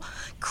whole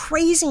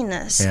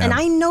craziness, and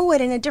I know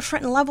it in a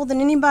different level than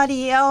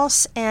anybody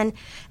else, and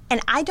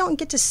I don't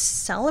get to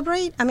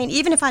celebrate.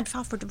 Even if I'd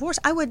filed for divorce,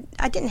 I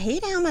didn't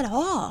hate him at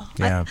all.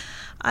 Yeah.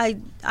 I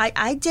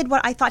did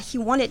what I thought he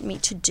wanted me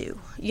to do.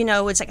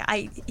 It's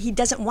like he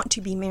doesn't want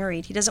to be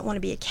married. He doesn't want to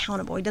be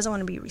accountable. He doesn't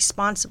want to be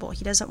responsible.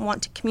 He doesn't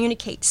want to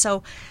communicate.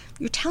 So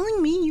you're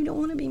telling me you don't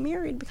want to be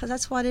married because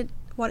that's what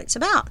it's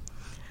about.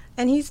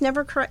 And he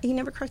never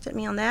corrected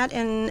me on that.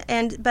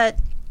 But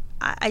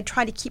I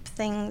try to keep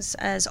things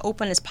as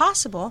open as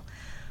possible.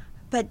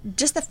 But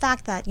just the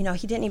fact that,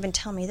 he didn't even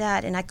tell me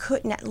that, and I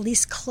couldn't at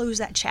least close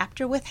that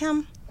chapter with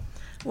him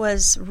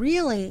was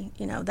really,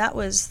 that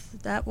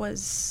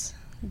was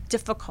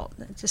difficult,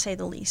 to say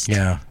the least.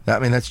 Yeah.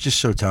 That's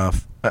just so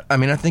tough.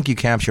 I think you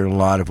captured a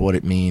lot of what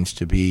it means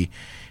to be,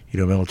 a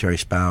military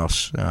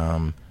spouse,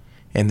 and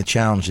the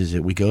challenges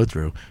that we go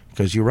through.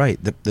 Because you're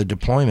right, the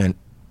deployment,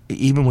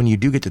 even when you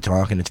do get to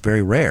talk, and it's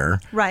very rare.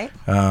 Right.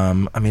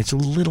 It's a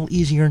little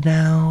easier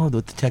now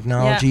with the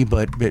technology,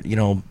 but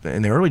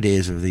in the early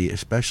days of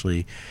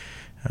especially,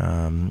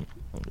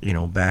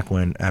 back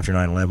after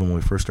 9/11, when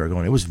we first started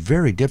going, it was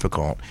very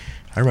difficult.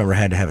 I remember I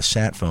had to have a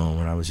sat phone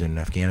when I was in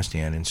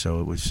Afghanistan, and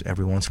so it was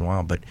every once in a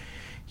while. But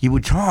you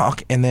would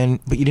talk, but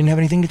you didn't have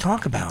anything to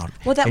talk about.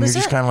 Well, that and was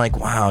you're just kind of like,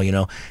 wow,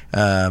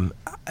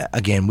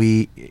 again,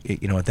 we,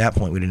 at that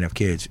point we didn't have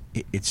kids.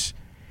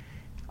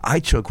 I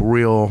took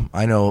real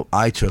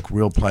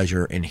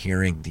pleasure in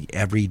hearing the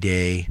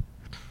everyday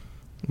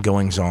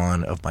goings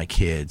on of my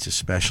kids,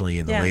 especially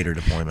in the later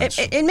deployments.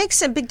 It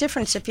makes a big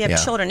difference if you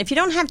have children. If you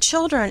don't have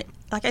children,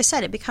 like I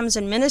said, it becomes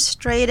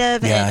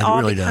administrative, and it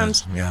all really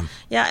becomes. Does.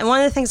 Yeah. And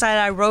one of the things that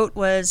I wrote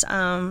was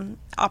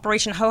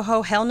Operation Ho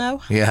Ho Hell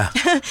No. Yeah.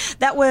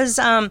 that was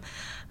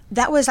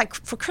like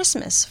for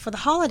Christmas, for the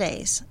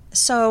holidays.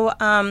 So.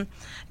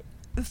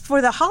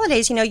 For the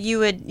holidays, you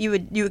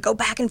would go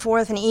back and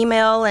forth and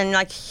email and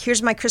like,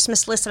 here's my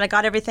Christmas list and I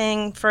got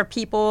everything for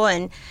people,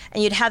 and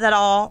you'd have that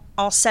all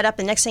set up,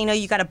 and next thing you know,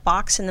 you got a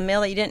box in the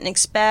mail that you didn't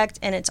expect,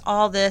 and it's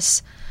all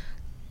this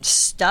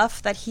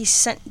stuff that he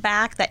sent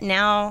back that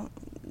now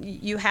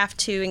you have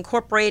to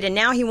incorporate, and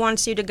now he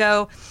wants you to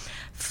go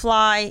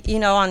fly,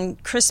 on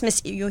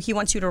Christmas. He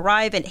wants you to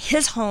arrive at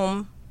his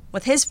home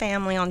with his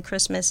family on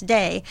Christmas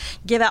Day,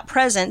 give out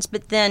presents,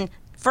 but then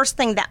first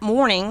thing that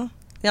morning,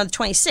 the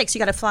 26th, you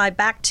got to fly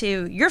back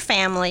to your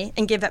family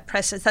and give up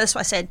presents. That's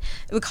why I said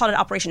we called it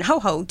Operation Ho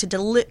Ho,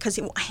 because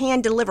he will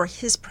hand deliver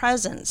his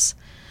presents.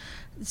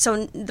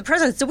 So the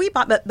presents that we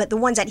bought, but the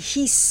ones that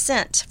he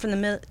sent from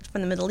the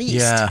Middle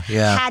East,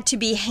 had to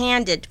be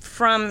handed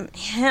from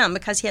him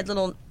because he had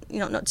little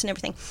notes and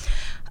everything.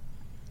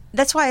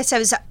 That's why I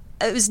said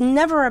it was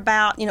never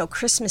about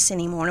Christmas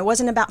anymore, and it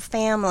wasn't about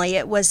family.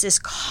 It was this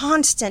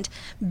constant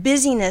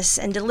busyness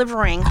and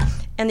delivering.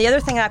 And the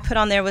other thing I put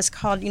on there was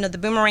called the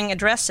boomerang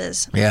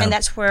addresses, and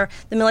that's where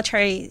the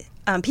military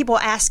people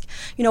ask,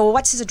 well,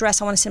 what's his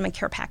address? I want to send him a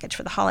care package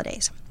for the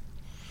holidays.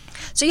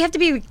 So you have to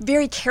be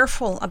very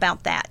careful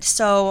about that.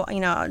 So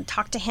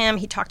talk to him.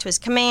 He talked to his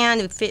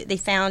command. They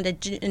found a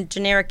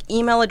generic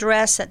email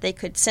address that they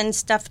could send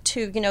stuff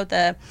to.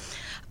 The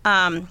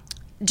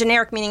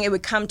generic meaning it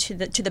would come to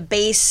the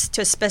base,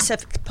 to a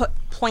specific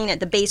point at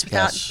the base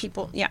without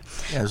people. Yeah,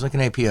 it was like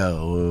an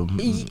APO.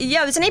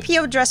 Yeah, it was an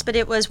APO address, but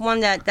it was one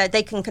that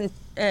they can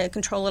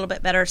control a little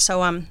bit better.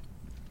 So I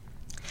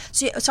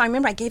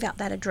remember I gave out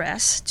that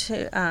address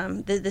to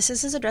this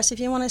is his address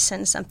if you want to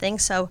send something.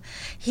 So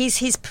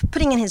he's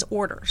putting in his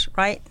orders,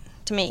 right,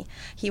 to me.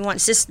 He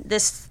wants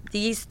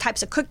these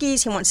types of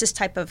cookies. He wants this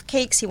type of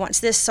cakes. He wants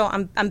this. So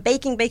I'm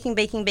baking,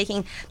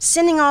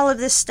 sending all of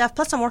this stuff.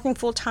 Plus, I'm working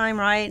full time,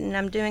 right? And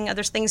I'm doing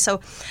other things.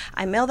 So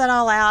I mail that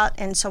all out.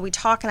 And so we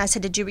talk, and I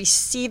said, "Did you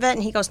receive it?"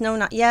 And he goes, "No,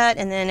 not yet."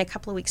 And then a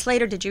couple of weeks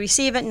later, "Did you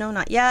receive it?" "No,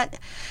 not yet."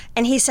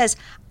 And he says,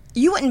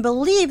 "You wouldn't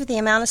believe the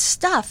amount of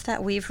stuff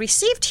that we've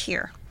received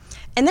here."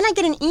 And then I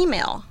get an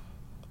email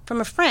from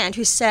a friend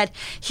who said,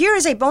 "Here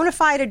is a bona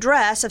fide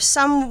address of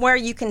somewhere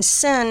you can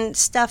send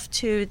stuff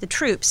to the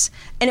troops."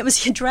 And it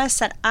was the address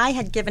that I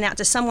had given out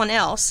to someone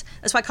else.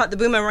 That's why I call it the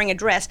boomerang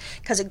address,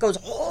 because it goes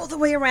all the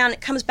way around. It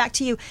comes back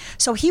to you.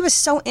 So he was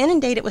so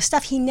inundated with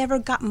stuff, he never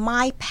got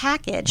my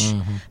package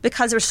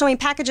because there were so many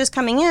packages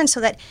coming in, so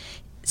that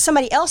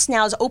somebody else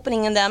now is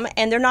opening them,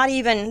 and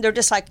they're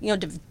just like,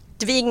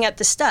 divvying up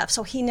the stuff.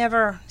 So he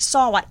never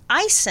saw what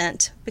I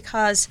sent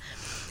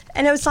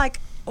and it was like,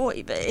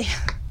 oy vey.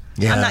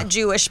 Yeah. I'm not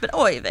Jewish, but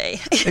oy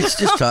vey. It's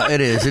just tough. It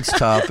is. It's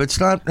tough. It's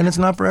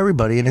not for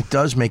everybody, and it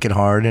does make it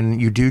hard,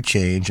 and you do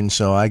change, and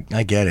so I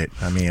get it.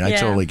 I mean, I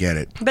totally get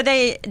it. But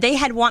they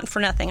had want for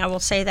nothing. I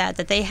will say that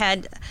they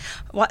had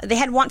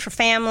want for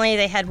family.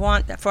 They had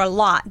want for a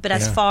lot. But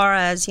as far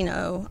as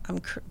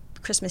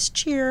Christmas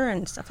cheer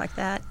and stuff like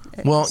that.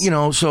 Well,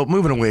 so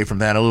moving away from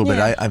that a little bit,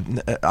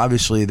 I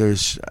obviously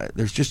there's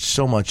just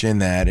so much in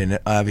that, and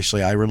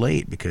obviously I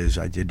relate because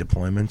I did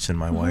deployments and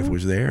my wife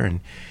was there,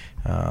 and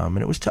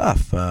it was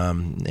tough,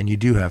 and you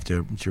do have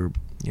to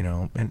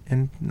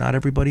and not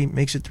everybody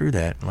makes it through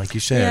that, like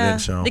you said. Yeah.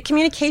 And so the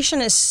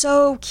communication is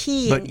so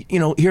key.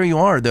 But here you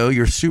are though.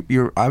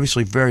 You're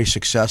obviously very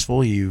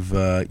successful. You've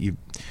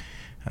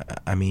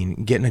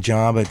getting a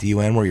job at the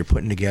UN where you're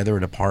putting together a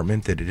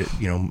department that,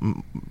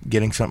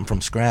 getting something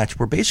from scratch,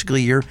 where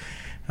basically you're,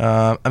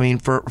 for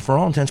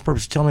all intents and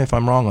purposes, tell me if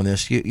I'm wrong on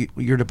this,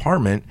 your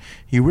department,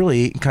 you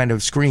really kind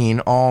of screen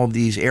all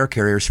these air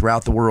carriers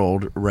throughout the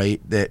world, right,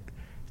 that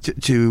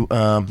to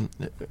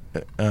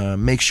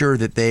make sure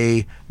that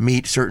they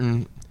meet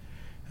certain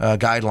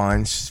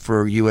guidelines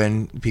for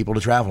UN people to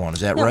travel on.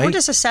 Is that right? We're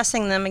just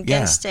assessing them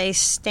against a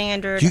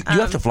standard. Do you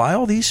have to fly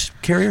all these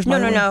carriers?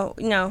 No.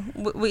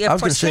 We I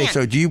was going to say,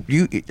 so do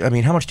you?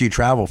 How much do you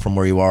travel from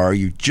where you are? Are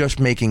you just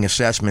making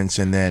assessments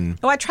and then?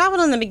 Well, I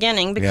traveled in the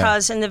beginning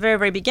because in the very,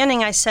 very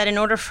beginning, I said in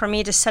order for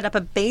me to set up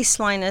a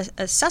baseline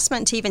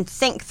assessment, to even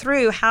think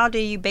through how do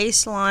you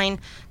baseline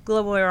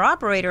global air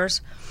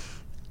operators,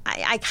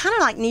 I kind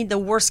of need the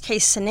worst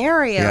case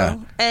scenario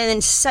and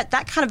then set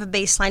that kind of a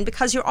baseline,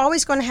 because you're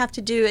always going to have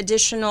to do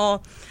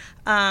additional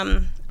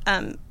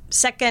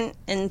second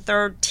and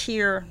third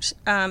tier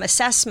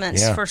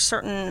assessments for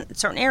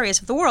certain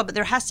areas of the world, but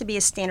there has to be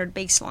a standard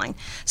baseline.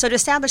 So to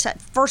establish that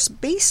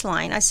first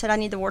baseline, I said I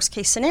need the worst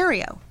case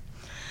scenario,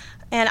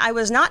 and I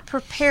was not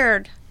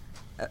prepared.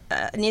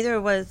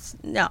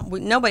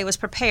 Nobody was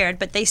prepared,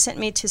 but they sent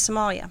me to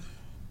Somalia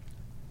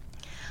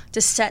to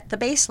set the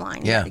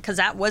baseline, because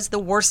that was the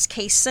worst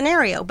case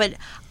scenario. But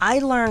I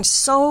learned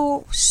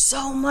so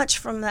much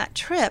from that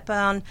trip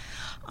on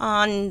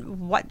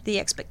what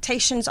the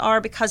expectations are,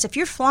 because if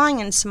you're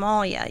flying in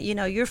Somalia,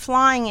 you're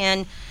flying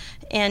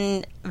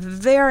in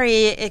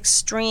very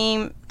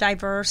extreme,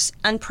 diverse,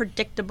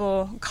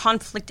 unpredictable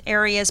conflict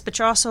areas, but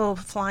you're also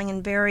flying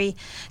in very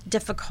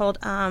difficult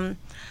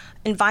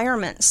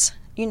environments.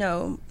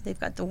 They've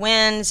got the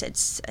winds,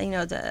 it's,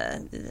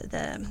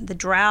 the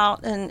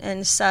drought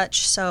and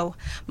such. So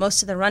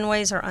most of the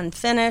runways are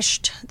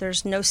unfinished.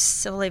 There's no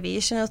civil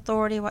aviation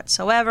authority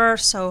whatsoever.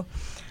 So,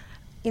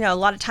 a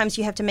lot of times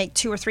you have to make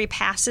 2 or 3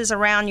 passes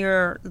around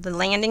the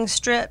landing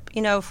strip.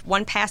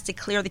 One pass to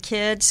clear the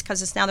kids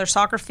because it's now their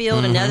soccer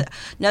field,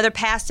 another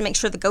pass to make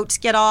sure the goats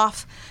get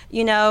off.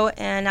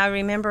 And I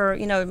remember,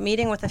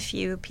 meeting with a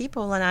few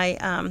people in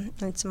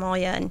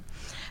Somalia,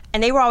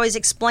 and they were always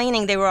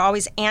explaining, they were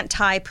always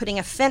anti putting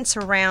a fence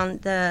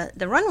around the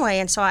runway.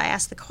 And so I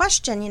asked the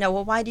question,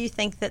 well, why do you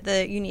think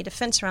that you need a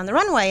fence around the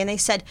runway? And they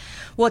said,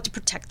 well, to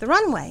protect the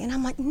runway. And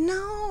I'm like,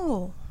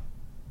 no,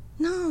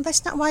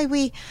 that's not why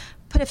we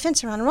put a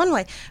fence around the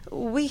runway.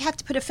 We have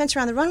to put a fence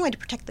around the runway to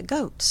protect the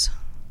goats.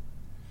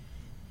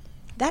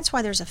 That's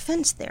why there's a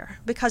fence there,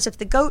 because if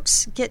the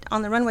goats get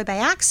on the runway by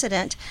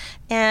accident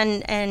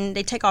and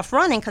they take off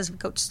running, because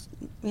goats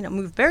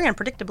move very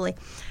unpredictably,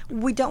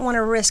 we don't want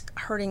to risk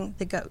hurting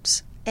the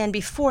goats. And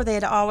before, they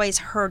had always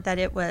heard that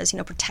it was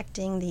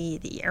protecting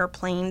the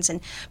airplanes,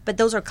 but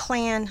those are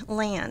clan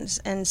lands,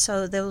 and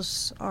so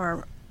those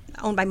are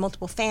owned by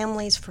multiple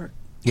families for.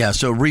 Yeah,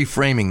 so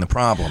reframing the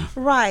problem.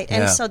 Right,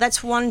 and so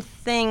that's one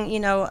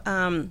thing,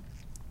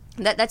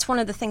 That's one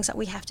of the things that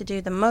we have to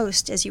do the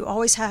most, is you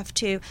always have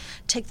to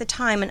take the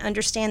time and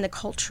understand the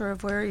culture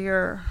of where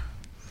you're.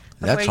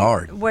 That's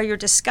hard. Where you're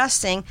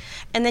discussing,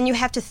 and then you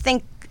have to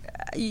think.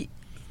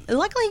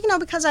 Luckily,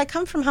 because I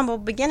come from humble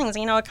beginnings.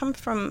 I come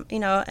from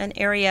an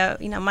area.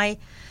 My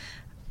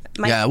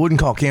I wouldn't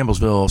call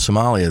Campbellsville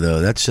Somalia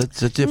though. That's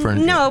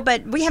different. No,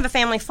 but we have a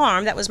family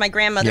farm. That was my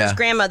grandmother's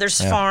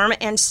grandmother's farm,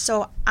 and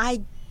so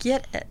I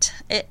get it.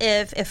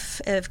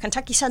 If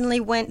Kentucky suddenly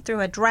went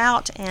through a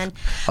drought and...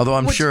 Although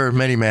I'm sure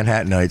many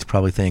Manhattanites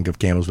probably think of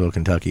Campbellsville,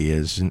 Kentucky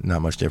as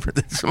not much different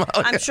than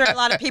Somalia. I'm sure a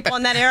lot of people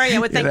in that area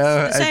would think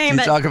the same.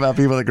 You talk about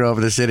people that grow up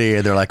in the city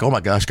and they're like, oh my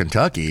gosh,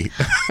 Kentucky.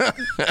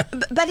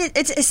 But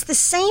it's the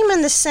same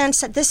in the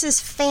sense that this is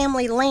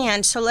family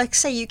land. So let's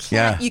say you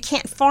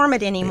can't farm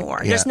it anymore.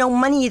 Yeah. There's no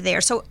money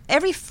there. So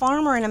every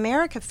farmer in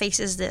America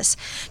faces this.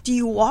 Do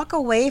you walk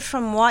away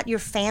from what your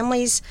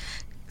family's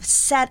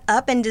set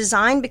up and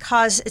designed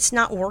because it's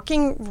not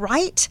working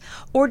right,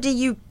 or do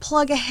you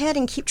plug ahead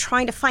and keep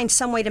trying to find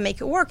some way to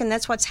make it work? And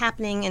that's what's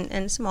happening in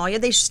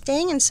Somalia. They're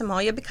staying in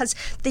Somalia because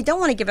they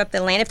don't want to give up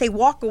their land. If they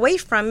walk away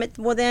from it,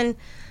 well then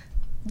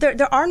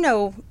there are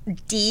no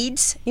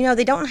deeds.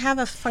 They don't have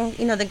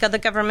the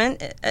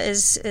government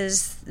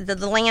is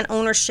the land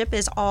ownership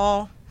is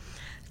all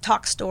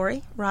talk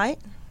story, right?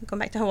 Going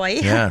back to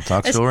Hawaii. Yeah,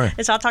 talk story.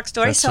 It's all talk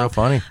story. That's so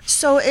funny.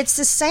 So it's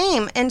the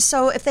same. And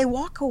so if they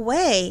walk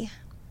away,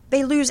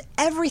 they lose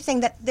everything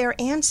that their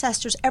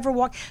ancestors ever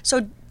walked.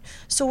 So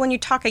when you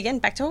talk again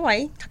back to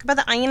Hawaii, talk about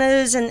the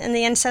Ainas and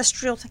the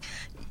ancestral thing.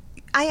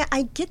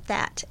 I get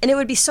that, and it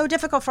would be so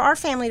difficult for our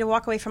family to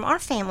walk away from our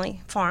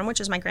family farm, which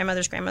is my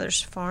grandmother's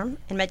farm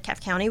in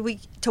Metcalfe County.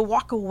 To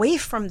walk away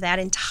from that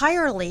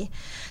entirely,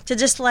 to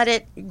just let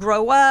it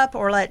grow up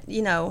or let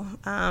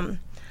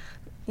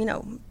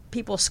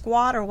people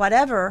squat or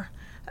whatever.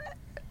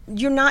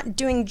 You're not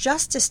doing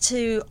justice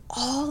to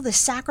all the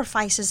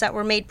sacrifices that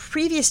were made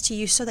previous to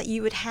you so that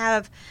you would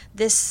have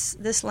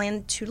this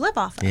land to live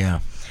off of. Yeah.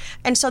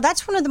 And so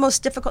that's one of the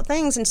most difficult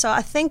things. And so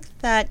I think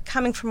that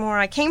coming from where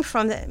I came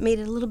from, that made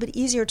it a little bit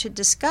easier to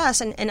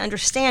discuss and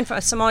understand from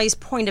a Somali's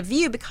point of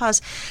view,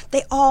 because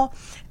they all,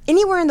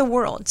 anywhere in the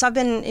world, so I've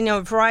been in a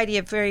variety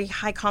of very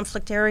high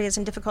conflict areas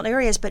and difficult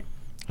areas, but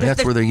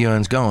that's where the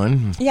UN's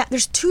going. Yeah,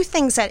 there's two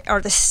things that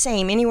are the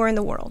same anywhere in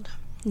the world.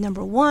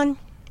 Number one,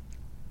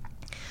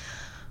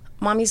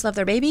 mommies love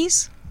their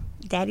babies,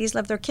 daddies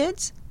love their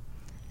kids,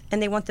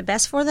 and they want the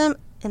best for them.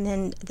 And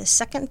then the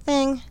second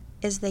thing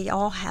is they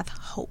all have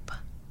hope.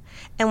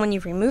 And when you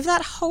remove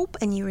that hope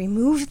and you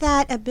remove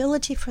that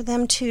ability for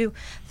them to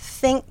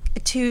think,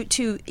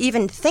 to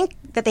even think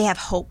that they have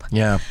hope,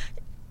 yeah,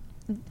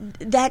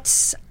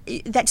 that's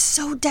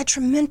so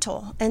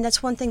detrimental. And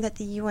that's one thing that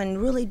the UN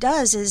really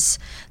does. Is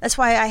that's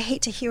why I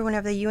hate to hear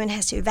whenever the UN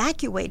has to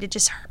evacuate. It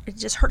just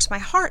hurts my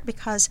heart,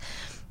 because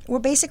we're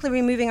basically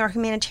removing our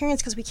humanitarians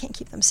because we can't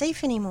keep them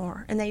safe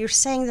anymore. And that you're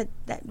saying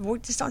that we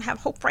just don't have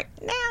hope right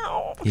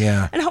now.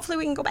 Yeah. And hopefully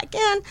we can go back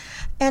in.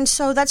 And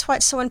so that's why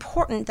it's so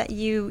important that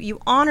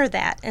you honor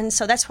that. And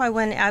so that's why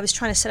when I was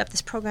trying to set up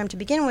this program to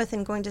begin with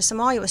and going to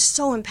Somalia, it was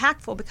so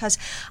impactful because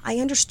I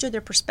understood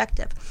their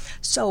perspective.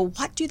 So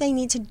what do they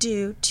need to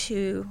do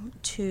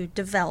to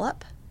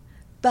develop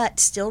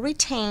but still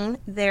retain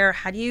their,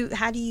 how do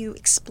you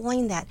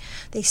explain that?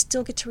 They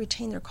still get to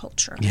retain their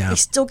culture. Yeah. They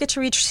still get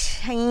to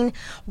retain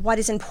what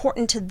is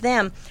important to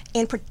them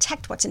and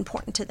protect what's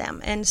important to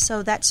them. And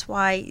so that's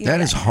why...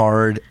 That is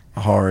hard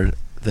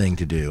thing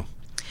to do.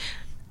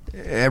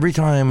 Every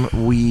time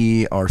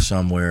we are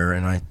somewhere,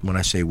 and when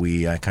I say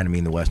we, I kind of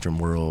mean the Western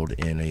world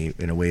in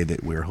a way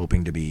that we're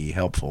hoping to be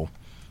helpful,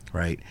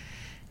 right?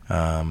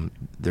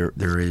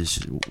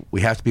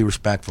 We have to be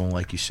respectful,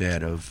 like you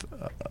said, of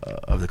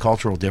the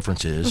cultural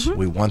differences. Mm-hmm.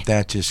 We want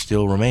that to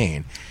still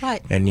remain,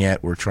 right? And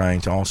yet we're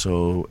trying to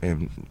also,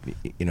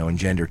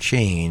 engender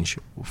change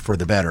for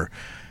the better.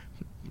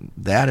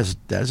 That is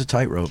a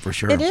tightrope for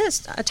sure. It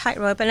is a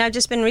tightrope, and I've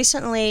just been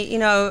recently,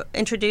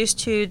 introduced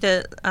to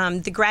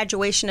the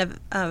graduation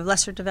of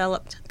lesser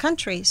developed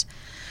countries.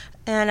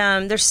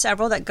 And there's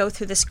several that go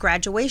through this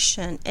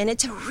graduation, and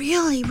it's a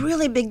really,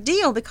 really big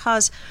deal,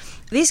 because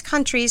these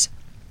countries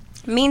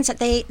means that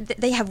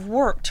they have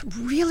worked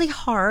really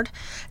hard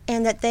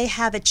and that they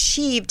have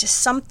achieved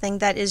something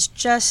that is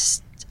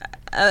just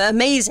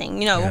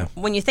amazing,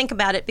 when you think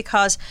about it,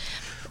 because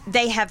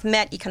they have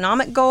met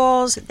economic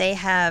goals, they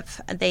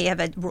have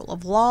a rule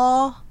of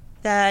law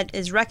that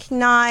is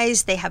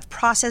recognized, they have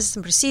processes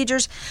and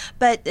procedures,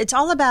 but it's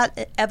all about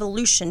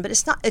evolution. But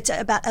it's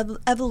about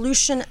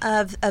evolution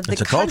of the country.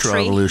 It's a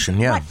cultural evolution,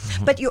 yeah. Right.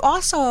 Mm-hmm. But you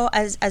also,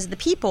 as the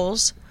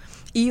peoples,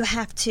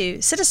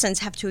 citizens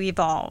have to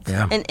evolve.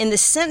 Yeah. And in the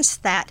sense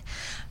that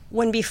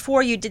when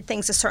before you did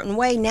things a certain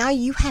way, now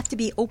you have to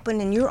be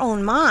open in your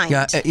own mind.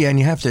 Yeah, and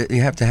you have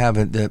to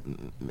have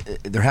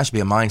there has to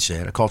be a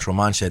mindset, a cultural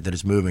mindset that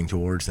is moving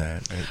towards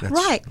that.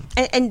 Right,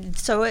 and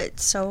so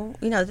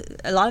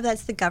a lot of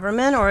that's the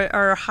government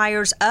or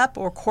hires up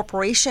or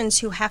corporations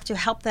who have to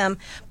help them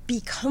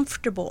be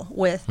comfortable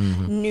with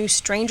new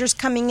strangers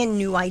coming in,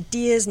 new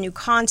ideas, new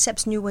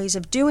concepts, new ways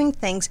of doing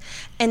things,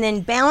 and then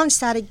balance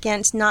that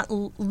against not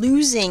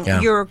losing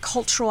your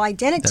cultural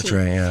identity. That's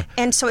right, yeah.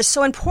 And so it's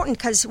so important,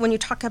 because when you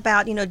talk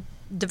about,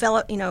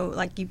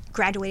 like you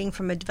graduating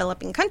from a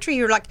developing country,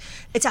 you're like,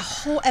 it's a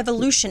whole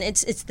evolution.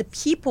 It's the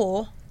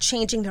people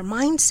changing their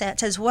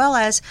mindsets, as well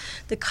as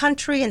the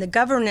country and the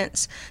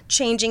governance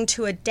changing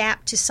to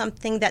adapt to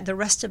something that the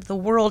rest of the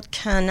world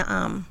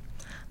can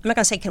I'm not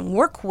going to say can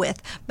work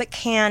with, but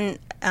can,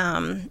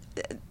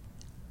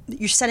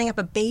 you're setting up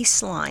a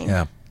baseline.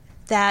 Yeah.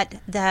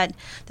 That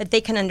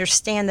they can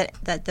understand,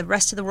 that the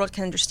rest of the world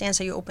can understand,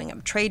 so you're opening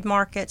up trade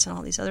markets and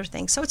all these other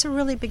things. So it's a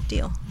really big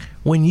deal.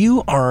 When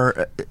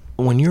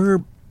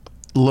you're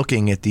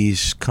looking at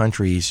these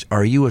countries,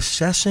 are you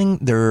assessing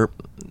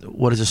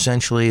what is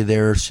essentially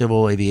their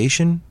civil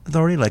aviation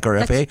authority, like our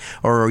FAA,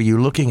 or are you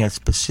looking at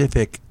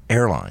specific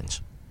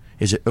airlines?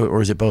 Is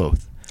it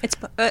both? It's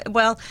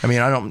well. I mean,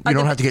 you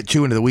don't have to get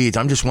too into the weeds.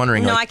 I'm just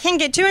wondering. No, I can't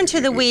get too into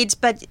the weeds,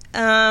 but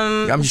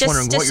I'm just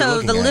wondering what you're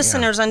looking so the at,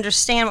 listeners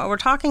understand what we're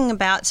talking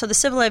about. So the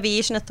Civil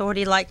Aviation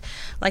Authority, like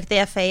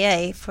the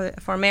FAA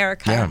for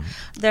America,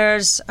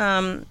 there's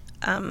I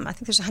think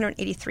there's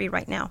 183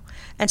 right now,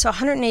 and so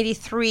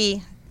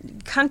 183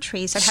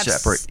 countries that have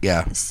separate,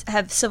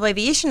 have civil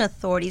aviation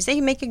authorities. They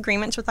make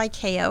agreements with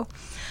ICAO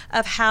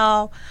of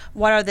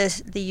what are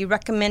the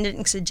recommended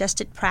and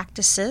suggested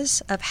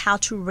practices of how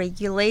to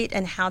regulate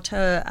and how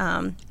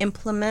to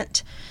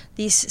implement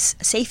these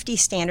safety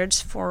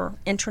standards for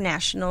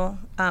international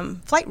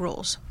flight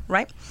rules,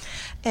 right?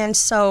 And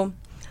so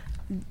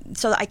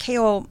the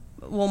ICAO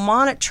will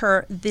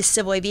monitor the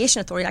Civil Aviation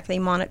Authority like they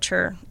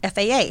monitor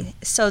FAA.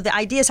 So the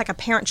idea is like a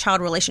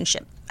parent-child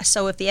relationship.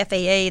 So if the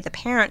FAA, the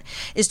parent,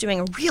 is doing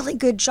a really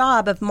good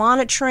job of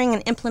monitoring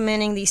and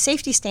implementing these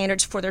safety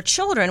standards for their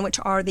children, which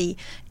are the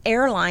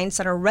airlines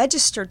that are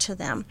registered to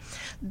them,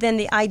 then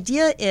the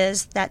idea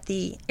is that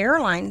the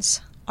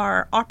airlines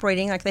are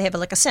operating like they have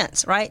a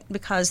sense, right?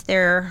 Because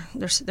their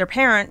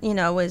parent,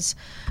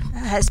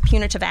 has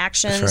punitive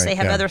actions. That's right, they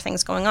have other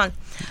things going on.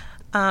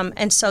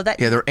 And so that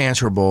they're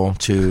answerable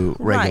to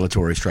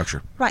regulatory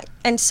structure. Right.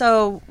 And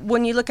so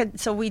when you look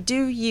at, we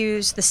do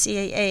use the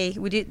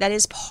CAA, that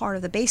is part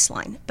of the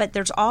baseline, but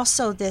there's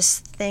also this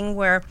thing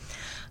where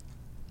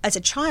as a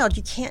child,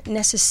 you can't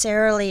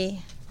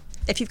necessarily,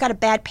 if you've got a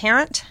bad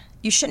parent,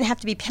 you shouldn't have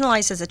to be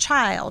penalized as a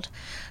child.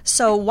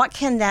 So what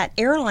can that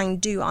airline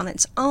do on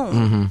its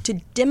own to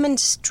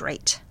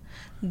demonstrate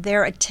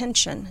their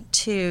attention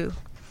to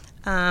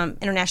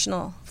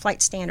international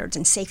flight standards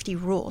and safety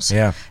rules?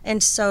 Yeah.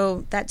 And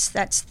so that's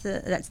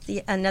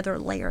the another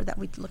layer that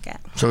we look at.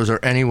 So is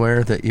there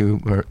anywhere that you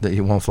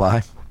won't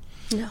fly?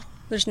 No,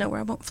 there's nowhere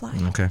I won't fly.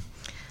 Okay.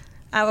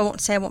 I won't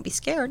say I won't be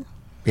scared.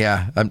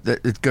 Yeah,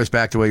 it goes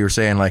back to what you were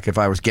saying. Like if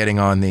I was getting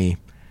on the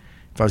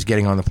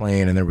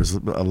plane and there was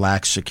a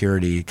lax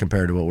security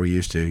compared to what we're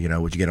used to,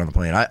 would you get on the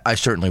plane? I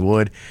certainly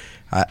would.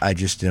 I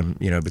just am,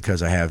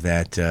 because I have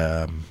that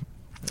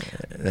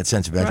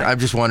sense of adventure. Right. I'm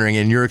just wondering,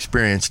 in your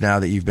experience now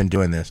that you've been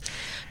doing this.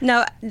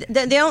 No,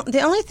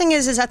 the only thing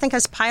is I think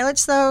as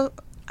pilots, though,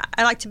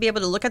 I like to be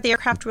able to look at the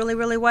aircraft really,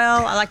 really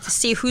well. I like to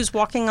see who's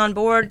walking on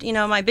board.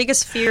 My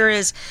biggest fear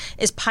is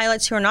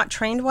pilots who are not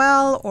trained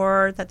well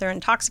or that they're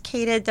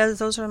intoxicated.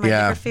 Those are my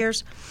bigger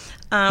fears.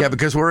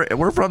 Because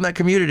we're from that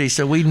community,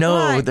 so we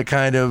know the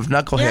kind of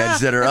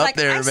knuckleheads that are up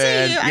there,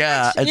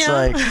 man. It's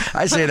like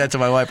I say that to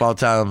my wife all the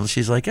time.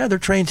 She's like, "Yeah, they're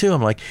trained too."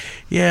 I'm like,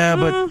 "Yeah,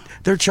 but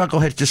they're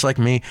chuckleheads just like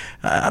me.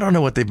 I don't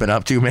know what they've been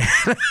up to, man."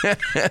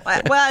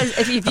 Well,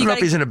 if you I don't know if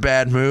he's in a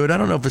bad mood. I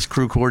don't know if his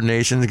crew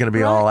coordination is going to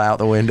be all out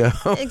the window.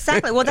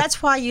 Exactly. Well,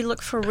 that's why you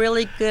look for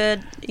really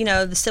good,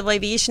 the civil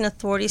aviation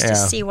authorities to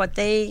see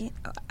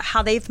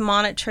how they've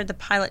monitored the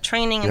pilot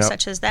training and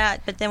such as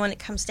that. But then when it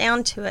comes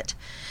down to it,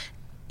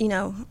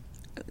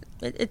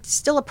 it's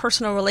still a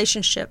personal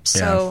relationship.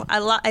 So I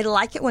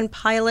like it when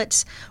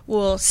pilots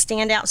will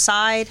stand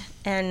outside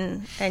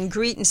and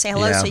greet and say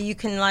hello, so you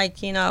can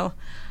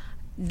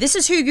this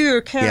is who you're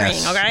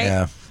carrying,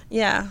 okay?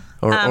 Yeah.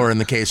 Or in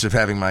the case of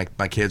having my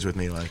kids with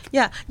me,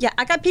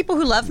 I got people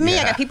who love me.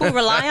 I got people who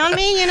rely on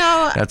me.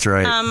 That's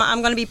right.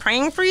 I'm going to be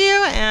praying for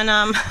you, and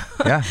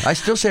I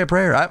still say a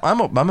prayer.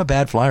 I'm a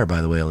bad flyer,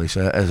 by the way,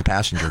 Elisa, as a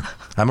passenger.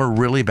 I'm a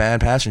really bad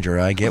passenger.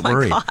 I get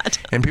worried. God.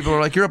 And people are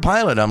like, "You're a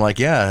pilot." I'm like,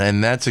 "Yeah,"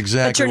 and that's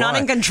exactly. But you're not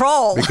in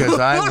control because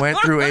I went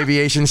through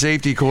aviation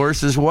safety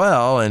course as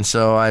well, and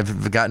so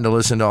I've gotten to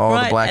listen to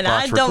all the black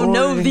box recordings. And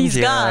I don't know these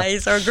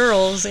guys or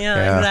girls.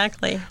 Yeah,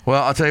 exactly.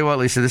 Well, I'll tell you what,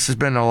 Lisa, this has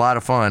been a lot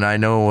of fun. I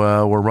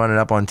know we're running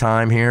up on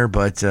time here,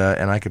 but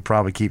and I could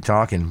probably keep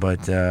talking,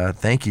 but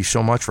thank you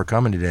so much for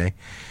coming today.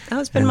 Oh,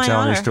 it's been my honor. And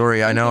telling your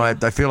story. I know I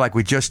feel like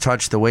we just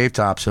touched the wave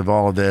tops of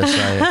all of this.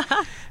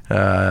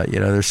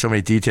 There's so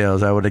many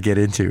details I want to get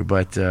into,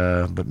 but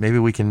maybe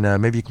we can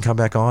maybe you can come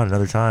back on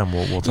another time.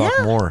 We'll talk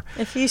more.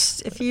 If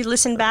you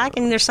listen back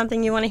and there's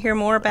something you want to hear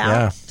more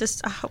about,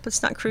 just I hope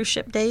it's not cruise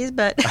ship days,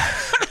 but.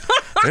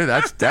 Dude,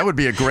 that would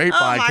be a great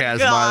podcast,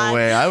 by the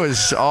way. I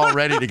was all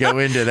ready to go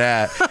into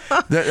that.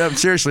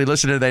 Seriously,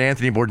 listening to that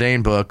Anthony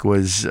Bourdain book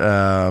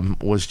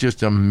was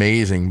just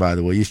amazing, by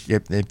the way.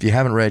 If you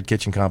haven't read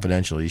Kitchen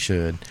Confidential, you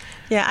should.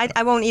 Yeah,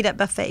 I won't eat at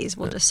buffets.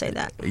 We'll just say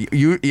that.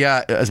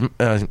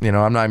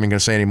 I'm not even going to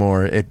say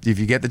anymore. If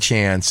you get the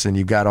chance and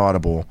you've got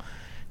Audible,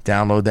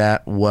 download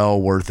that. Well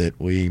worth it.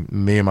 Me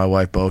and my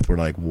wife both were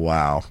like,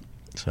 wow.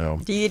 So.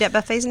 Do you eat at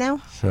buffets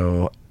now?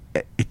 So.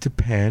 It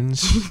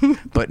depends,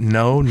 but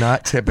no,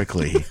 not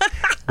typically.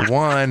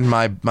 One,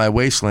 my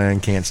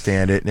wasteland can't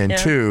stand it, and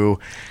two,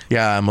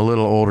 I'm a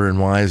little older and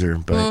wiser.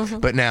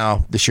 But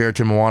now the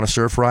Sheraton Moana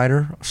Surf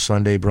Rider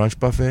Sunday brunch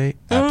buffet,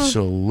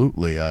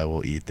 absolutely, I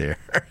will eat there.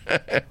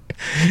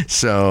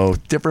 So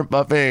different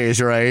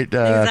buffets, right?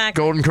 Exactly.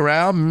 Golden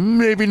Corral,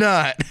 maybe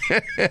not.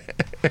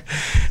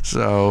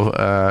 So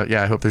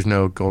I hope there's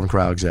no Golden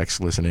Corral execs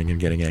listening and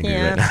getting angry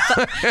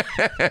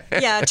right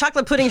now.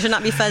 Chocolate pudding should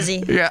not be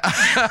fuzzy. Yeah.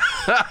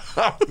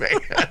 Oh man.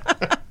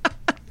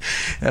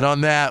 And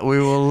on that,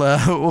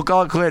 we'll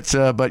call it quits.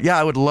 But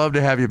I would love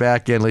to have you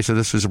back in, Lisa.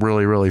 This was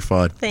really, really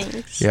fun.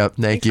 Thanks. Yep.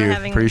 Thank you.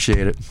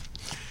 Appreciate it.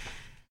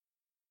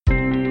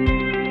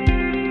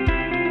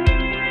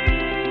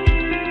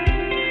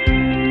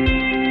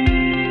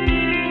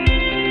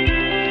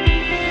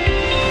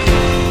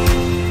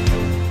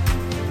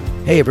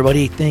 Hey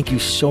everybody, thank you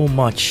so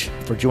much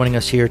for joining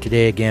us here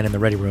today again in the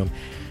Ready Room.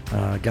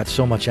 Got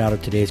so much out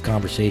of today's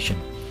conversation.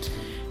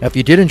 Now, if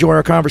you did enjoy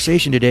our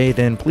conversation today,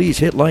 then please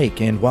hit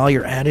like, and while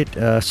you're at it,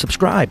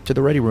 subscribe to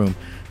the Ready Room,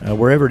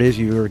 wherever it is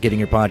you're getting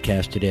your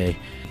podcast today.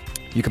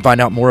 You can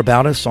find out more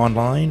about us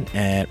online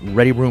at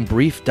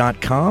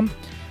readyroombrief.com.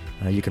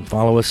 You can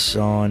follow us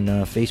on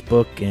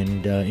Facebook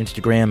and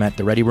Instagram at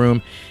The Ready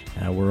Room.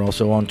 We're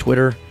also on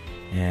Twitter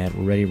at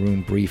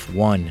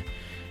ReadyRoomBrief1.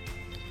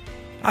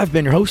 I've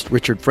been your host,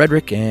 Richard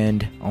Frederick,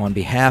 and on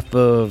behalf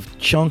of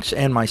Chunks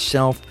and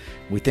myself,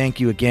 we thank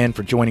you again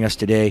for joining us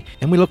today,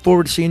 and we look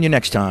forward to seeing you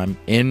next time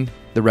in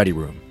The Ready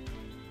Room.